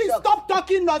 Your Please shop. stop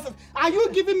talking nonsense. Are you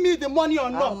giving me the money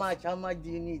or How not? much? How much do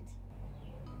you need?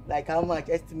 Like how much?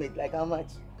 Estimate. Like how much?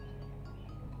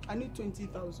 I need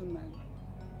 20,000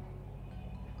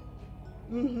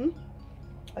 naira.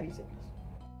 What is it?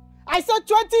 I said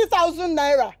 20,000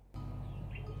 naira.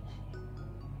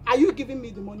 Are you giving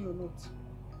me the money or not?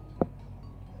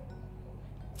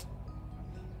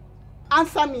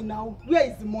 Answer me now. Where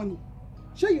is the money?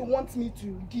 Sure you want me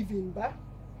to give him back?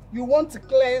 You want to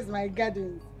cleanse my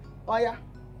garden? Oh yeah,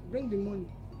 bring the money.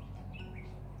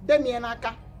 Demi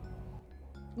Enaka.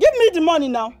 Give me the money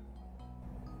now.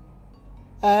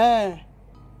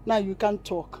 Now you can't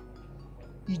talk.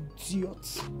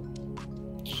 Idiot.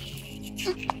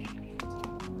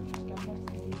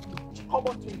 How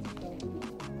about 20,000?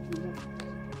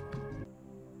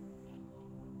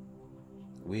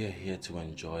 We are here to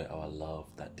enjoy our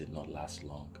love that did not last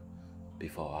long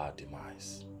before our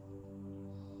demise.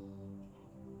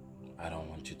 I don't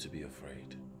want you to be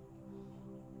afraid.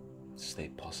 Stay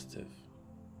positive.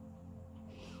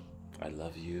 I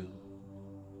love you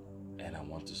and I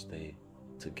want to stay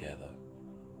together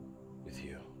with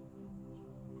you.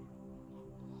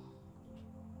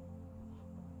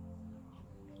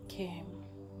 Kim,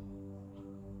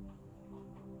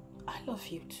 I love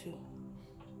you too.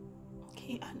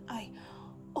 Okay, and I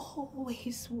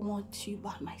always want you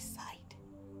by my side.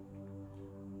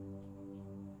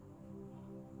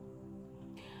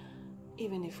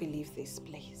 Even if we leave this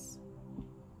place,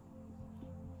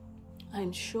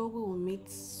 I'm sure we will meet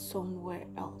somewhere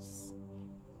else.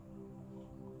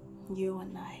 You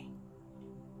and I.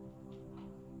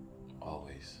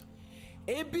 Always.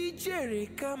 Ebi chere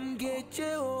kam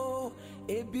geche o,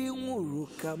 ebi nwuru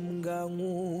kam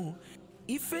ganwu.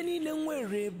 Ife niile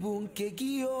nwere bụ nke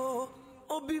gị o,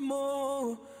 obi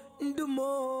mo, ndụ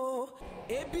mo.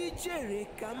 Ebi chere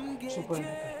kam geche,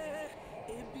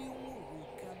 ebi nwuru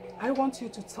kam. I want you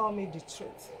to tell me the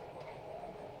truth.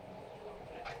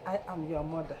 I am your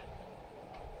mother.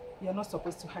 You're not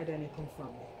supposed to hide anything from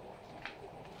me.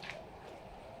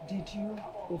 Did you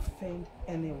offend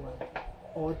anyone?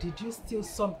 Or did you steal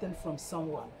something from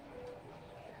someone?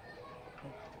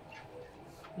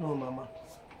 No, Mama.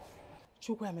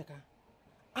 Chukwuemeka,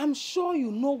 I'm sure you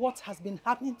know what has been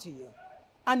happening to you.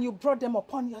 And you brought them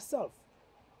upon yourself.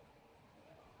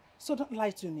 So don't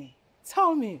lie to me.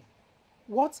 Tell me,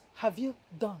 what have you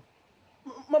done?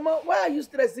 Mama, why are you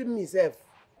stressing me, Seth?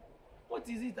 What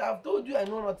is it? I've told you I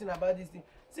know nothing about this thing.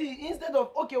 See, instead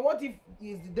of, okay, what if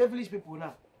it's the devilish people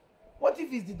now? What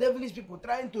if it's the devilish people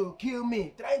trying to kill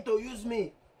me, trying to use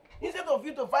me? Instead of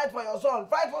you to fight for your son,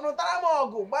 fight for no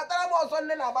Taramo.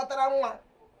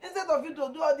 Instead of you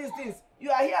to do all these things,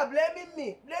 you are here blaming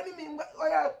me. Oh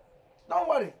yeah, don't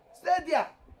worry, stay there.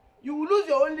 You will lose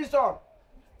your only son.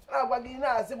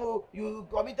 You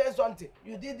committed something.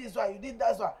 You did this one, you did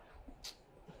that one.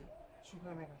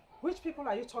 Which people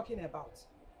are you talking about?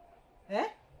 Eh?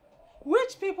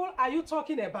 Which people are you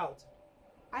talking about?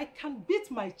 I can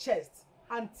beat my chest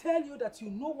and tell you that you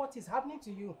know what is happening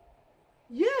to you.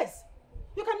 Yes!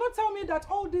 You cannot tell me that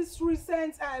all these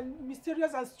recent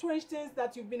mysterious and strange things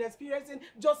that you've been experiencing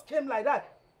just came like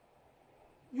that.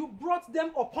 You brought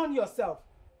them upon yourself.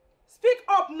 Speak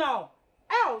up now,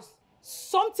 else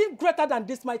something greater than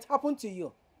this might happen to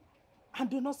you. And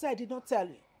do not say I did not tell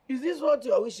you. Is this what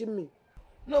you are wishing me?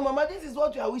 No, Mama, this is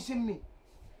what you are wishing me.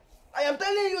 I am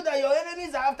telling you that your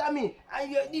enemies are after me,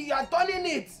 and you are turning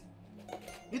it.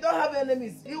 You don't have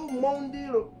enemies. You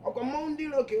Mondiro, or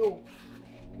Mondiro, okay.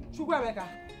 Chukwuemeka,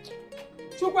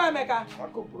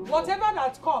 whatever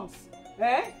that comes,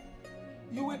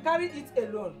 you will carry it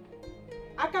alone.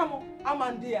 Akamo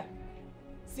Amandia,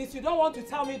 since you don't want to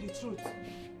tell me the truth.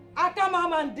 Akamo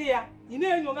Amandia,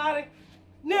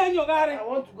 I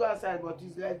want to go outside, but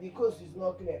it's like the coast is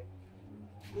not clear.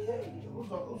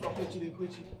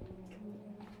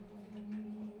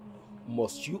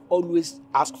 Must you always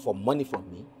ask for money from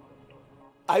me?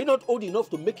 Are you not old enough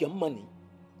to make your money?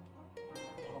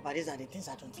 But these are the things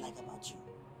I don't like about you.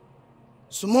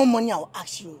 Small money, I'll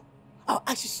ask you. I'll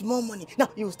ask you small money. Now,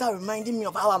 you will start reminding me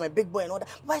of how I'm a big boy and all that.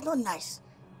 But it's not nice.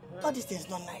 All these things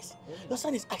not nice. Your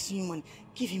son is asking you money.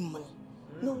 Give him money.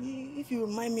 No, if you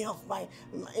remind me of my,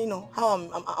 how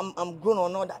I'm grown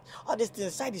or all that. All these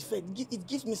things, side effects. It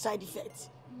gives me side effects.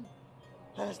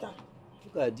 You understand?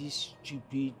 Look at this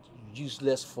stupid,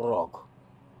 useless frog.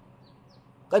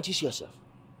 Can't you see yourself?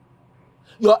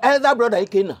 Your elder brother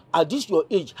Ikena, at this your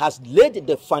age, has laid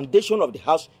the foundation of the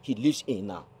house he lives in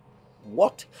now.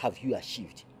 What have you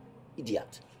achieved,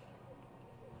 idiot?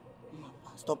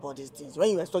 Stop all these things. When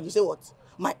you were stuck, you say what?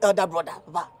 My elder brother,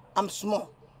 Papa, I'm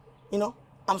small. You know,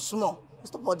 I'm small.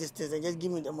 Stop all these things and just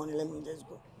give me the money. Let me just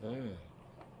go.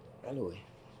 Anyway,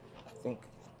 I think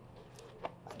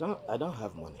I don't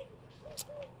have money.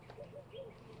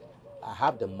 I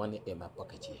have the money in my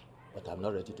pocket here, but I'm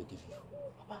not ready to give you.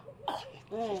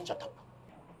 Papa, shut up.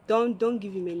 Don't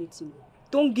give him anything.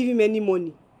 Don't give him any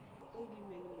money.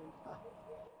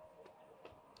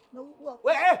 No, what?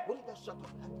 Wait, hey! Just shut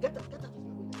up. Get up.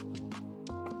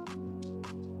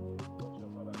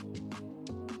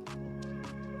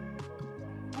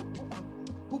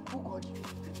 Who called you?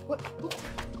 What? From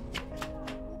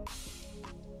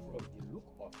the look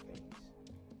of things,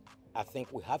 I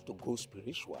think we have to go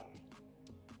spiritual.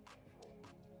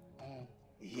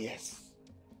 Yes.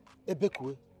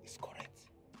 Ebekwe is correct.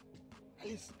 At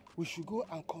least we should go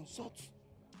and consult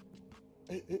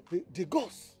the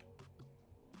gods.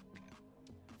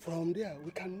 From there,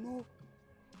 we can know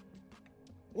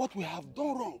what we have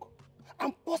done wrong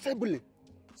and possibly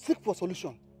seek for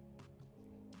solution.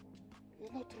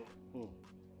 It's not true.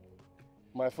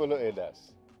 My fellow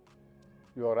elders,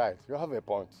 you're right. You have a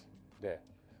point there.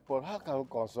 But how can we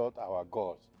consult our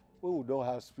gods when we don't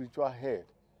have spiritual head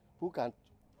who can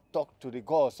talk to the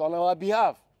gods on our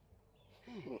behalf?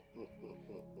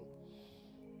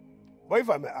 But if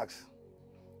I may ask,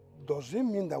 does it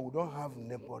mean that we don't have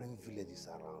neighboring villages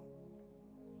around?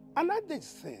 And that makes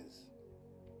sense.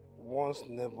 One's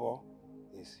neighbor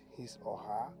is his or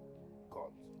her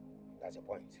God. That's a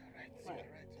point. Right.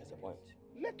 That's a point.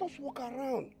 Let us walk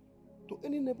around to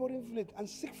any neighboring village and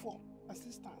seek for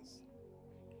assistance.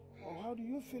 Or how do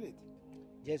you feel it?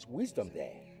 There's wisdom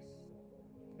there.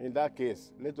 In that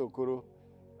case, let Okoro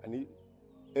and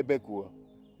Ebekwe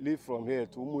leave from here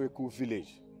to Umueku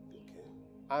village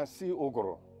and see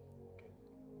Ogoro.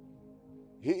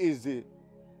 He is the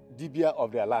Dibia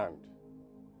of their land.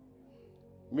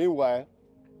 Meanwhile,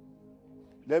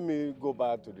 let me go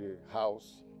back to the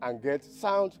house and get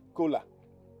sound cola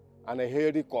and a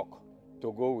healthy cock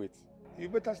to go with. You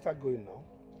better start going now.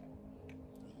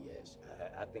 Yes,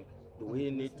 I think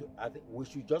I think we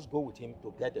should just go with him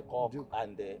to get the cock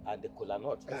and the cola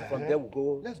nut. From there we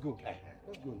go. Let's go.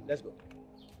 Let's go.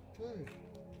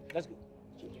 Let's go.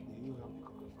 You have the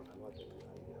coconut nut.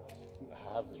 I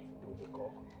have it. With the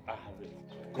cock. I have it.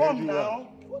 Come now.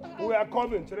 We are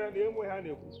coming.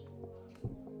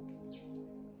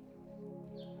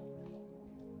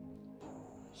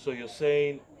 So you're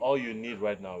saying all you need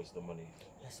right now is the money?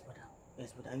 Yes, brother.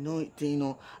 Yes, but I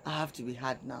know, I have to be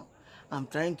hard now. I'm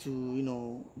trying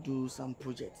to, do some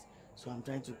projects. So I'm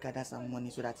trying to gather some money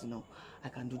so that, I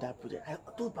can do that project. I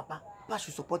told Papa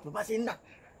should support me. Papa said, nah.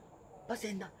 Papa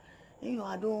said, nah.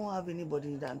 I don't have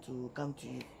anybody than to come to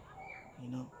you,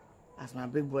 as my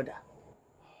big brother.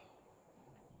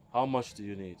 How much do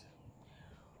you need?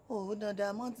 Oh, the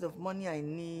amount of money I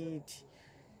need.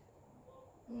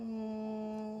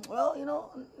 Well,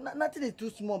 nothing is too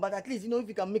small, but at least, if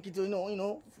you can make it,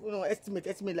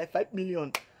 estimate like 5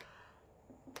 million,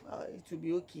 it will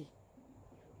be okay.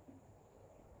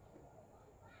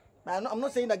 But I'm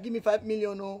not saying that give me 5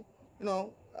 million,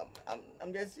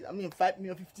 I'm just, 5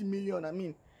 million, 50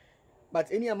 million,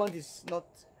 but any amount is not.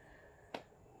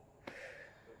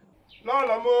 No,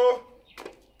 Lamo.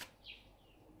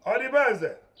 All the best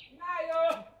there.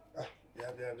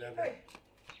 Yeah. Hey,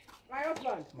 my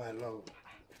husband. My love.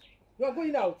 You are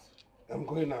going out? I'm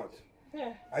going out.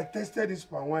 Yeah. I tasted this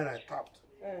palm wine I tapped.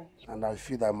 And I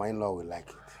feel that my in-law will like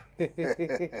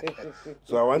it.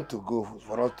 So I want to go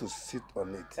for us to sit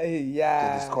on it.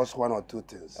 To discuss one or two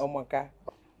things. Oh my God.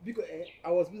 Because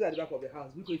I was busy at the back of the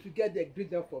house. Because if you get there,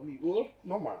 greet them for me. Oh?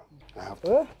 No, man. I have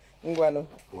to. Ngwano.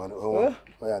 Oh,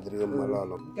 yeah,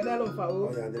 Malalo. Can I look for?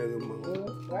 Oh, yeah,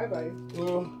 bye bye.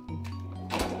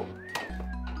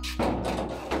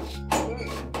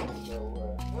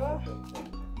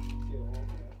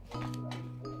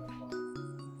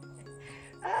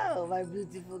 Oh, my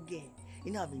beautiful girl.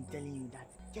 I've been telling you that.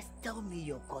 Just tell me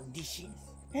your conditions.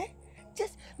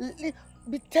 Just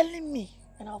be telling me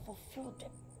and I'll fulfill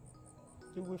them.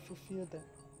 You will fulfill them.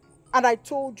 And I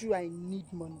told you I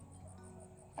need money.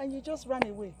 And you just ran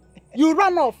away. You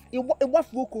ran off. I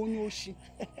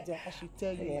should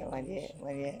tell you. Yeah, my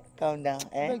dear. Calm down.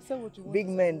 Like, say what you want. Big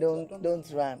men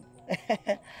don't run.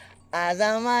 As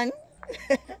a man,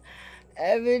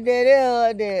 every day,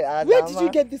 all day. Where did you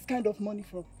get this kind of money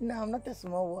from? No, I'm not a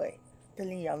small boy. I'm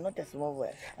telling you, I'm not a small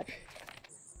boy.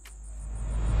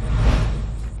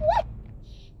 What?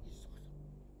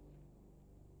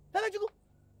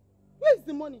 Where is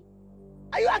the money?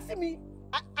 Are you asking me?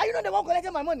 Are you not the one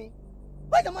collecting my money?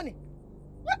 Where's the money?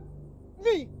 What?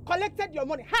 Me collected your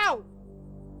money? How?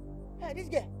 Hey, this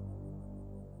girl.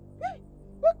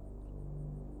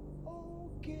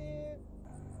 Okay.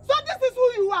 So this is who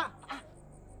you are.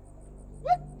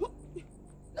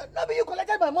 No, but you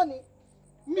collected my money.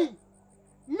 Me.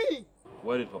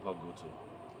 Where did Papa go to?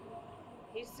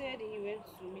 He said he went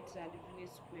to meet her at the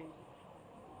village square.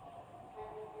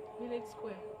 Village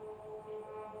Square.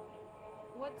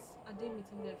 What are they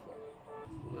meeting there for?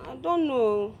 I don't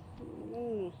know.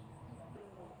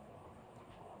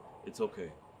 It's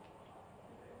okay.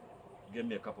 Get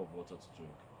me a cup of water to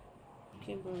drink.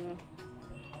 Okay, brother.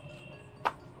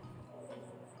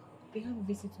 They have a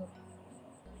visitor.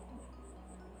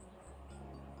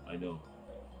 I know.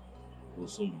 We'll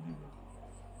soon be leaving.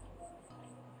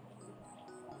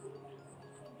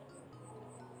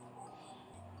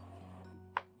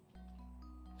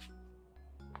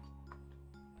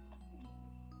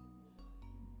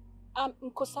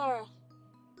 Nkosara,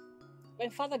 when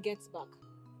father gets back,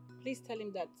 please tell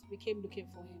him that we came looking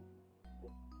for him.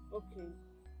 Okay.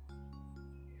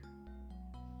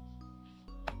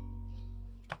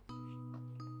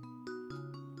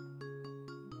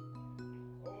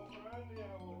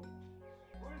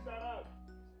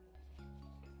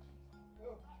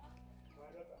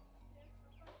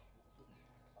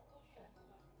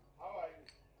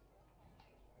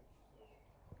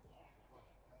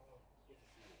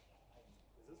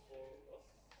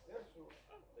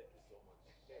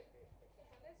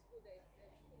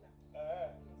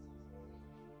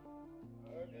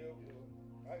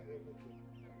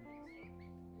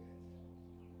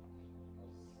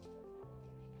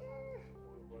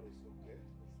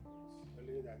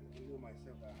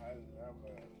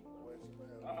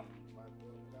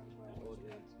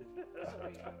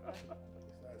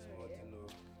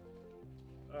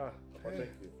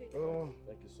 Thank you.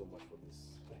 Thank you so much for this.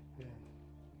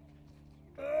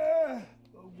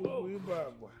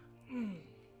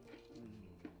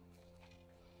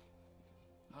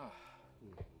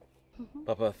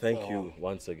 Papa, thank you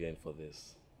once again for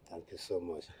this. Thank you so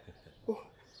much.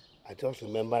 I just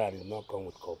remember I did not come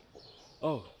with cup.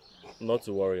 Oh, not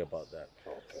to worry about that.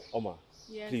 Okay. Oma,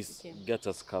 Yes, please okay. get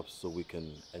us cups so we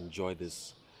can enjoy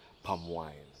this palm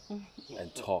wine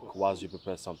and talk whilst you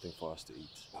prepare something for us to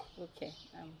eat. Okay.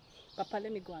 Papa,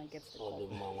 let me go and get the cup. I'll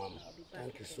be back.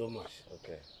 Thank you so much.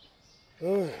 Okay.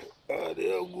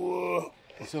 There go.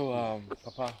 So,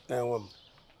 Papa,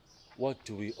 what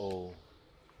do we owe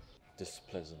this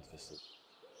pleasant visit?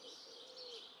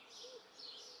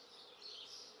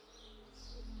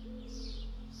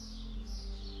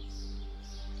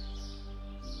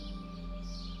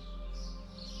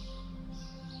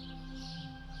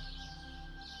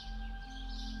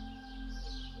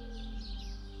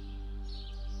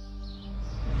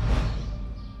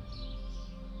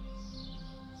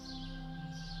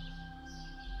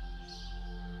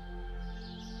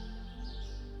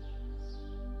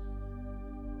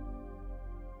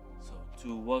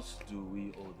 To what do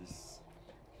we owe this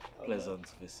pleasant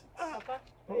visit? Papa,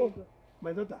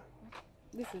 My daughter.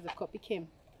 this is the cup. He came.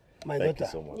 My Thank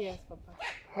daughter. you so much. Yes, Papa.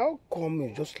 How come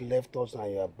you just left us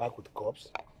and you are back with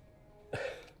cups?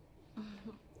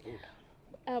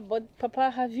 But Papa,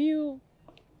 have you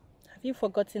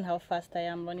forgotten how fast I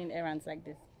am running errands like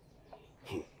this?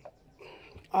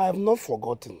 I have not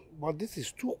forgotten, but this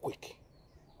is too quick.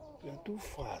 You're too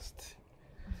fast.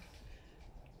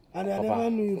 And I never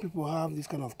knew you people have this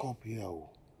kind of cup here.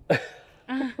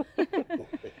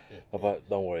 Papa,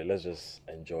 don't worry. Let's just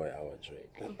enjoy our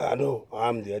drink. I know.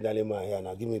 I'm the elderly man here.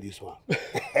 Now give me this one.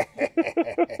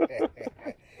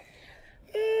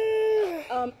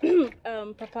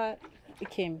 Papa, he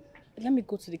came. Let me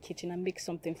go to the kitchen and make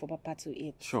something for Papa to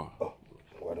eat. Sure.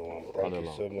 Thank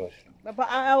you so much. Papa,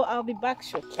 I'll be back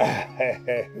shortly.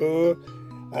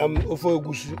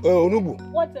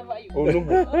 Onubu. Whatever you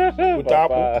Onubu.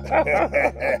 Utapu.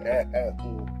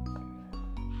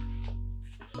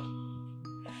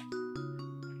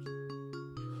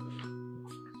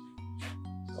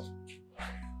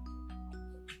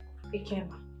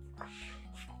 Ikema,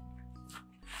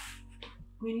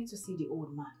 we need to see the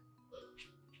old man.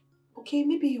 Okay,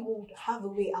 maybe he would have a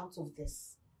way out of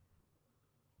this.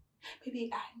 Maybe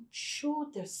I'm sure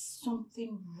there's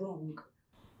something wrong.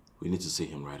 We need to see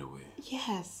him right away.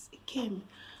 Yes, Ikem.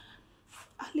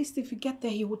 At least if we get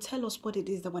there, he will tell us what it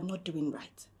is that we're not doing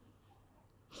right.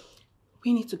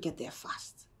 We need to get there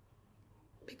fast.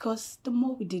 Because the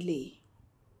more we delay,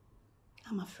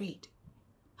 I'm afraid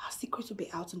our secret will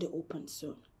be out in the open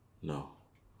soon. No.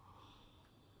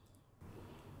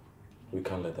 We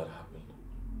can't let that happen.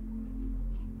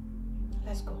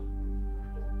 Let's go.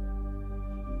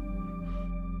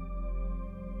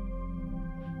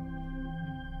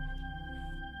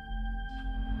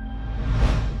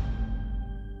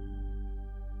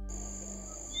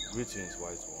 Greetings,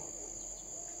 Wise One.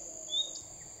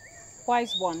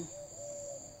 Wise One,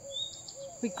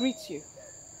 we greet you.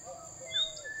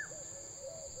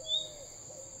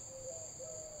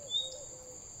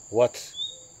 What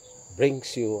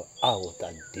brings you out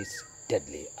at this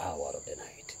deadly hour of the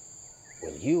night,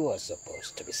 when you are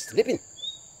supposed to be sleeping?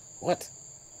 What?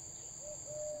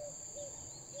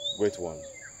 Great One,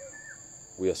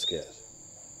 we are scared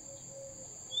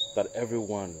that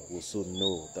everyone will soon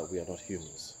know that we are not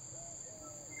humans.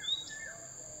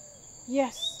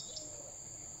 Yes.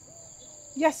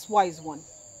 Yes, Wise One.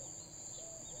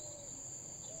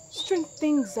 Strange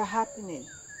things are happening.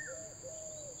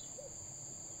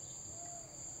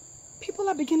 People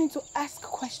are beginning to ask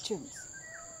questions.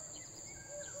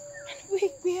 And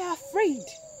we are afraid.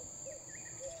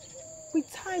 With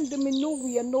time, they may know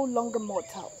we are no longer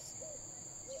mortals.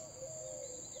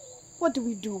 What do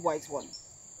we do, Wise One?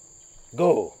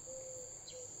 Go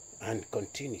and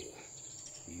continue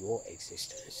your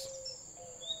existence.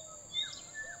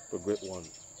 But Great One,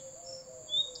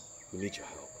 we need your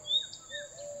help.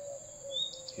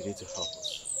 You need to help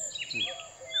us.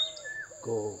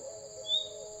 Go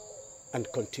and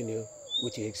continue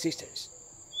with your existence.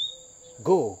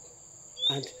 Go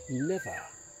and never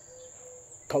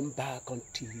come back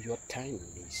until your time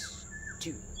is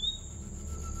due.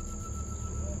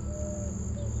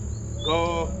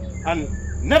 Go and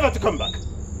never to come back.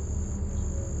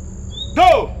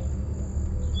 Go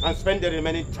and spend the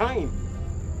remaining time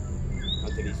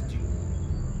until it's due.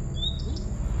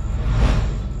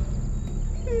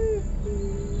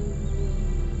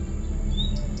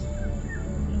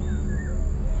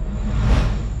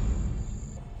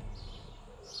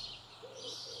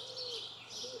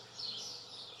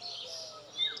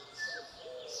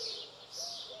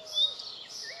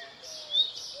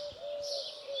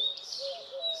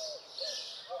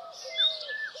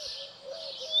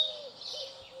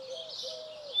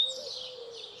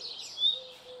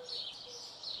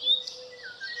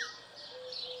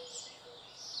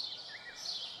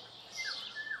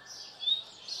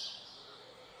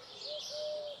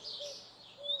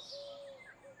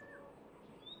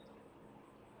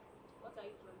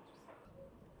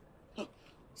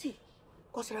 See,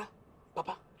 Kosra,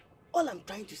 Papa, all I'm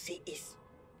trying to say is,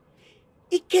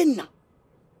 Ikenna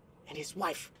and his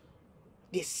wife,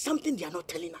 there's something they are not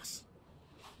telling us.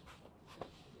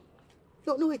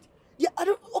 No, wait. Yeah,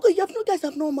 okay, you guys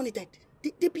have no money that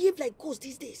they behave like ghosts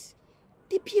these days.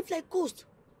 They behave like ghosts.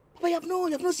 Papa, you have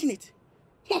not seen it.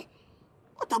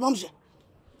 What a bombshell.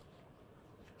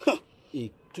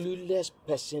 A clueless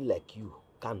person like you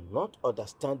cannot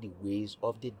understand the ways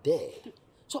of the dead.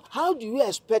 So how do you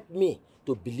expect me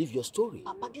to believe your story?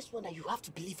 Papa, this one that you have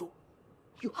to believe,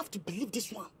 you have to believe this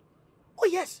one. Oh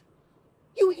yes,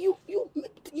 you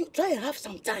try and have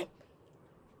some time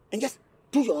and just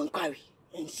do your inquiry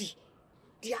and see.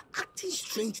 They are acting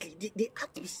strangely. They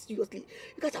act mysteriously.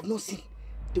 You guys have not seen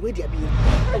the way they are being.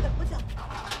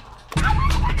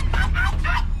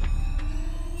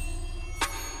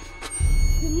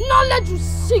 The knowledge you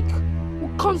seek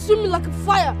will consume me like a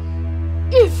fire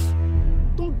if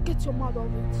don't get your mouth out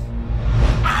of it.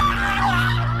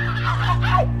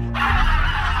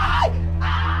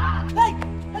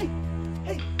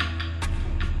 Hey!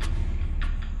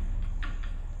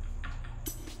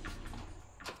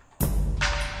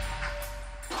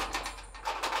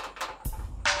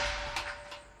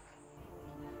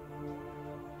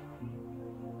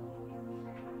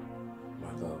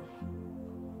 My love,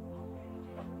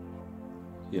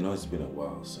 you know it's been a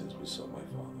while since we saw my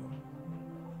father.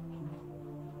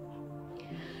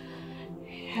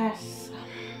 Yes,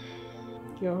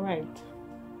 you're right.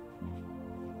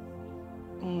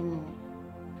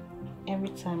 Every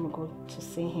time we go to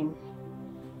see him,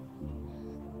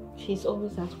 he's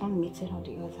always at one meeting or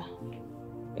the other.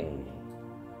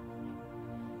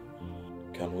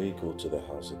 Can we go to the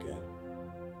house again?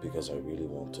 Because I really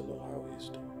want to know how he's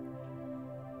doing.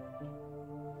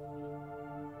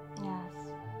 Yes,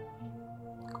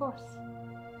 of course.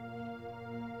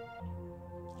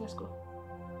 Let's go.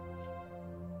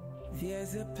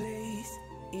 There's a place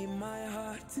in my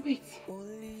heart. Wait,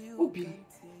 Obi,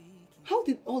 how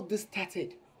did all this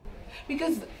started?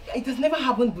 Because it has never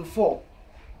happened before.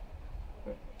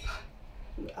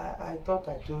 I thought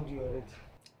I told you already.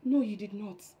 No, you did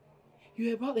not. You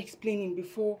were about explaining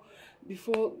before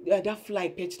that fly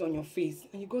perched on your face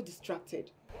and you got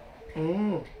distracted.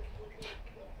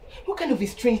 What kind of a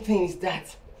strange thing is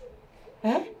that?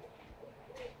 Huh?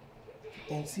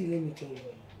 And see, let me tell you,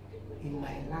 in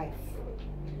my life,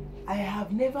 I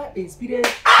have never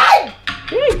experienced...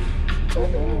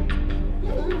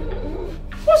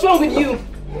 What's wrong with you?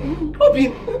 Obi!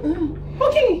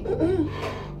 Okay!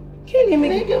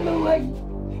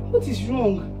 What is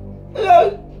wrong?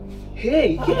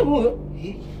 Hey,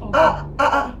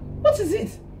 what is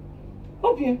it?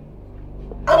 Obi!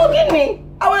 Obi!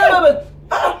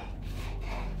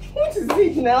 What is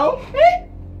it now?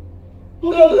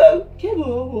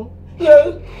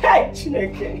 Hey,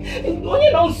 Chineke!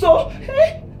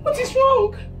 What is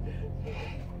wrong?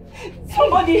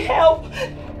 Somebody help!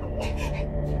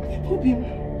 Obi,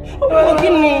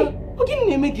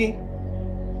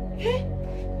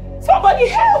 somebody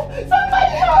help! Somebody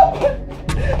help!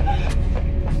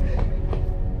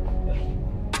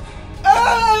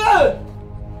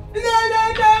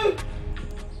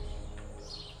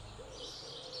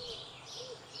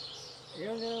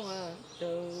 No!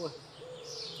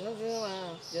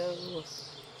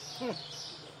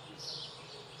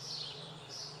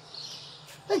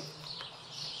 Hey!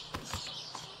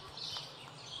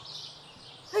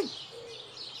 Hey!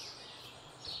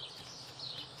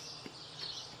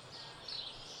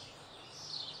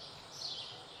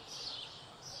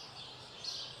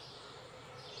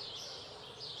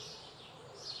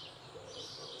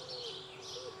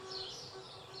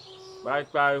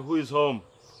 Bye, who is home?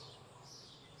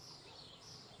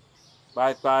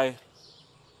 Bye,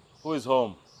 who is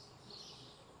home?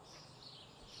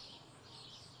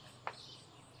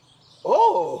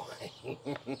 Oh!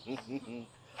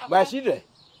 My children,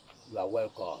 you are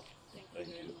welcome. Thank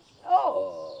you.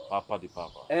 Oh! Papa the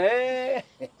Papa. Eh?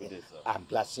 Good day, sir. I'm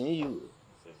glad seeing you.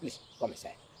 Please, come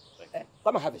inside. Thank you.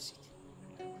 Come and have a seat.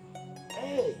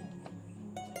 Hey!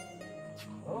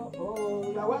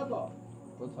 Oh, you are welcome.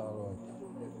 What's our Lord?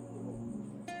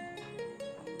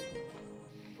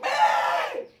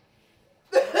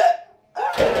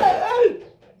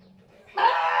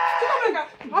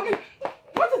 Okay,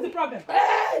 what is the problem?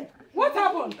 What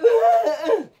happened?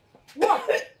 What?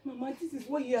 Mama, this is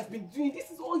what he has been doing.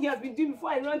 This is all he has been doing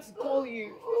before I ran to call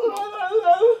you.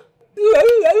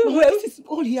 Mama, this is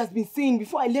all he has been saying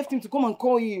before I left him to come and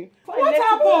call you. What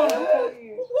happened?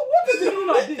 What is the meaning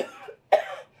of this?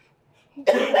 I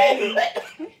don't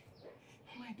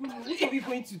know. What are we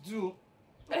going to do?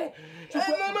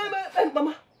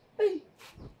 Mama. Hey.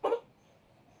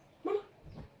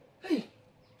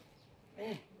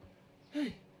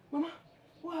 Hey, Mama,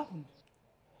 what happened?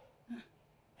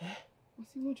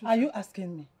 Are you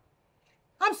asking me?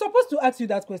 I'm supposed to ask you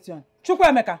that question.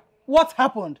 Chukwuemeka, what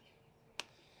happened?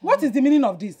 What is the meaning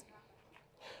of this?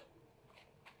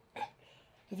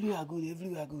 Everywhere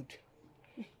good.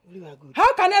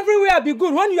 How can everywhere be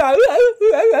good when you are...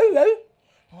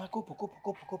 Mama,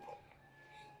 couple.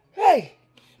 Hey!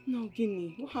 No,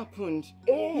 Guinea, what happened?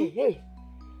 Hey.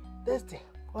 Testing.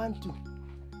 1, 2.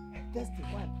 Testing.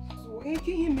 1. So, can you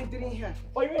hear me doing here?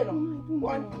 Oh, you know?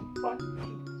 1, 2. 1.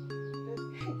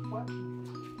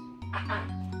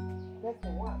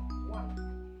 Testing. 1.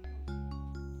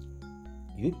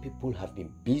 You people have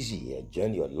been busy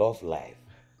enjoying your love life,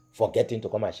 forgetting to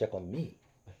come and check on me.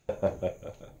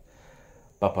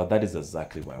 Papa, that is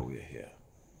exactly why we're here.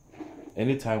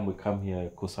 Anytime we come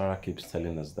here, Kosara keeps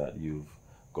telling us that you've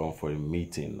gone for a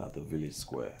meeting at the village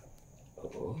square.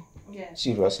 Oh? Yes.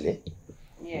 Seriously?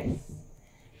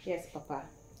 Yes, Papa.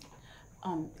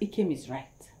 Ikem is right.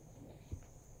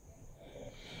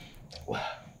 Well,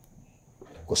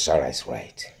 Kosara is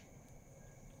right.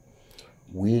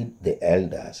 We, the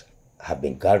elders, have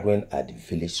been gathering at the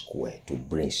village square to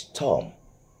brainstorm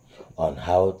on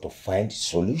how to find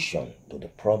solution to the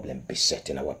problem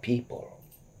besetting our people.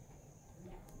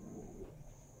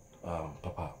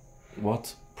 Papa,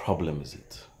 what problem is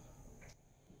it?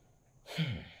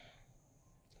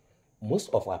 Most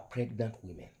of our pregnant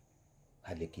women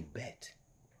hardly give birth.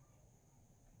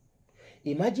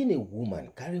 Imagine a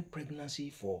woman carrying pregnancy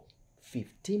for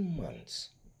 15 months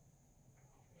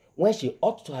when she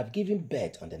ought to have given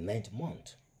birth on the 9th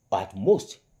month, or at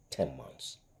most 10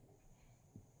 months.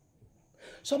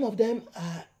 Some of them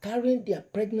are carrying their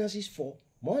pregnancies for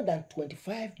more than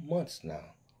 25 months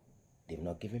now. They've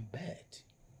not given birth.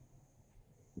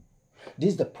 This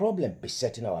is the problem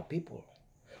besetting our people,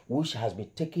 which has been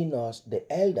taking us, the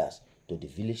elders, to the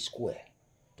village square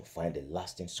to find a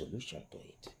lasting solution to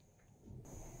it.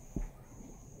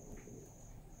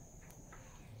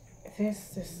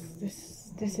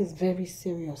 This is very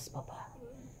serious, Papa.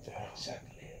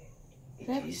 Exactly.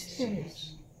 Very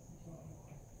serious.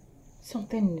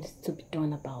 Something needs to be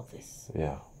done about this.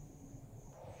 Yeah.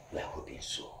 We're hoping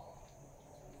so.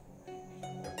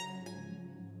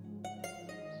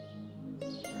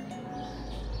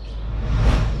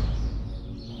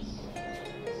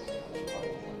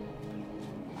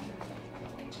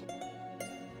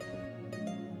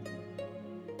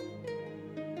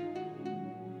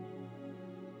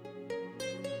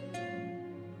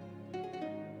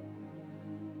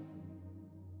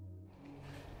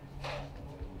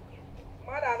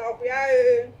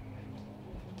 Yeah.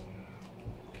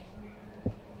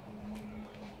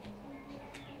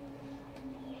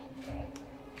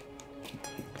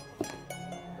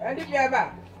 Ready,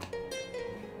 Biaba?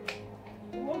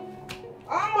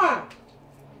 Oma!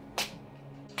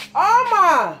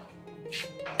 Oma!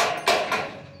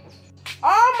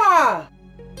 Oma!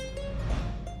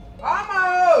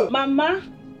 Oma! Mama,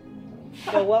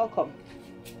 you're welcome.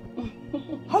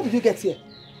 How did you get here?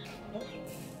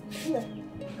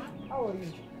 How are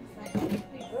you?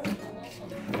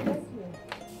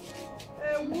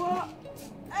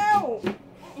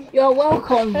 You're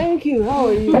welcome. Thank you. How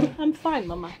are you? I'm fine,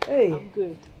 Mama. Hey. I'm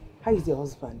good. How is your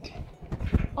husband?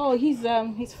 Oh, he's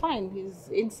fine. He's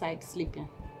inside sleeping.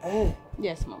 Eh?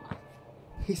 Yes, Mama.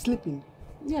 He's sleeping?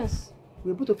 Yes.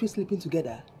 We're both of you sleeping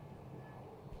together?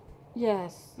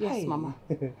 Yes. Yes, Hey. Mama.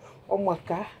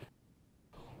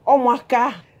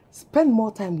 Omwaka. Spend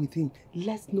more time with him.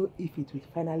 Let's know if it will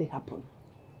finally happen.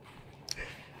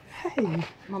 Hey.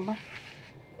 Mama.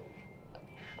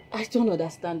 I don't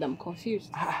understand. I'm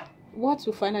confused. What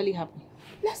will finally happen?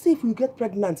 Let's see if we get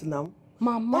pregnant now.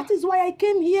 Mama. That is why I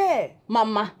came here.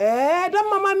 Mama. Don't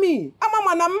mama me. Don't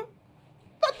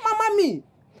mama me.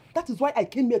 That is why I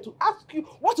came here to ask you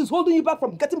what is holding you back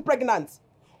from getting pregnant. Is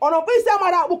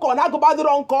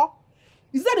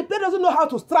that the player doesn't know how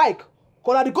to strike?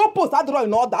 Because the goalpost are drawing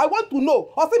in order. I want to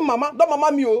know. Or say mama, don't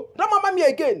mama me, oh. Don't mama me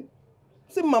again.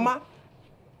 Say mama.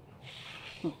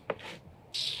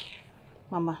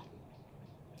 Mama,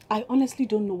 I honestly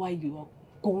don't know why you are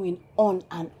going on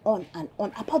and on and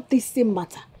on about this same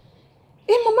matter.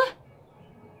 Hey, Mama,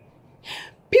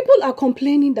 people are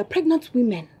complaining that pregnant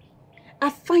women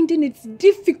are finding it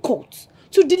difficult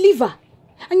to deliver.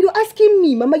 And you're asking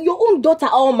me, Mama, your own daughter,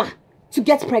 Alma, to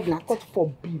get pregnant. God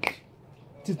forbid.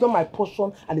 It is not my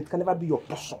portion and it can never be your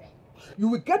portion. You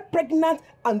will get pregnant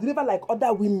and deliver like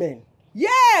other women.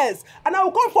 Yes! And I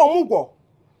will come for Mugo.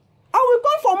 I will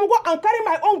come for Mugo and carry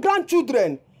my own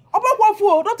grandchildren.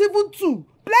 Not even 2.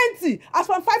 Plenty. As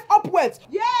from 5 upwards.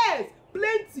 Yes!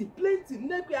 Plenty.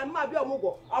 I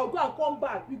will go and come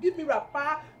back. You give me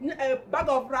wrapper, a bag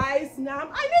of rice,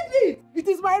 yam. I need it. It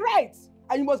is my right.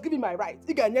 And you must give me my right.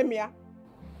 You can name me.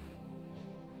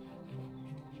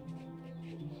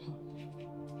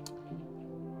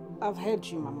 I've heard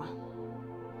you, Mama.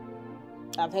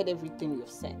 I've heard everything you've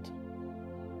said.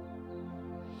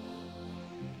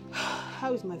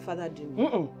 How is my father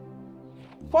doing?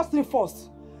 First thing first.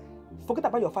 Forget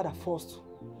about your father first.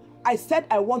 I said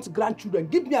I want grandchildren.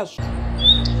 Give me a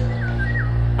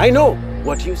I know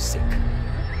what you seek.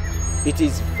 It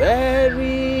is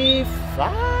very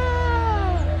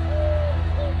far,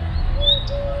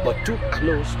 but too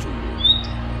close to you.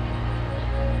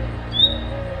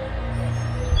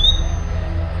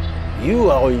 You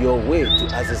are on your way to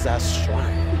Aziza's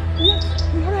shrine. Yes,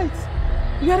 you're right.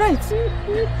 You're right.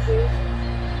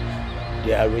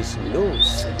 There is no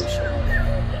solution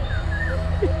there.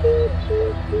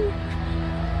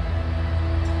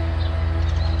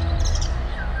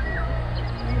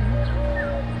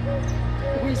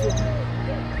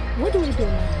 What do we do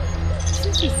now?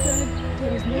 Since you said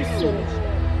there is no solution.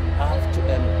 Have to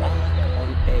embark on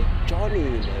a journey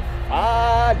in a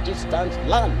far distant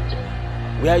land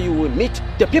where you will meet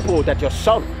the people that your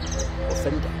son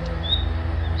offended.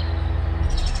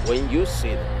 When you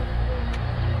see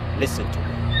them, listen to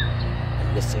them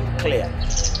and listen clearly.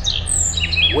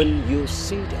 When you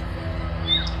see them,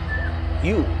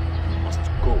 you must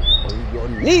go on your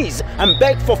knees and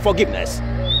beg for forgiveness.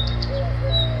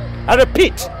 I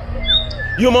repeat,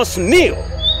 you must kneel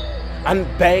and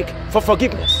beg for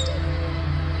forgiveness.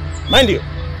 Mind you,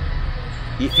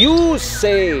 if you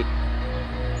say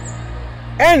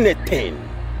anything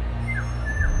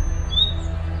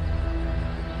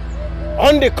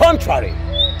on the contrary,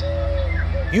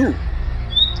 you will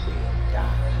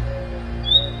die.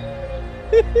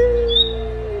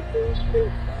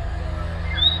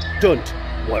 Don't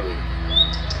worry.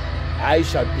 I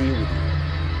shall be with you.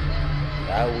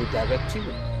 I will direct you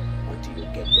until you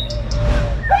get there.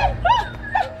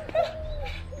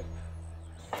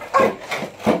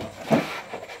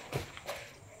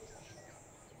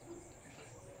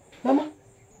 Mama,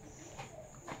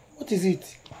 what is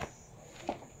it?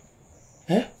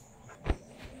 Eh?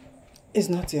 It's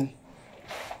nothing.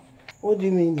 What do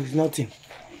you mean it's nothing?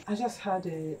 I just had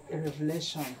a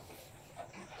revelation.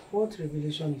 What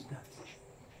revelation is that?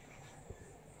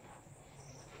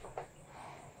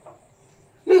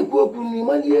 You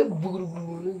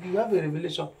have a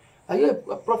revelation. Are you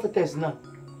a prophetess now?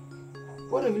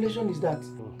 What revelation is that?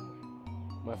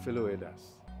 My fellow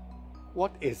elders,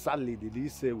 what exactly did he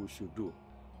say we should do?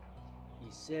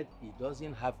 He said he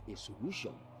doesn't have a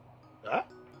solution. Huh?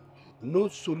 No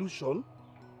solution?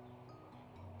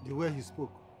 The way he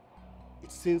spoke,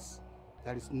 it seems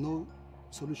there is no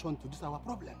solution to this our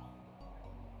problem.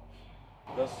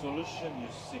 The solution you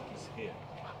seek is here.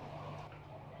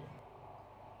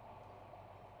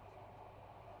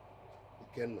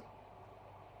 Ikenna,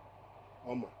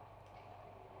 Oma,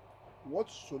 what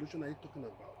solution are you talking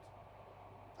about?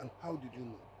 And how did you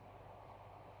know?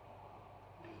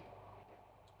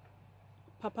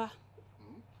 Papa,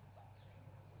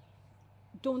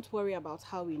 don't worry about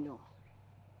how we know.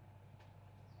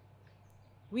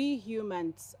 We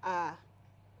humans are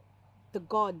the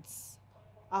gods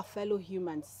our fellow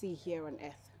humans see here on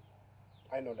earth.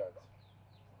 I know that.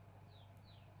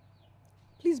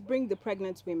 Please bring the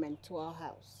pregnant women to our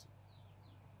house,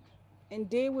 and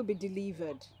they will be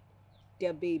delivered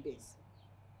their babies.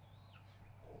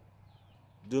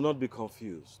 Do not be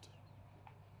confused.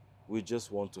 We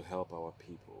just want to help our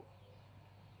people.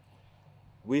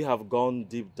 We have gone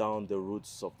deep down the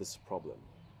roots of this problem,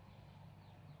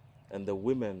 and the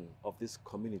women of this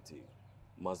community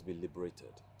must be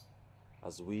liberated,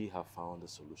 as we have found a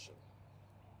solution.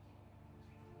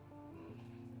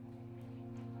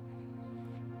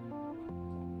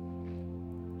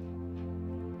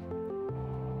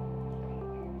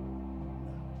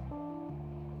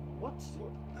 What?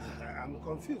 I'm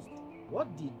confused.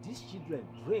 What did these children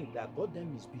drink that got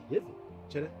them misbehaving?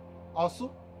 Chere,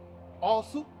 also,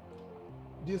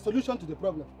 the solution to the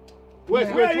problem.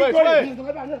 Wait. Wait!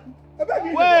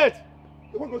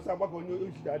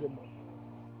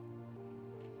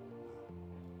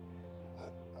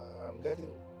 I'm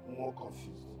getting more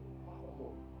confused.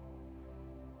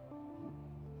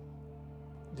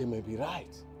 They may be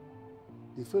right.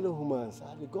 The fellow humans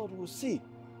are the God will see.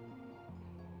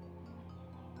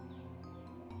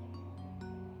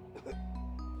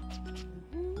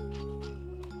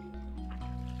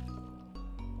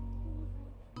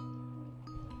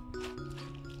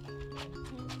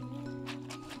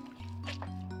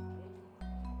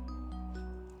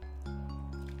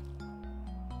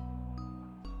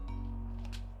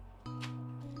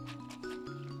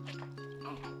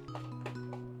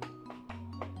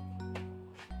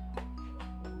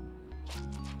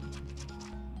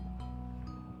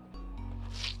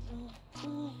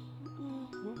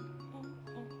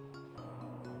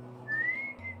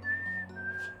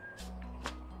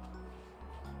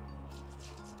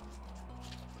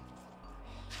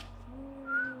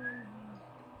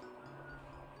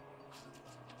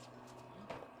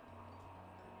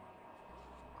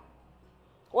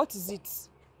 What is it?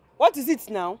 What is it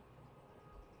now?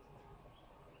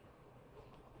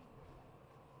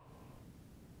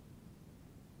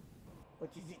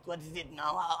 What is it? What is it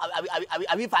now?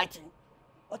 Are we fighting?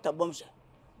 What a bombshell.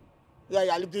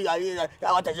 Yeah, looking at you.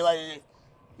 What is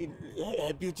it?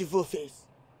 A beautiful face.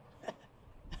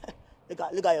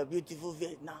 Look at your beautiful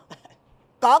face now.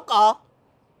 Kaka.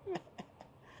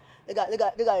 Look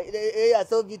at you are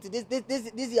so beautiful.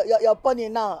 This is your pony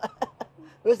now.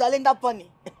 Rosalinda pony.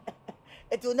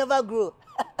 It will never grow.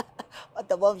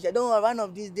 What a bombshell. Don't worry, one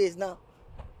of these days now.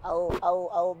 I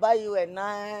will buy you a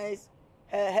nice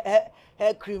hair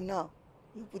cream now.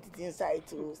 You put it inside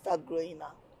to start growing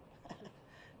now.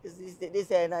 This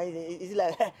hair now is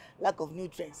like lack of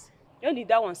nutrients. When did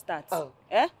that one start? Oh.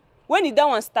 Eh? When did that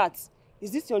one start?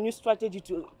 Is this your new strategy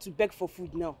to beg for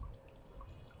food now?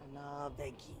 No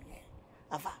begging.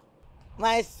 Afa,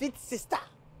 my sweet sister.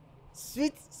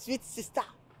 Sweet sister.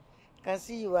 Can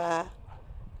see you are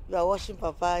washing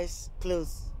Papa's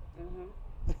clothes.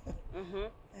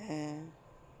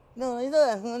 No,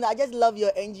 I just love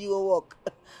your NGO work.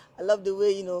 I love the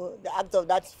way, the act of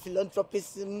that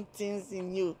philanthropism things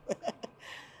in you.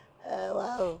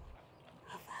 Wow.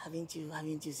 Haven't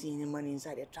you seen any money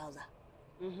inside the trouser?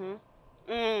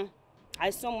 I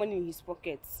saw money in his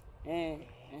pockets.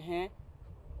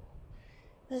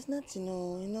 There's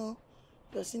nothing,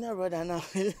 your senior brother now.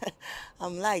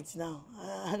 I'm light now.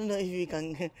 I don't know if you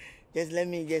can just let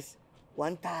me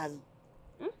 1,000.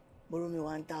 Borrow me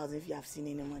 1,000 if you have seen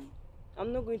any money.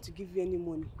 I'm not going to give you any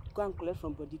money. Go and collect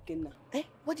from Body Kenna. Eh?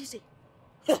 What do you say?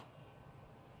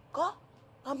 Go?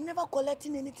 I'm never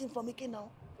collecting anything from Ikenna.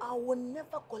 I will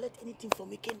never collect anything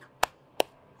from Ikenna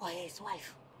or his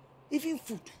wife. Even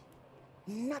food.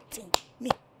 Nothing. Me.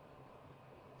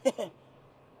 Not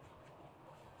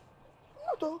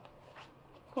all.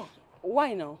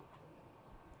 Why now?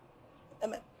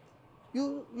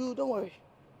 You don't worry.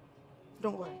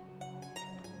 Don't worry.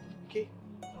 Okay?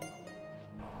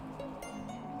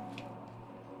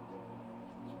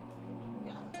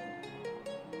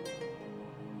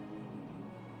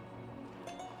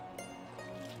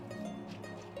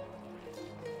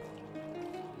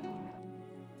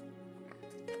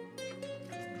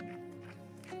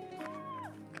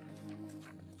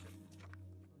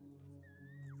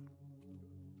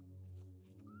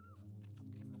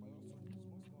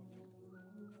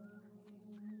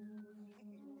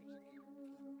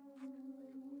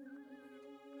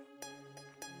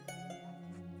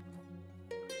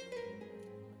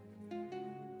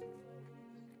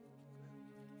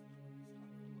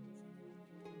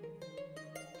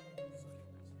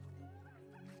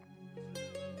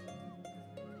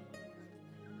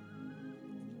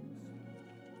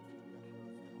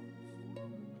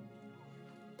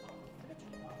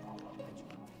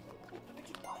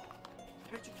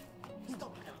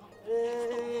 Stop.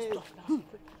 Hey.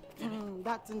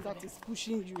 That thing that is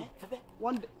pushing you.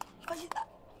 One day.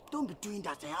 Don't be doing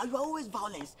that. You are always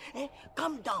violence.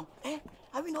 Calm down.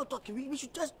 Are we not talking? We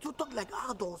should just talk like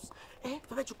adults. Leave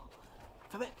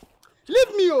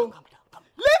me, oh.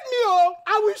 Leave me, oh.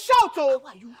 I will shout, oh.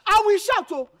 I will shout,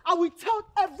 oh. I will tell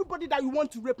everybody that you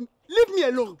want to rape me. Leave me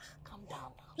alone. Calm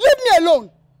down. Leave me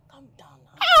alone. Calm down.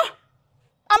 Ah!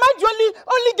 Am I the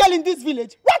only girl in this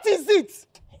village? What is it?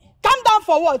 Calm down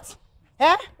for what?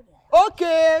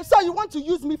 Okay, so you want to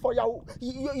use me for Yahoo again,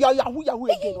 okay?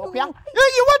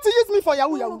 You want to use me for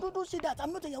Yahoo? No, don't say that.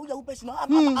 I'm not a Yahoo person.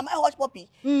 I'm a hush puppy.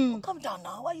 Calm down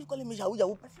now. Why are you calling me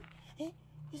Yahoo person?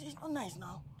 It's not nice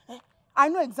now. I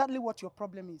know exactly what your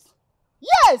problem is.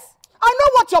 Yes, I know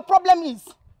what your problem is.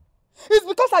 It's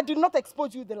because I did not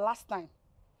expose you the last time.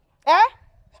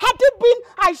 Had it been,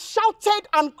 I shouted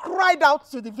and cried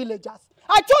out to the villagers.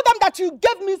 I told them that you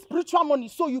gave me spiritual money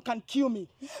so you can kill me.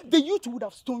 The youth would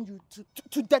have stoned you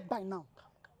to death by now.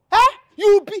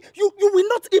 You will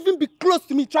not even be close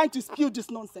to me trying to spew this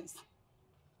nonsense.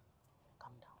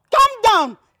 Calm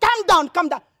down.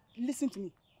 Listen to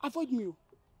me. Avoid me.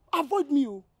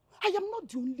 I am not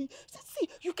the only. See,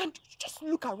 you can just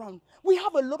look around. We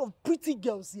have a lot of pretty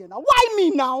girls here now. Why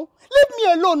me now? Leave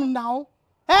me alone now.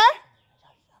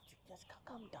 Just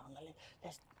calm down.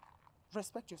 Let's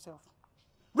respect yourself.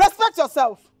 Respect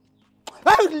yourself.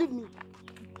 Leave me.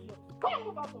 Come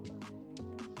over from me.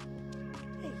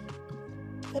 Hey,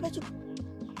 Febechu.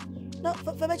 No,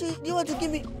 Febechu, you want to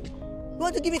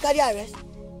give me cardiac arrest?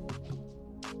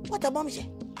 What about me?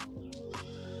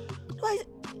 Why is it?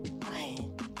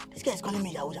 This guy is calling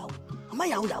me Yahoo. Am I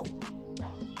Yahoo? No,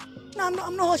 I'm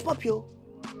not hush puppy, yo.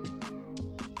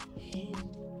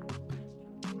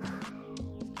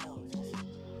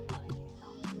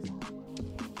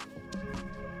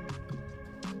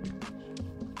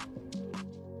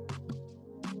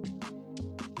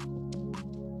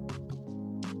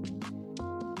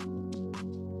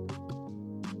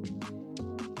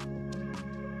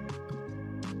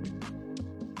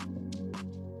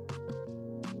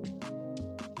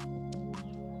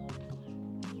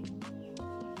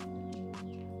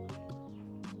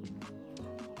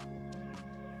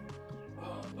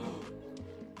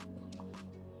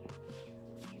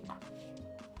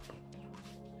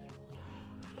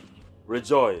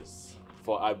 Rejoice,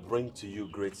 for I bring to you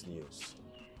great news.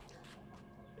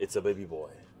 It's a baby boy.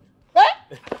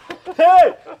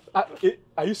 Hey!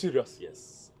 Are you serious?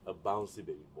 Yes, a bouncy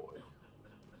baby boy.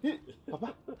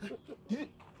 Papa?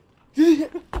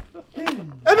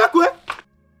 Ebekwe!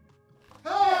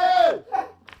 Hey!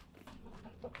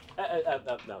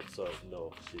 No, sorry,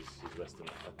 no, she's resting.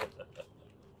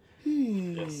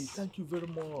 Yes. Thank you very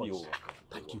much. You're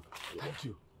welcome. Thank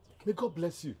you. May God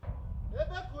bless you.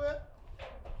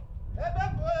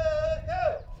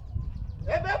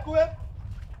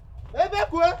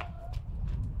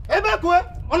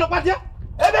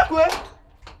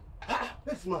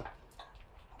 This man.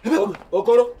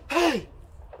 Okoro. Hey,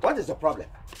 what is the problem?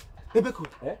 Ebeku,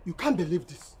 you can't believe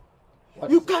this.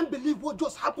 You can't believe what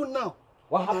just happened now.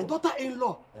 What happened? My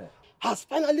daughter-in-law has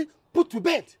finally put to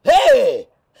bed. Hey!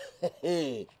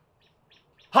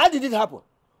 How did it happen?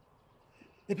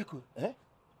 Ebeku,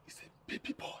 it's a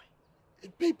baby boy. A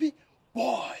baby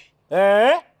boy.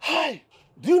 Hi!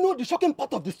 Do you know the shocking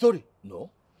part of the story?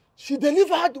 No. She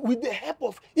delivered with the help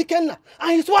of Ikenna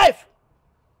and his wife.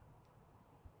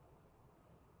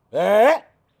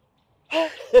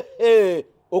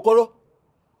 Okoro,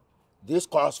 this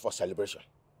calls for celebration.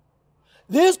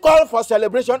 This calls for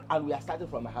celebration, and we are starting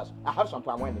from my house. I have some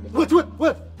palm wine in it.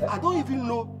 Wait. I don't even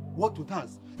know what to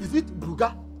dance. Is it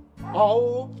Buga?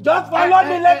 Oh, just follow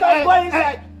me. Let us go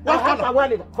inside.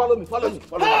 Follow me. Follow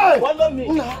me.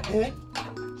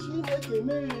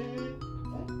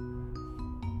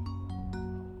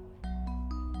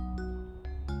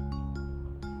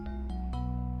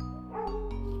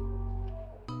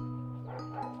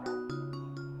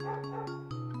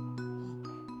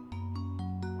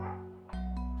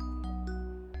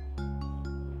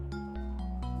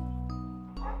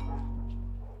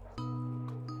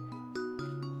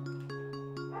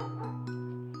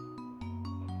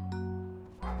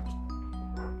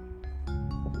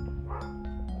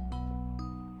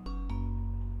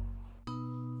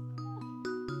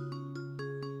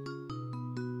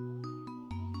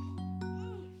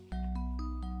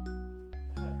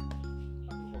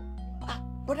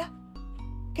 Brother,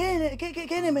 can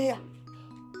here?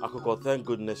 Akoko, thank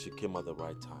goodness you came at the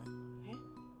right time.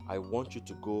 I want you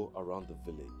to go around the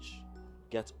village,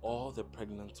 get all the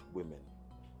pregnant women,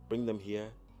 bring them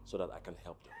here so that I can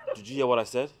help them. Did you hear what I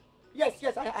said? Yes,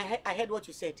 I heard what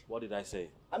you said. What did I say?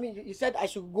 I mean, you said I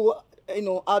should go,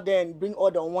 out there and bring all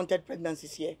the unwanted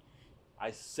pregnancies here.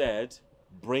 I said,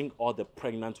 bring all the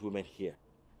pregnant women here.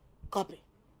 Copy.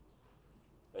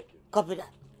 Thank you. Copy that.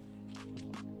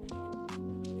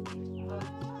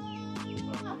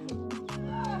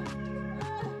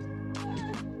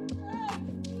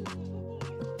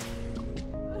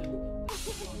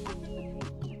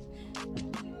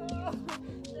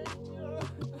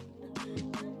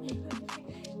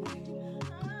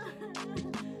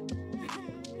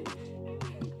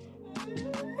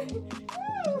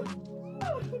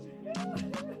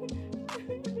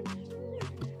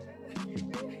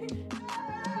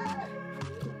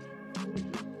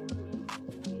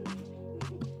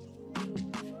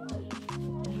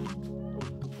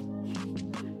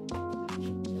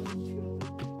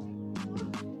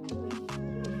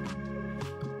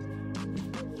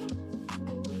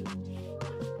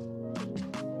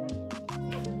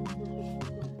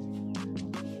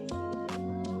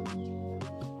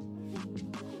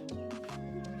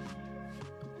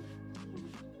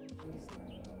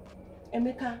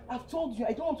 Emeka, I've told you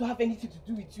I don't want to have anything to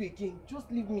do with you again.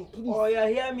 Just leave me, please. Oh yeah,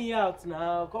 hear me out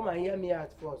now. Come and hear me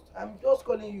out first. I'm just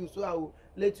calling you so I will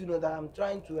let you know that I'm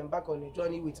trying to embark on a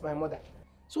journey with my mother,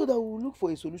 so that we'll look for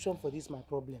a solution for this my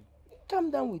problem. Calm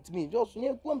down with me. Just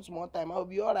come some more time. I'll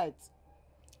be all right.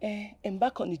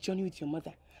 Embark on a journey with your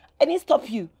mother. I didn't stop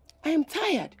you. I am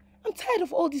tired. I'm tired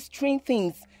of all these strange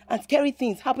things and scary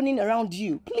things happening around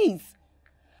you. Please.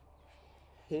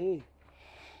 Hey.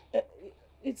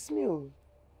 It's me, oh.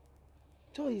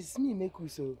 Joy, it's me,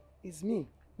 Mekus, oh. It's me,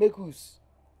 Mekus.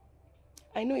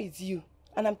 I know it's you,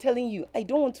 and I'm telling you, I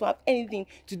don't want to have anything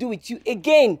to do with you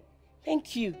again.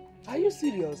 Thank you. Are you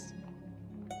serious?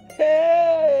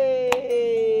 Hey,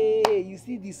 you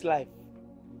see this life?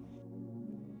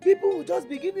 People will just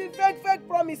be giving fake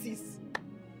promises.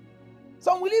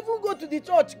 Some will even go to the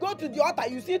church, go to the altar.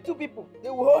 You see two people, they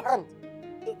will hold hands,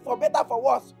 for better, for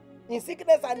worse, in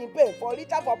sickness and in pain, for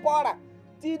richer, for poorer.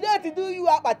 Today to do you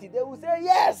apathy, they will say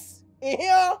yes. In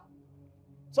here,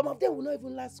 some of them will not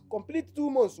even last complete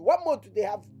 2 months. 1 month they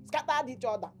have scattered each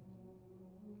other.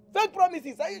 Fake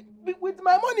promises. With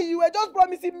my money, you were just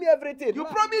promising me everything. You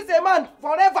promise a man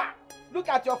forever. Look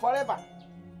at your forever.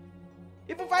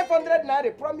 Even 500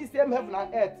 naira, promise him heaven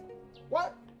and earth.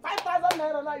 What? 5,000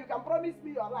 naira now, you can promise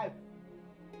me your life.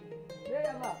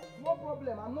 Yeah, now, no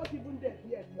problem. I'm not even dead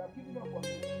yet. You have given up on me.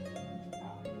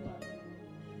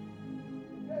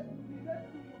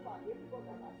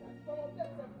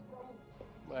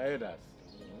 My elders,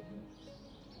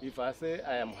 if I say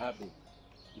I am happy,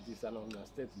 it is an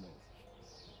understatement.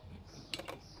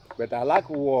 But I lack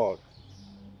word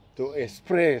to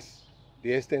express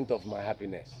the extent of my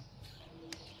happiness.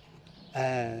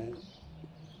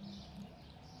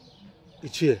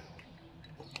 It's here.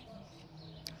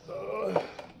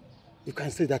 You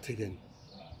can say that again.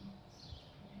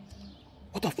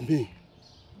 What of me?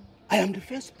 I am the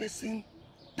first person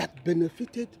that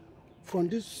benefited from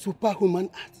this superhuman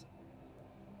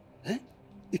art.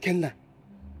 Ikenna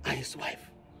and his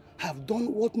wife have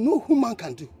done what no human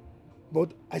can do.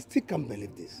 But I still can't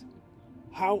believe this.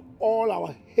 How all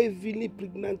our heavily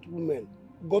pregnant women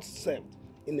got saved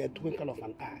in a twinkle of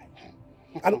an eye.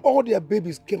 And all their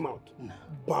babies came out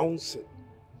bouncing.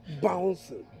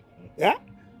 Yeah?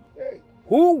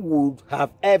 Who would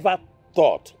have ever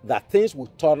thought that things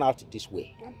would turn out this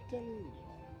way? I'm telling you.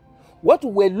 What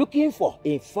we were looking for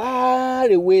in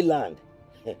faraway land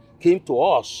came to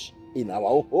us in our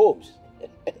own homes.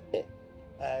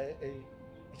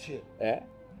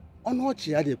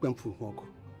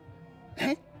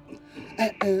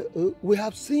 We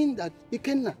have seen that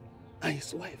Ikenna and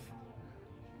his wife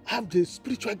have the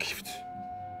spiritual gift.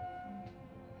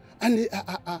 And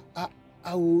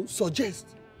I will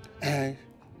suggest,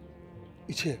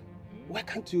 Ichie, why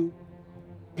can't you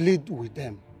plead with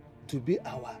them to be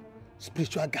our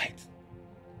spiritual guide?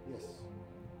 Yes.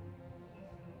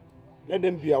 Let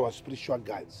them be our spiritual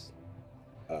guides.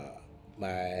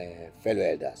 My fellow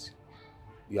elders,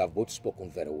 you have both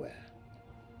spoken very well.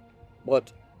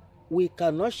 But we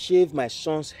cannot shave my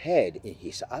son's head in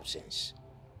his absence.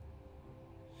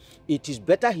 It is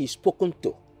better he is spoken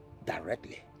to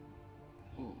directly.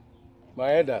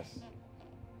 My elders,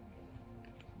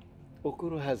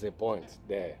 Okoro has a point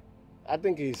there. I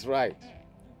think he's right.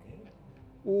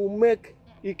 We'll make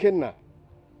Ikenna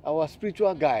our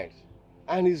spiritual guide,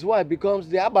 and his wife becomes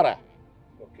the Abara.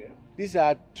 Okay. These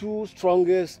are two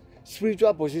strongest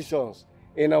spiritual positions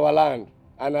in our land,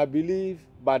 and I believe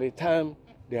by the time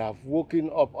they have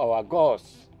woken up our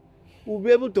gods, we'll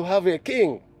be able to have a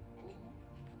king.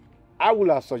 I would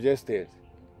have suggested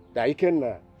that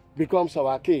Ikenna becomes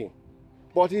our king,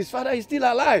 but his father is still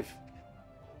alive.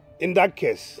 In that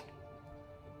case,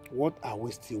 what are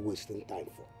we still wasting time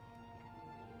for?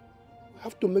 We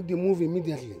have to make the move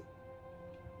immediately.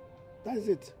 That's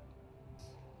it.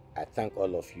 I thank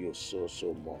all of you so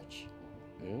much.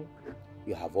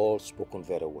 You have all spoken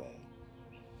very well.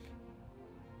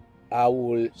 I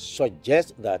will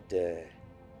suggest that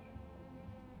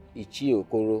Ichi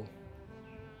Okoro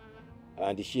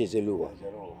and Ichi Ezeluwa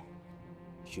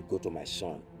should go to my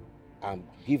son and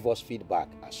give us feedback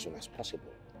as soon as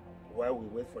possible. While we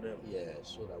wait for them? Yeah,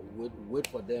 so that we wait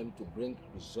for them to bring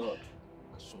result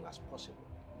as soon as possible.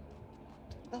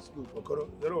 That's good. Okoro,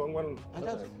 and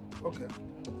that's okay.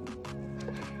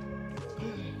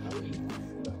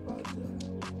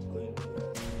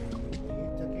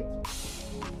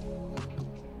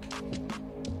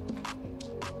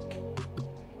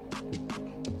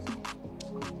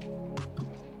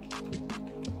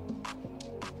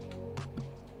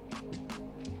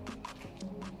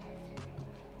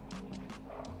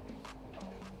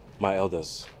 My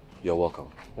elders, you're welcome.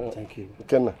 Thank you.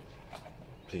 Ikenna.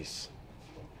 Please,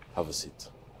 have a seat.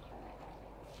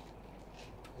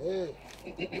 Hey.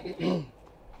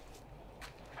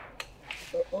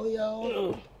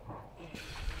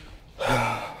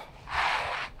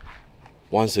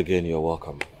 Once again, you're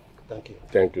welcome. Thank you.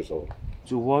 Thank you so much.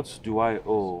 To what do I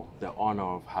owe the honor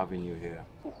of having you here?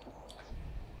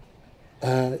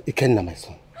 Ikenna, my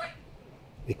son.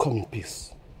 We come in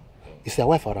peace. Is your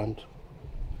wife around?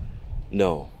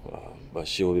 No, but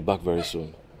she will be back very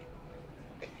soon.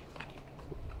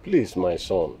 Please, my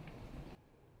son,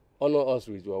 honor us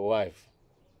with your wife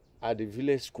at the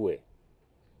village square.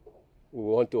 We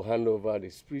want to hand over the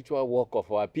spiritual work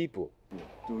of our people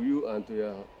to you and to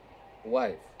your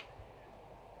wife.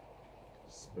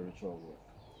 Spiritual work?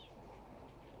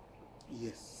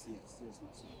 Yes, my son.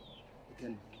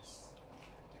 Again, yes.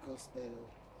 Because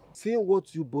seeing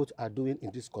what you both are doing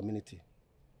in this community,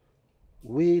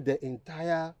 we, the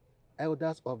entire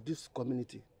elders of this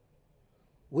community,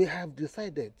 we have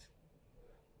decided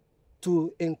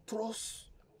to entrust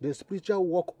the spiritual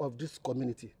work of this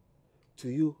community to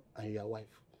you and your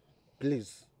wife.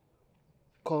 Please,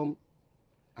 come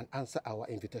and answer our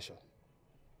invitation.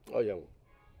 Oh, young.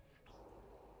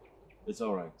 It's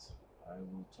all right. I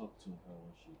will talk to her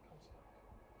when she comes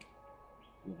back.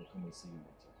 We will come and see you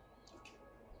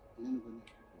later. Okay.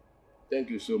 Thank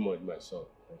you so much, my son.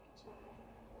 Thank you too.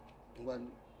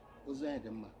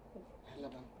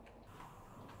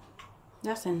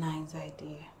 That's a nice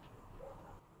idea.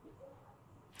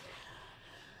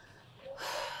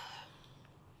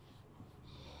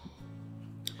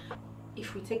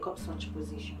 If we take up such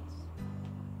positions,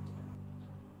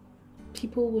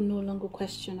 people will no longer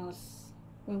question us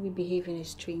when we behave in a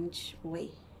strange way.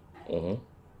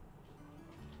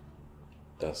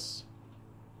 That's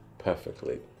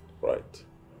perfectly right.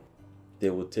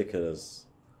 They will take it as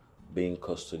being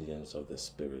custodians of the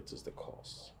spirit is the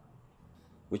cause,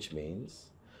 which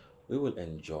means we will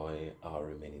enjoy our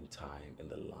remaining time in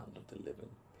the land of the living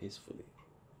peacefully.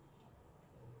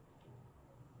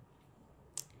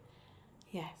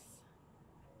 Yes.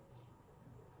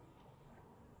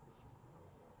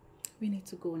 We need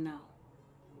to go now.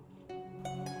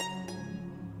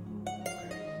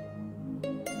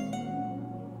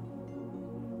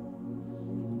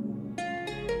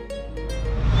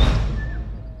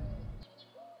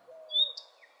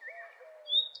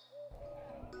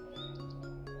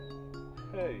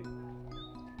 Hey.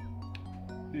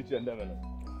 Teacher Devil.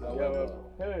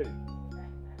 Hey.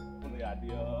 Only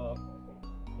idea.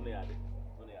 Only idea. Only idea.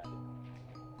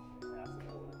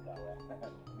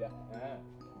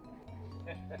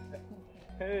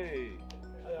 Hey.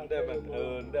 Devil.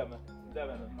 Devil.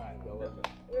 Devil.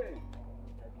 Hey.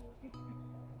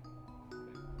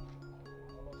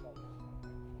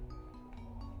 Devil.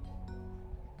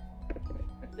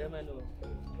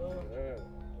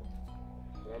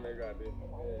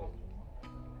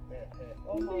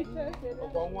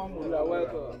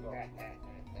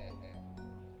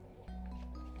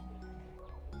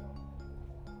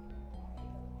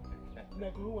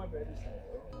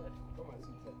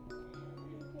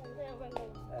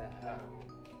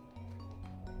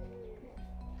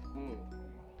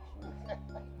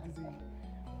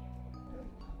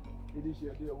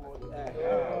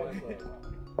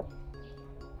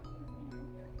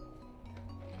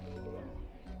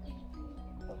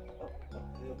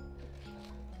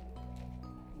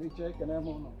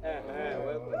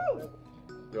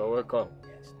 You're welcome.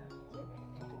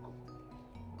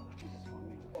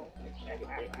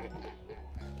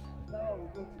 Now we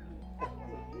go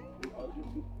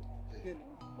to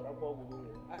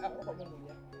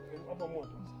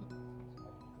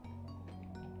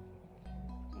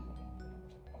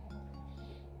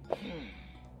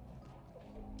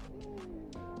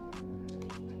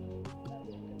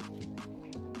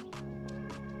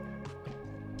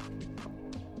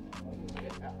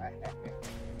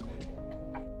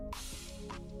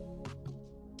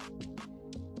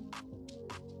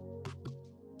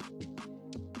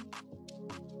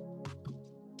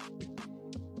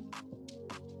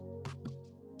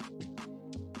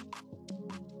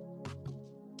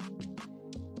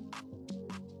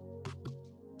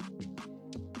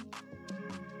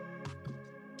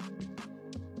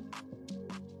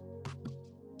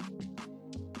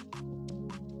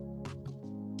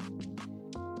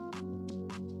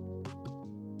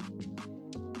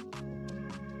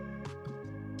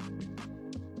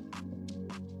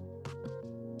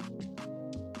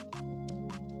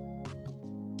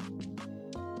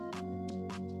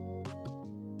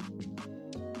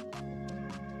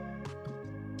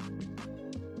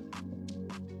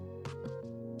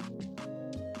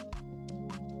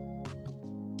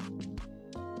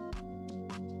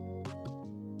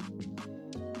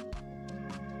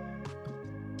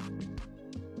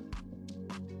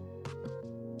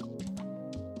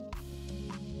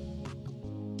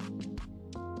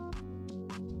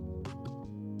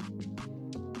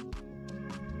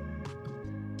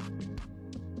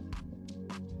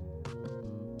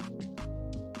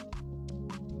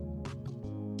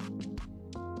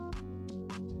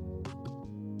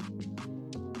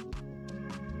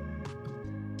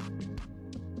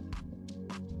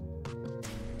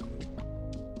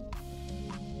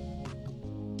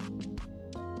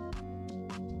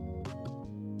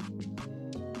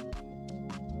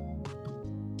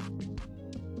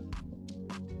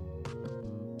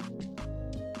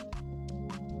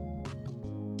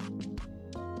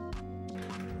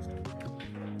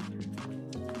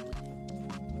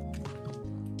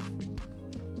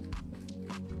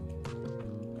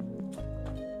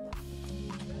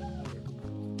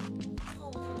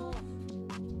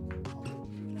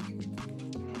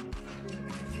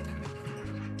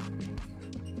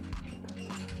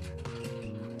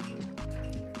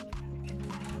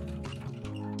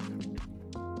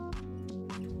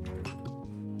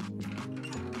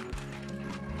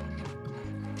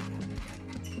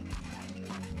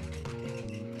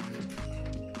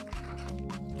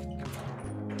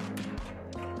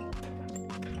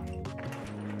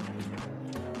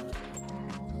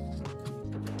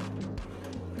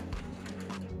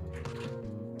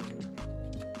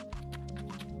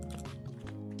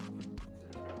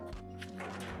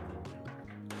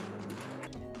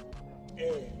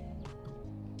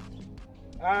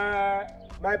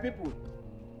My people,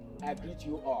 I greet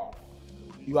you all.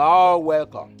 You are all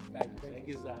welcome. Thank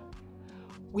you, sir.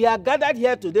 We are gathered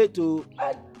here today to...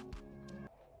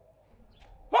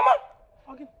 Mama!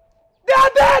 Okay. They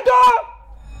are dead,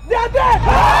 though! They are dead!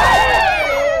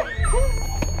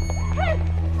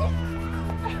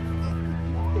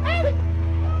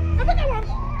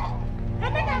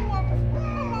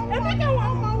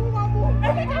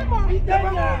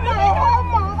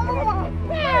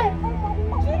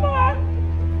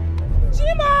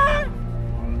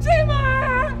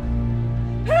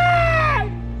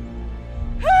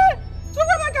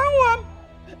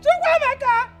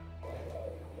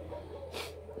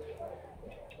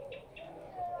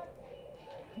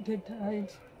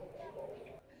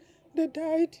 They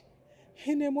died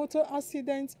in a motor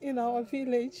accident in our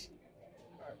village.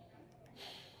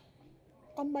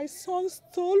 And my son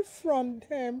stole from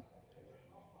them.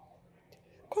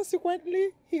 Consequently,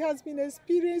 he has been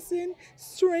experiencing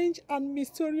strange and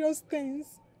mysterious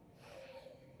things.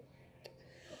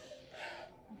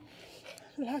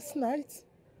 Last night,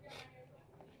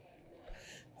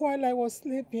 while I was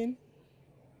sleeping,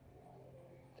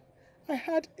 I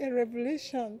had a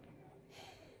revelation.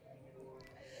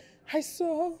 I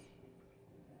saw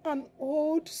an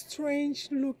old,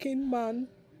 strange-looking man.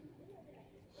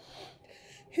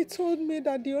 He told me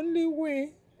that the only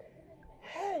way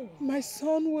my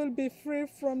son will be free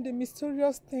from the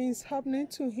mysterious things happening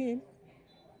to him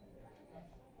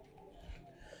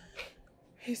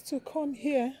is to come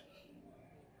here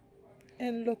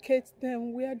and locate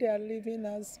them where they are living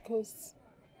as ghosts.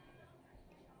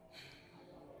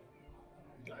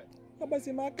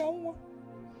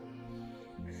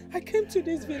 I came to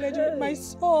this village with my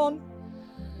son.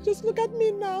 Just look at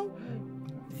me now.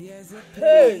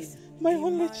 Hey, my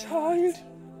only child.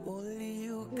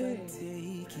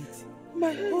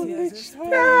 My only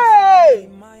child. Hey!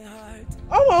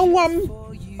 Oh, man.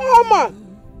 Oh,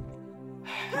 man.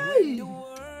 Hey!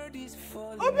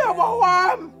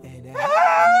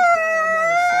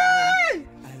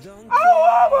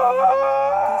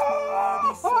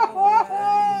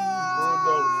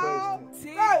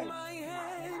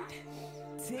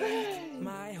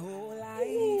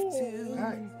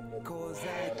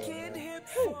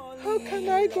 How can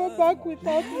I go back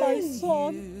without my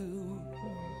son?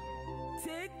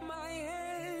 Take my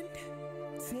hand,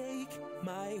 take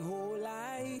my whole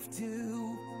life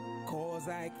too, 'cause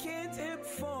I can't help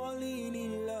falling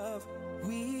in love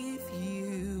with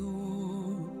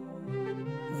you,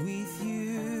 with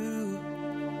you.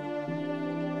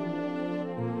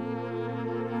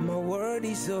 My world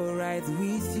is alright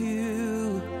with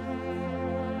you.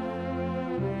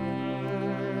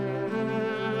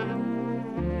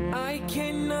 I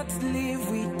cannot live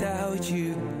without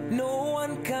you. No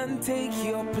one can take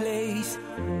your place.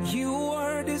 You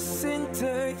are the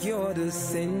center, you're the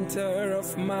center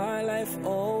of my life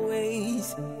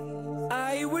always.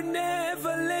 I will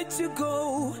never let you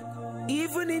go.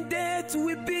 Even in death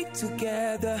we be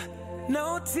together.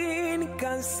 Nothing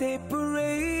can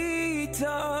separate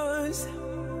us.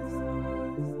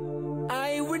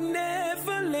 I will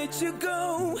never let you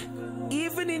go.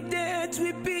 Even in death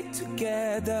we be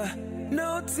together.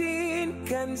 Nothing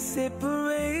can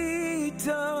separate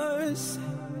us.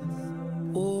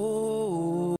 Oh.